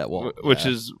 different. Yeah, well,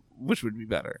 Which would be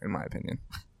better in my opinion.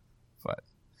 But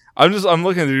I'm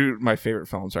looking through my favorite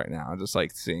films right now. I'm just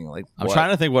like seeing like I'm trying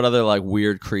to think what other like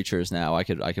weird creatures now I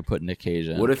could put Nick Cage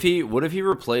in. What if he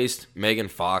replaced Megan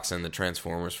Fox in the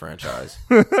Transformers franchise?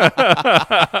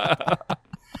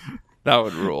 That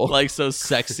would rule. like so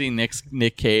sexy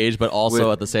Nick Cage, but also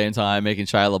With- at the same time making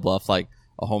Shia LaBeouf like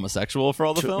a homosexual for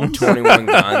all the films? 21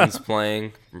 Guns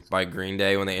playing by Green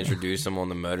Day when they introduced him on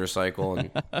the motorcycle and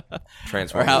Or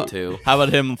Transformers 2. how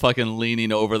about him fucking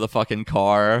leaning over the fucking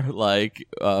car, like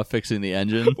fixing the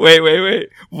engine? Wait.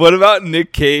 What about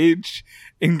Nick Cage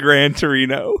in Gran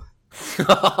Torino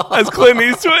as Clint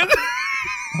Eastwood?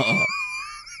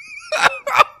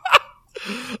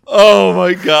 Oh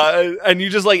my god! And you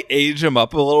just like age him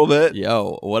up a little bit.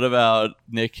 Yo, what about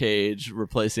Nick Cage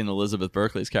replacing Elizabeth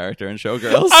Berkley's character in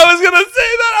Showgirls? I was gonna say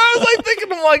that. I was like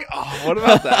thinking, I'm like, oh, what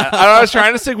about that? I was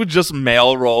trying to stick with just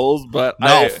male roles, but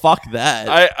No, fuck that.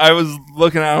 I was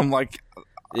looking at him like,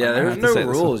 Yeah, I'm gonna there's have to no say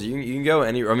this rules. You can go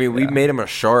any. I mean, we made him a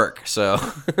shark, so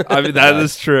I mean, that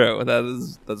is true.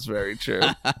 That's very true.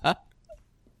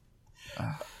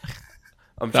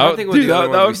 I'm trying to think what the other that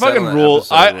would ones we said fucking on that rule.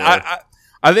 episode were.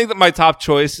 I think that my top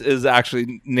choice is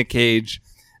actually Nick Cage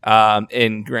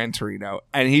in Gran Torino,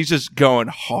 and he's just going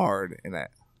hard in it.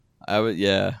 I would,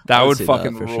 yeah. That I would see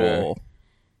fucking for rule. sure.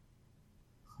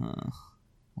 Huh.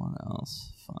 What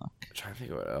else? Fuck. I'm trying to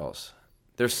think of what else.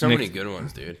 There's so Nick- many good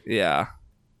ones, dude. Yeah.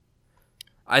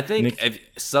 I think if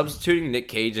substituting Nick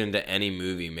Cage into any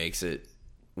movie makes it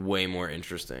way more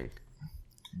interesting.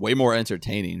 Way more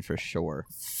entertaining for sure.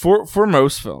 For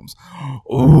most films.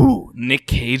 Ooh, Nick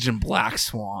Cage and Black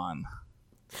Swan.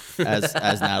 As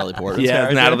Natalie Portman. Yeah,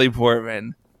 Natalie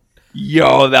Portman.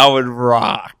 Yo, that would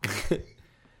rock.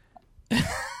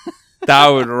 That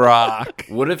would rock.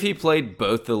 What if he played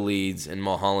both the leads in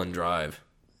Mulholland Drive?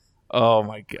 Oh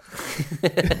my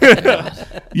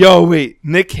god. Yo, wait.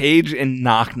 Nick Cage and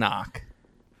Knock Knock.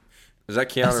 Is that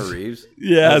Keanu Reeves?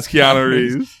 Yeah, it's Keanu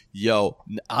Reeves. Yo,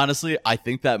 honestly, I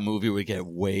think that movie would get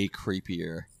way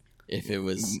creepier if it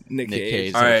was Nick Nick Cage.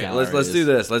 Cage. All and right, Keanu let's Reeves. do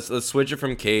this. Let's switch it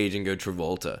from Cage and go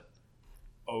Travolta.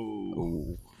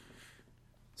 Oh.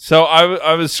 So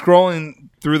I was scrolling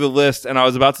through the list and I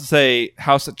was about to say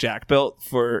House that Jack built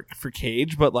for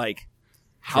Cage, but like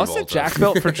House that Travolta. Jack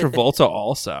built for Travolta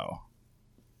also.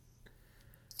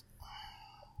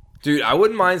 Dude, I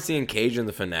wouldn't mind seeing Cage and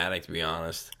the Fanatic, to be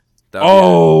honest. That would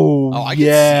Oh, Oh, I can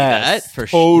yes, see that for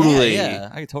totally. sure. Yeah,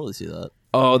 I can totally see that.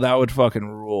 Oh, that would fucking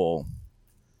rule.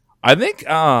 I think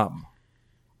Travolta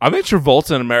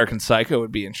in American Psycho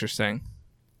would be interesting.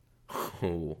 be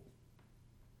Ooh.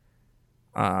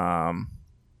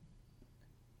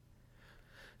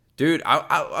 Dude,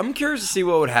 I'm curious to see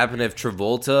what would happen if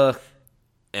Travolta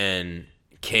and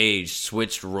Cage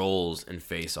switched roles in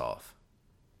Face Off.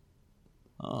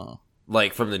 Oh,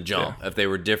 Like from the jump, if they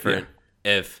were different,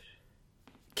 if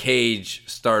Cage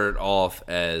started off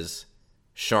as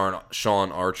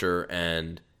Sean Archer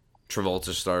and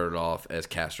Travolta started off as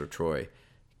Castor Troy.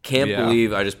 Can't Yeah.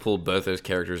 believe I just pulled both those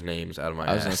characters' names out of my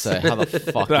I was ass. gonna say, how the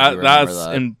fuck did you remember That's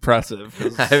that? impressive.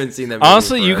 'Cause I haven't seen that movie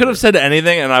honestly, you forever. could have said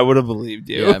anything and I would have believed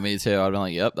you. Yeah, me too. I'd been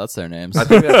like, yep, that's their names. I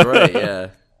think that's right, yeah.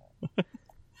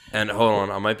 And hold on,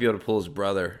 I might be able to pull his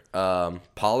brother.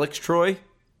 Pollux Troy?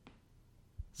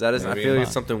 Is that his? I Maybe feel like not.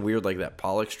 it's something weird like that.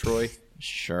 Pollux Troy?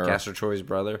 Sure. Castor Troy's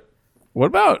brother? What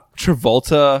about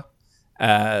Travolta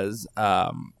as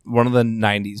one of the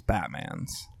 90s Batmans?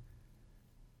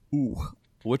 Ooh,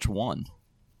 which one?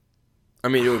 I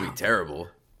mean, it would be terrible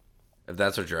if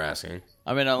that's what you're asking.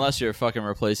 I mean, unless you're fucking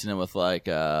replacing him with like,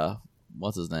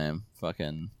 what's his name?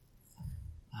 Fucking,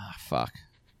 fuck.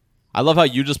 I love how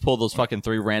you just pulled those fucking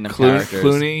three random characters,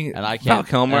 Clooney, and I Val can't,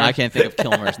 Kilmer. and I can't think of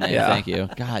Kilmer's name. Yeah. Thank you.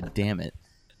 God damn it.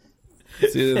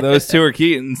 See, those two are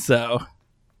Keaton, so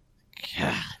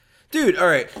Dude, all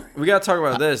right, we gotta talk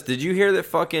about this. Did you hear that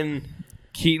fucking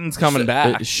Keaton's coming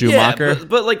back. Schumacher. Yeah,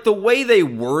 but like the way they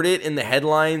word it in the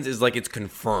headlines is like it's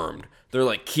confirmed. They're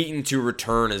like Keaton to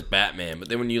return as Batman, but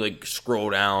then when you like scroll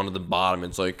down to the bottom,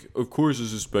 it's like, of course,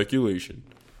 this is speculation.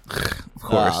 Of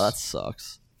course. Wow, that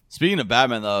sucks. Speaking of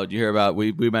Batman, though, did you hear about?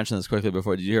 We mentioned this quickly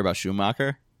before. Did you hear about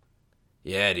Schumacher?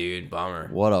 Yeah, dude, bummer.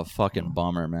 What a fucking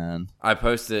bummer, man. I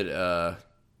posted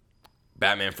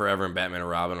Batman Forever and Batman and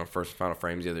Robin on First and Final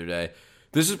Frames the other day.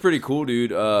 This is pretty cool,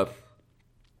 dude.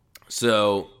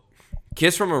 So,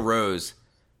 Kiss from a Rose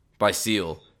by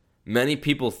Seal. Many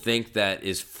people think that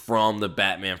is from the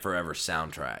Batman Forever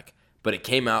soundtrack, but it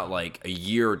came out like a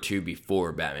year or two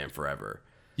before Batman Forever.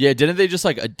 Yeah, didn't they just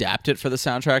like adapt it for the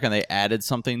soundtrack and they added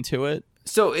something to it?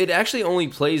 So it actually only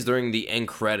plays during the end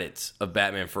credits of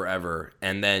Batman Forever,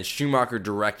 and then Schumacher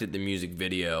directed the music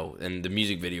video, and the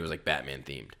music video was like Batman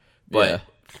themed. But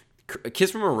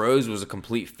Kiss from a Rose was a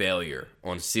complete failure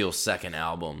on Seal's second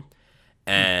album,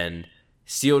 and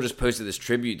Seal just posted this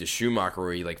tribute to Schumacher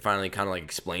where he like finally kind of like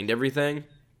explained everything.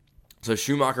 So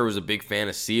Schumacher was a big fan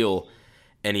of Seal,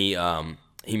 and he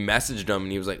messaged him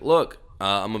and he was like, "Look,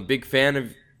 I'm a big fan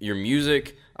of your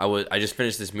music. I just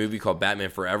finished this movie called Batman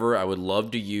Forever. I would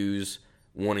love to use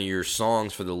one of your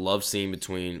songs for the love scene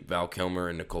between Val Kilmer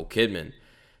and Nicole Kidman."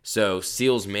 So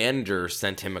Seal's manager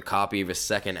sent him a copy of his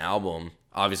second album.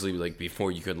 Obviously, like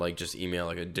before you could like just email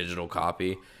like a digital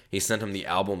copy. He sent him the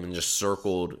album and just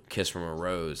circled "Kiss from a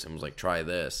Rose" and was like, "Try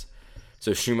this."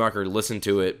 So Schumacher listened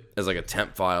to it as like a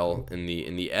temp file in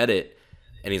the edit,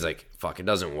 and he's like, "Fuck, it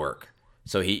doesn't work."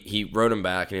 So he wrote him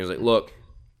back and he was like, "Look,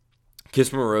 Kiss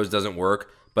from a Rose doesn't work,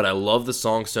 but I love the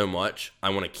song so much, I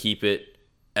want to keep it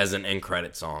as an end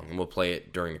credit song, and we'll play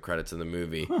it during the credits of the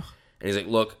movie." And he's like,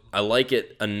 "Look, I like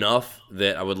it enough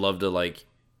that I would love to like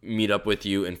meet up with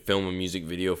you and film a music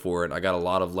video for it. I got a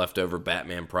lot of leftover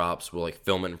Batman props. We'll like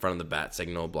film it in front of the bat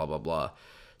signal, blah, blah, blah."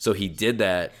 So he did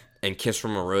that, and Kiss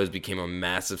from a Rose became a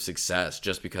massive success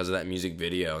just because of that music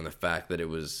video and the fact that it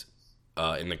was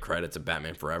in the credits of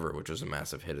Batman Forever, which was a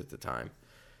massive hit at the time.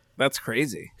 That's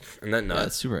crazy. And that Yeah, nuts.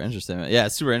 it's super interesting. Yeah,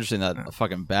 it's super interesting that a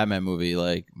fucking Batman movie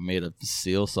like made a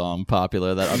Seal song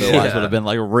popular that otherwise Yeah. would have been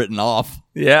like written off.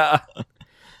 Yeah.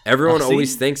 Everyone Oh,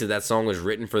 always see? thinks that song was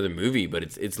written for the movie, but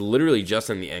it's literally just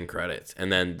in the end credits.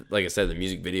 And then, like I said, the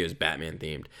music video is Batman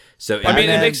themed. So I mean, it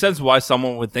Batman- makes sense why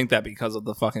someone would think that because of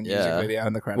the fucking music Yeah. video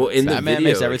and the credits. well, in the Batman video,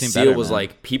 makes everything Seal better, was man.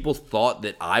 like, people thought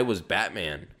that I was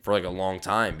Batman for like a long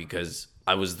time because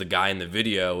I was the guy in the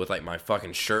video with like my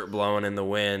fucking shirt blowing in the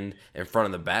wind in front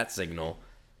of the bat signal.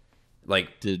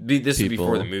 Like, Did this is people-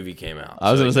 before the movie came out.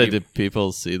 I was So, gonna like, say, did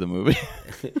people see the movie?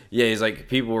 yeah, he's like,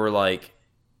 people were like,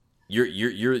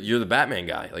 you're the Batman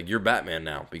guy. Like, you're Batman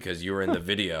now because you were in the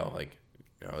video. Like,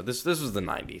 this was the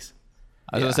 90s.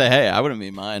 I was gonna say, hey, I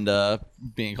wouldn't mind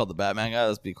being called the Batman guy.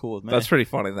 That'd be cool with me. That's pretty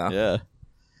funny, though. yeah,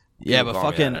 yeah, People but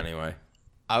call me fucking, that anyway.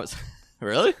 I was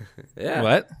really. Yeah.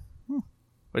 What?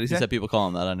 What did He he say? said people call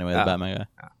him that anyway. The Oh. Batman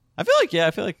guy. I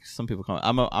feel like some people call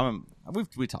him.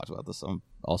 We talked about this. I'm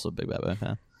also a big Batman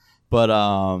fan. But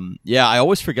yeah, I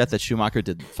always forget that Schumacher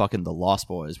did fucking The Lost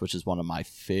Boys, which is one of my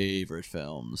favorite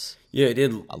films. Yeah, he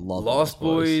did. I love Lost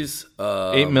Boys.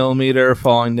 8mm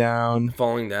falling down.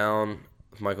 Falling Down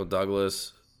with Michael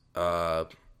Douglas.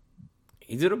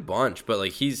 He did a bunch, but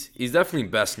like he's definitely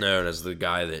best known as the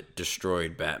guy that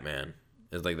destroyed Batman.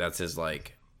 It's like that's his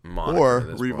like moniker at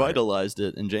this point. revitalized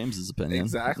it, in James's opinion.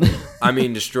 Exactly. I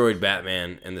mean, destroyed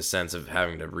Batman in the sense of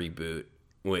having to reboot,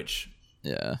 which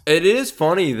Yeah. it is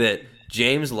funny that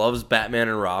James loves Batman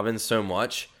and Robin so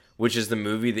much, which is the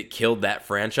movie that killed that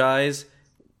franchise,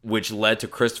 which led to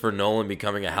Christopher Nolan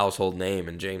becoming a household name,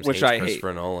 and James Which hates I hate.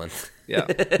 Christopher Nolan. Yeah.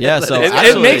 Yeah, so It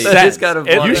actually, makes It's sense. kind of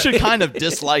It- funny. you should kind of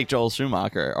dislike Joel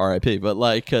Schumacher, R.I.P., but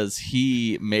like, because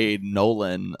he made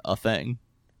Nolan a thing.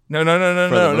 No,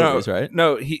 For the movies, right?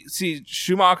 No,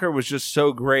 Schumacher was just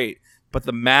so great, but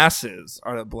the masses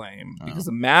are to blame because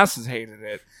the masses hated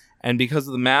it, and because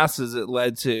of the masses, it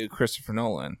led to Christopher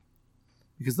Nolan.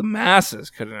 Because the masses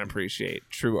couldn't appreciate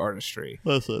true artistry,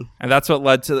 Listen. and that's what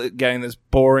led to getting this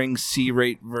boring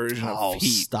C-rate version Oh, of Heat.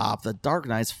 stop. The Dark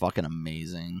Knight's fucking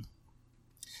amazing.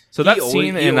 So that he always,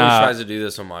 scene he in always tries to do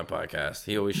this on my podcast.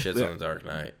 He always shits Yeah. on The Dark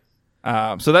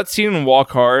Knight. so that scene in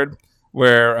Walk Hard,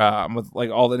 where with like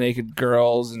all the naked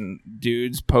girls and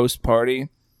dudes post party,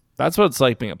 that's what it's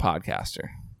like being a podcaster.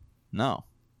 No,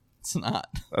 it's not.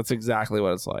 That's exactly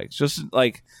what it's like. It's just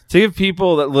like to give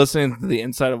people that listening to the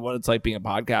inside of what it's like being a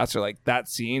podcaster, like that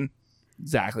scene,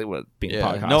 exactly what being a Yeah,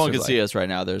 podcaster no one is can like. see us right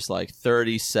now. There's like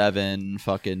 37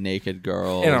 fucking naked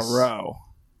girls In a row,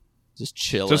 just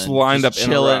chilling, Just lined up in a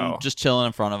chilling, row. just chilling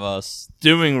in front of us.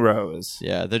 doing rows.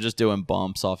 Yeah, they're just doing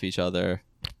bumps off each other.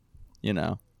 You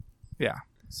know, Yeah.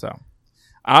 So,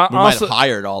 I we also, might have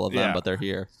hired all of them, yeah. but they're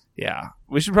here. yeah,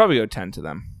 we should probably go 10 to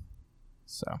them.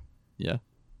 So, Yeah,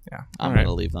 yeah. I'm All right.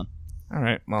 gonna leave them. All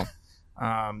right. Well,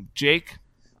 Jake,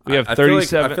 we have I feel like-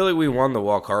 37. I feel like we won the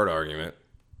walk hard argument.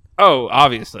 Oh,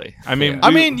 obviously. I mean, Yeah.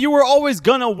 I mean, you were always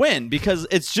gonna win because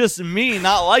it's just me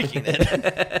not liking it.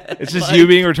 it's just like- you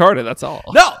being retarded. That's all.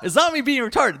 No, it's not me being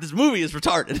retarded. This movie is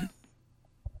retarded.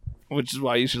 Which is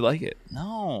why you should like it.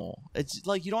 No, it's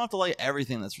like you don't have to like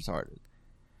everything that's retarded. You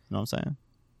know what I'm saying?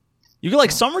 You can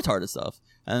like some retarded stuff,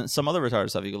 and some other retarded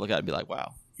stuff you can look at and be like,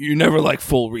 "Wow, You never like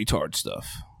full retard stuff.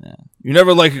 yeah, You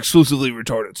never like exclusively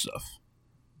retarded stuff.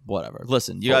 whatever."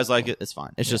 Listen, you guys like it. It's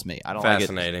fine. It's just me. I don't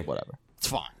Fascinating. like it. Whatever. It's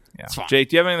fine. Yeah. It's fine. Jake,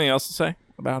 do you have anything else to say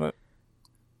about it?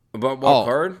 About walk Oh.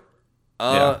 hard?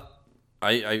 Yeah.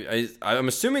 I'm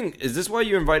assuming, is this why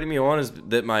you invited me on? Is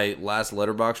that my last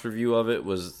Letterboxd review of it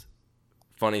was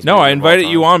funny? No, I invited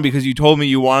you on because you told me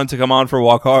you wanted to come on for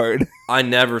Walk Hard. I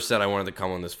never said I wanted to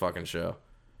come on this fucking show.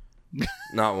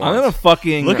 Not once. I'm gonna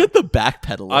fucking Look at the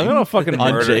backpedaling. I'm gonna fucking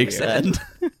on murder Jake's you. end.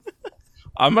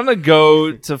 I'm gonna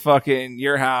go to fucking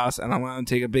your house and I'm gonna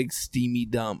take a big steamy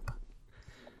dump.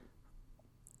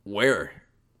 Where?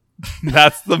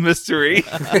 That's the mystery.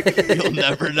 You'll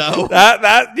never know.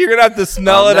 that you're gonna have to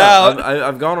smell it out.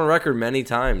 I've gone on record many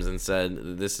times and said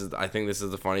I think this is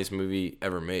the funniest movie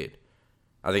ever made.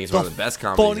 I think it's one of the best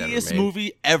comedies Funniest ever made.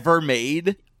 movie ever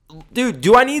made. Dude,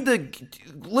 do I need to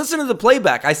listen to the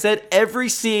playback? I said every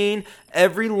scene,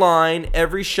 every line,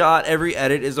 every shot, every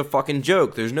edit is a fucking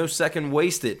joke. There's no second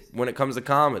wasted when it comes to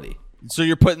comedy. So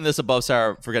you're putting this above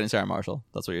forgetting Sarah Marshall.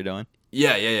 That's what you're doing.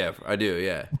 Yeah, I do,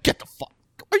 yeah. Get the fuck.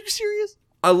 Are you serious?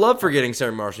 I love Forgetting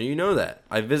Sarah Marshall. You know that.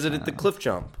 I visited the cliff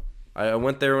jump. I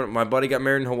went there when my buddy got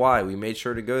married in Hawaii. We made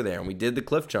sure to go there, and we did the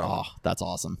cliff jump. Oh, that's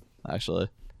awesome. Actually,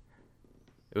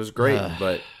 It was great,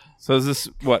 but So is this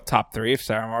what top 3 if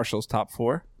Sarah Marshall's top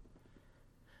 4?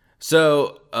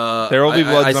 So There Will Be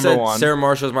Blood's I number said one. Sarah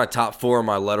Marshall's my top 4 on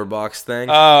my letterbox thing.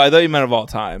 Oh, I thought you meant of all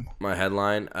time. My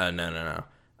headline. No.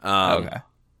 Okay.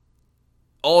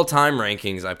 All time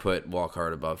rankings, I put Walk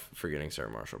Hard above Forgetting Sarah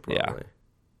Marshall. Probably. Yeah.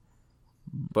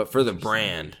 But for the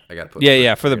brand, I got to put.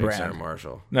 Yeah, for the Forgetting brand. Sarah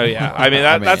Marshall. No, yeah. I mean,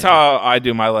 that's how I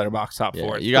do my letterbox top Yeah,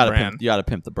 four. you gotta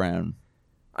pimp the brand.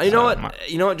 You know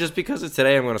what? Just because of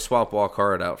today, I'm going to swap Walk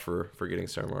Hard out for Forgetting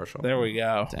Sarah Marshall. There we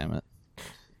go. Damn it.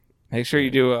 Make sure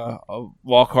you do a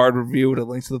Walk Hard review with a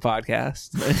link to the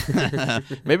podcast.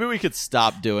 Maybe we could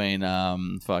stop doing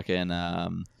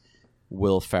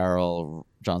Will Ferrell,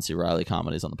 John C. Reilly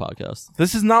comedies on the podcast.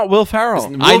 This is not Will Ferrell.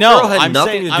 Will I know. Ferrell had I'm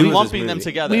nothing saying to do I'm with lumping this them movie.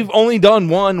 together. We've only done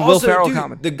one Will Also, Ferrell dude,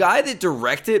 comedy. the guy that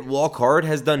directed Walk Hard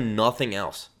has done nothing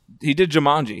else. He did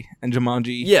Jumanji, and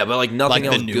Jumanji. Yeah, but like nothing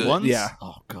like else the new good. ones. Yeah.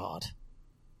 Oh God.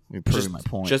 You're proving my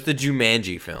point. Just the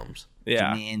Jumanji films.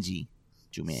 Yeah, Jumanji.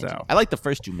 So. I like the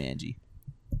first Jumanji.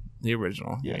 the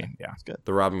original. Yeah. I mean, yeah. It's good.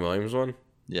 The Robin Williams one.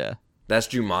 Yeah. That's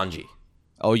Jumanji.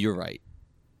 Oh, you're right.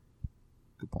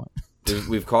 Good point.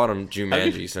 We've called him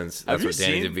Jumanji since Have that's you what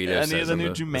Danny seen DeVito any says of the in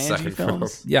new the Jumanji second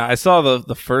films? film. Yeah, I saw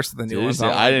the first of the new ones.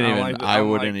 Seriously, I didn't even. like- I I'm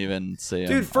wouldn't like- even see him.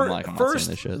 Dude, I'm like, I'm not first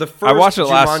seeing this shit. the first I watched it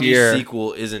last Jumanji year.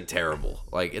 sequel isn't terrible.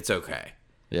 Like it's okay.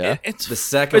 Yeah. It's The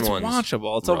second it's one's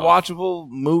watchable. It's rough. a watchable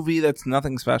movie that's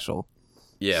nothing special.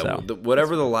 Yeah, So.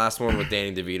 whatever the last one with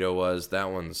Danny DeVito was, that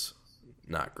one's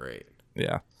not great.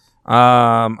 Yeah.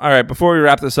 All right. Before we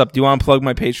wrap this up, do you want to plug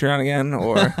my Patreon again,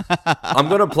 or I'm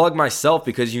gonna plug myself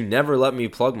because you never let me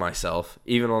plug myself,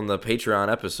 even on the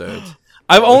Patreon episodes.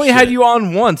 I've only had shit. you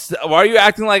on once? Why are you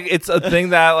acting like it's a thing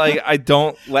that like I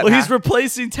don't let? Well, he's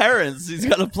replacing Terrence. He's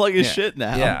got to plug his Yeah. shit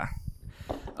now. Yeah.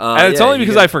 And it's yeah, only you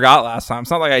because can- I forgot last time.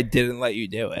 It's not like I didn't let you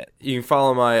do it. You can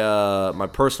follow my my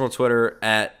personal Twitter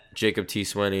at Jacob T.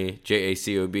 Swinney,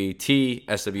 JACOB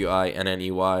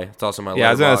TSWINNEY. It's also my Yeah,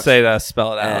 I was gonna letterbox. say to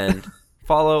spell it out. And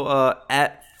follow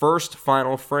at First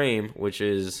Final Frame, which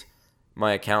is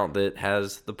my account that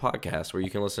has the podcast where you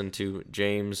can listen to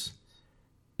James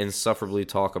insufferably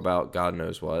talk about God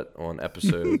knows what on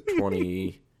episode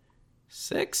 26.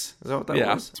 Is that what that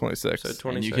yeah, was? 26 Episode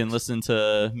 26. And you can listen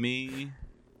to me.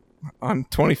 on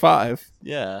 25,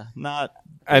 Yeah, not.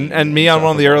 and me on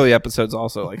one of the early episodes,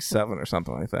 also like 7 or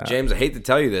something like that. James, I hate to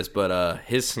tell you this, but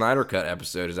his Snyder Cut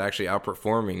episode is actually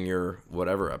outperforming your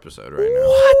whatever episode right now.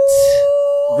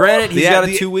 What? Granted, he's Yeah, got a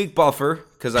the- 2-week buffer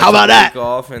because I How took about a that? week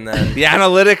off and then The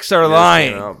analytics are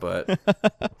lying. But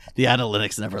The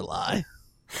analytics never lie.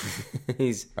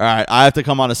 he's All right, I have to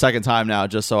come on a second time now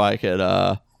just so I could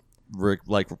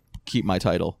keep my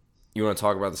title. You want to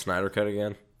talk about the Snyder Cut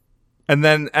again? And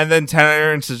then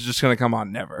Terrence is just gonna come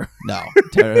on never. No,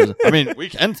 I mean we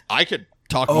can. I could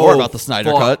talk more about the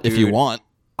Snyder fuck, Cut if you dude. want.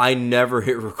 I never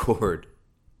hit record.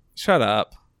 Shut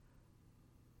up.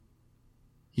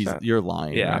 You're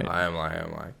lying. Yeah. right? I am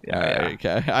lying. Yeah, All right,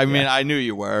 yeah. okay. I mean, I knew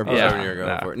you were. I But was Yeah. hoping you were going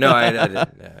no. for it. No, I didn't.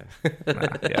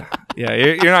 Yeah.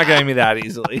 You're not getting me that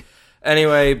easily.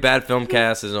 Anyway, Bad Film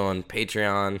Cast is on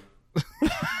Patreon.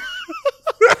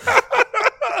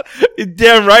 You're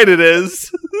damn right it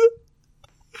is.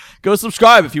 Go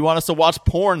subscribe if you want us to watch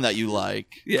porn that you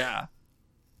like. Yeah.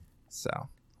 So,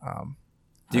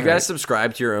 Do you guys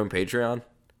subscribe to your own Patreon?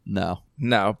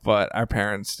 no, but our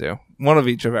parents do. One of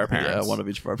each of our parents. Yeah, one of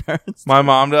each of our parents. My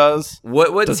mom does.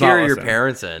 What Does tier not are your listen.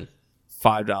 parents in?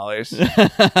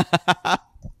 $5.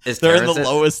 Is They're in Terrence the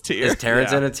lowest tier. Is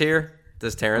Terrence Yeah. in a tier?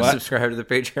 Does Terrence What? subscribe to the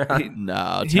Patreon?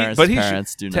 No, He- Terrence's but he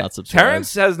parents should- do not subscribe.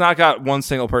 Terrence has not got one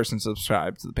single person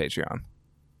subscribed to the Patreon.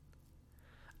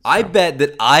 I bet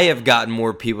that I have gotten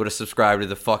more people to subscribe to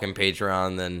the fucking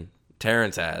Patreon than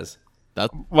Terrence has.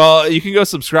 That's Well, you can go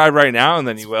subscribe right now, and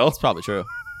then you will. probably true.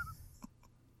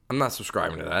 I'm not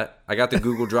subscribing to that. I got the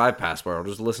Google Drive password. I'll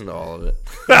just listen to all of it.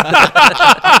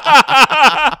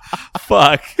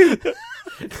 Fuck.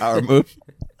 Power move.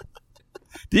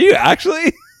 Do you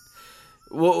actually?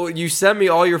 Well, you send me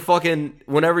all your fucking...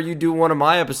 Whenever you do one of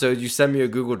my episodes, you send me a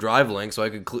Google Drive link so I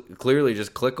could clearly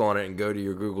just click on it and go to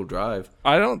your Google Drive.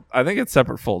 I think it's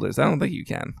separate folders. I don't think you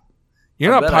can.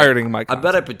 You're I not bet pirating my I content.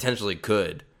 bet I potentially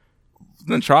could.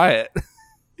 Then try it.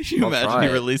 Can you I'll imagine try he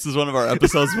it. releases one of our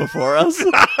episodes before us?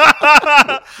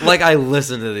 Like, I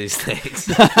listen to these things.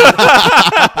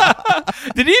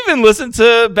 Did you even listen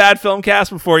to Bad Film Cast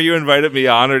before you invited me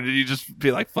on, or did you just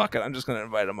be like, fuck it, I'm just going to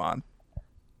invite him on?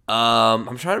 I'm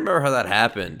trying to remember how that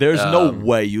happened. There's no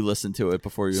way you listened to it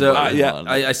before you. So invited him yeah, on.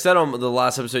 I said on the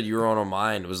last episode you were on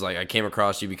mine was like I came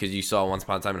across you because you saw Once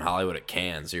Upon a Time in Hollywood at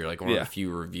Cannes, so you're like one of Yeah. the few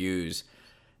reviews,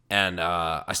 and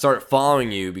I started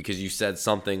following you because you said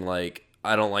something like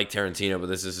I don't like Tarantino, but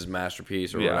this is his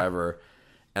masterpiece or Yeah. whatever,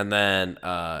 and then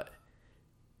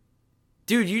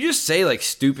dude, you just say like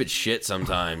stupid shit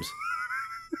sometimes.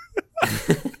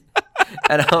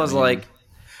 And I was like,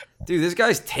 dude, this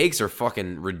guy's takes are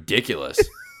fucking ridiculous.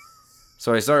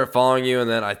 So I started following you, and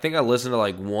then I think I listened to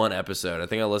like one episode. I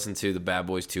think I listened to the Bad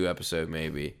Boys 2 episode,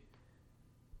 maybe.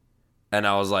 And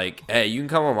I was like, hey, you can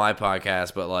come on my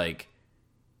podcast, but like,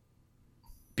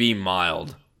 be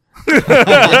mild.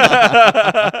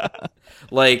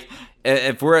 Like,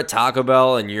 if we're at Taco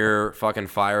Bell and you're fucking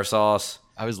fire sauce,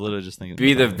 I was literally just thinking.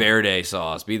 be the Verde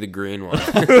sauce. Be the green one.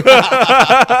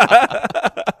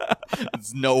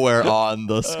 It's nowhere on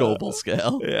the Scoville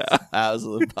scale. Yeah.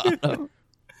 Absolute bottom.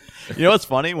 You know what's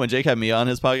funny? When Jake had me on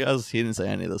his podcast, he didn't say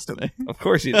any of this to me. Of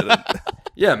course he didn't.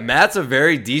 Yeah, Matt's a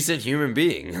very decent human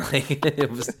being. Like,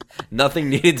 it was nothing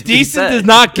needed to be Decent said. does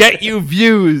not get you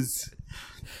views.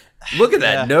 Look at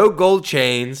that. Yeah. No gold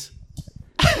chains.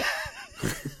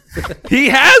 He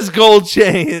has gold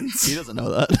chains. He doesn't know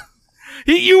that.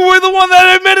 You were the one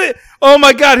that admitted it. Oh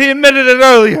my God, he admitted it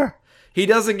earlier. He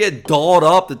doesn't get dolled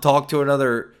up to talk to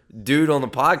another dude on the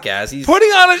podcast. He's Putting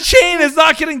on a chain is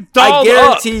not getting I dolled up.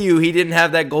 guarantee you he didn't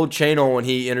have that gold chain on when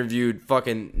he interviewed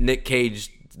fucking Nick Cage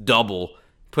double.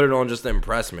 Put it on just to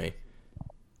impress me.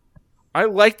 I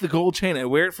like the gold chain. I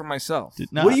wear it for myself.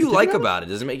 Nah, What do you did like about it?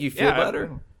 Does it make you feel Yeah,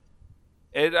 better?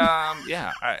 It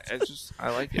yeah,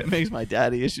 I like It it. makes my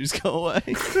daddy issues go away.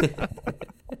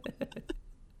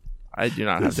 I do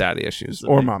not have daddy issues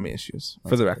or mommy issues.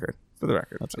 For the record.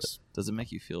 That's good. Does it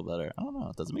make you feel better? I don't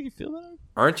know. Does it make you feel better?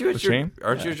 Aren't you at The your chain?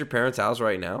 you at your parents' house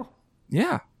right now?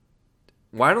 Yeah.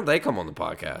 Why don't they come on the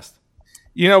podcast?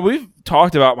 You know, we've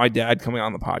talked about my dad coming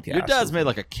on the podcast. Your dad's made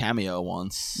like a cameo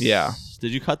once. Yeah.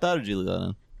 Did you cut that or did you leave that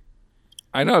in?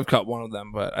 I know I've cut one of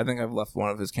them, but I think I've left one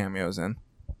of his cameos in.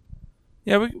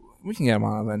 Yeah, we can get him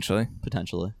on eventually.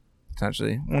 Potentially.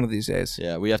 Potentially. One of these days.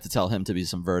 Yeah, we have to tell him to be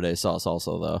some Verde sauce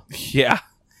also, though. Yeah.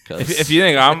 'Cause If you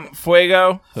think I'm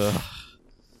Fuego,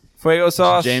 Fuego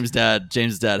sauce, James' dad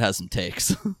has some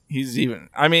takes. he's even.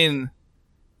 I mean,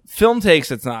 film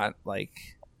takes, it's not like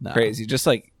No. crazy. Just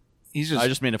like, he's just. I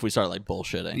just mean if we start like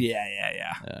bullshitting.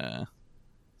 Yeah.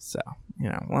 So,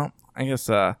 well, I guess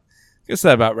that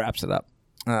about wraps it up.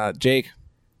 Jake,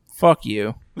 fuck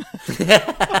you.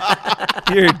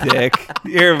 You're a dick.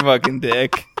 You're a fucking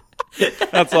dick.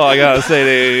 That's all I gotta say to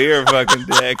you. You're a fucking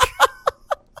dick.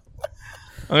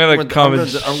 I'm gonna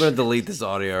I'm gonna delete this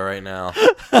audio right now.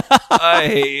 I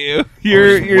hate you.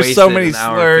 just You're so wasted many an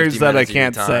hour and 50 slurs that I minutes of your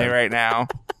can't say time. right now.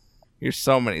 You're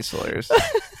so many slurs.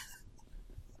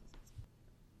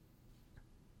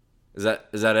 Is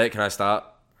that it? Can I stop?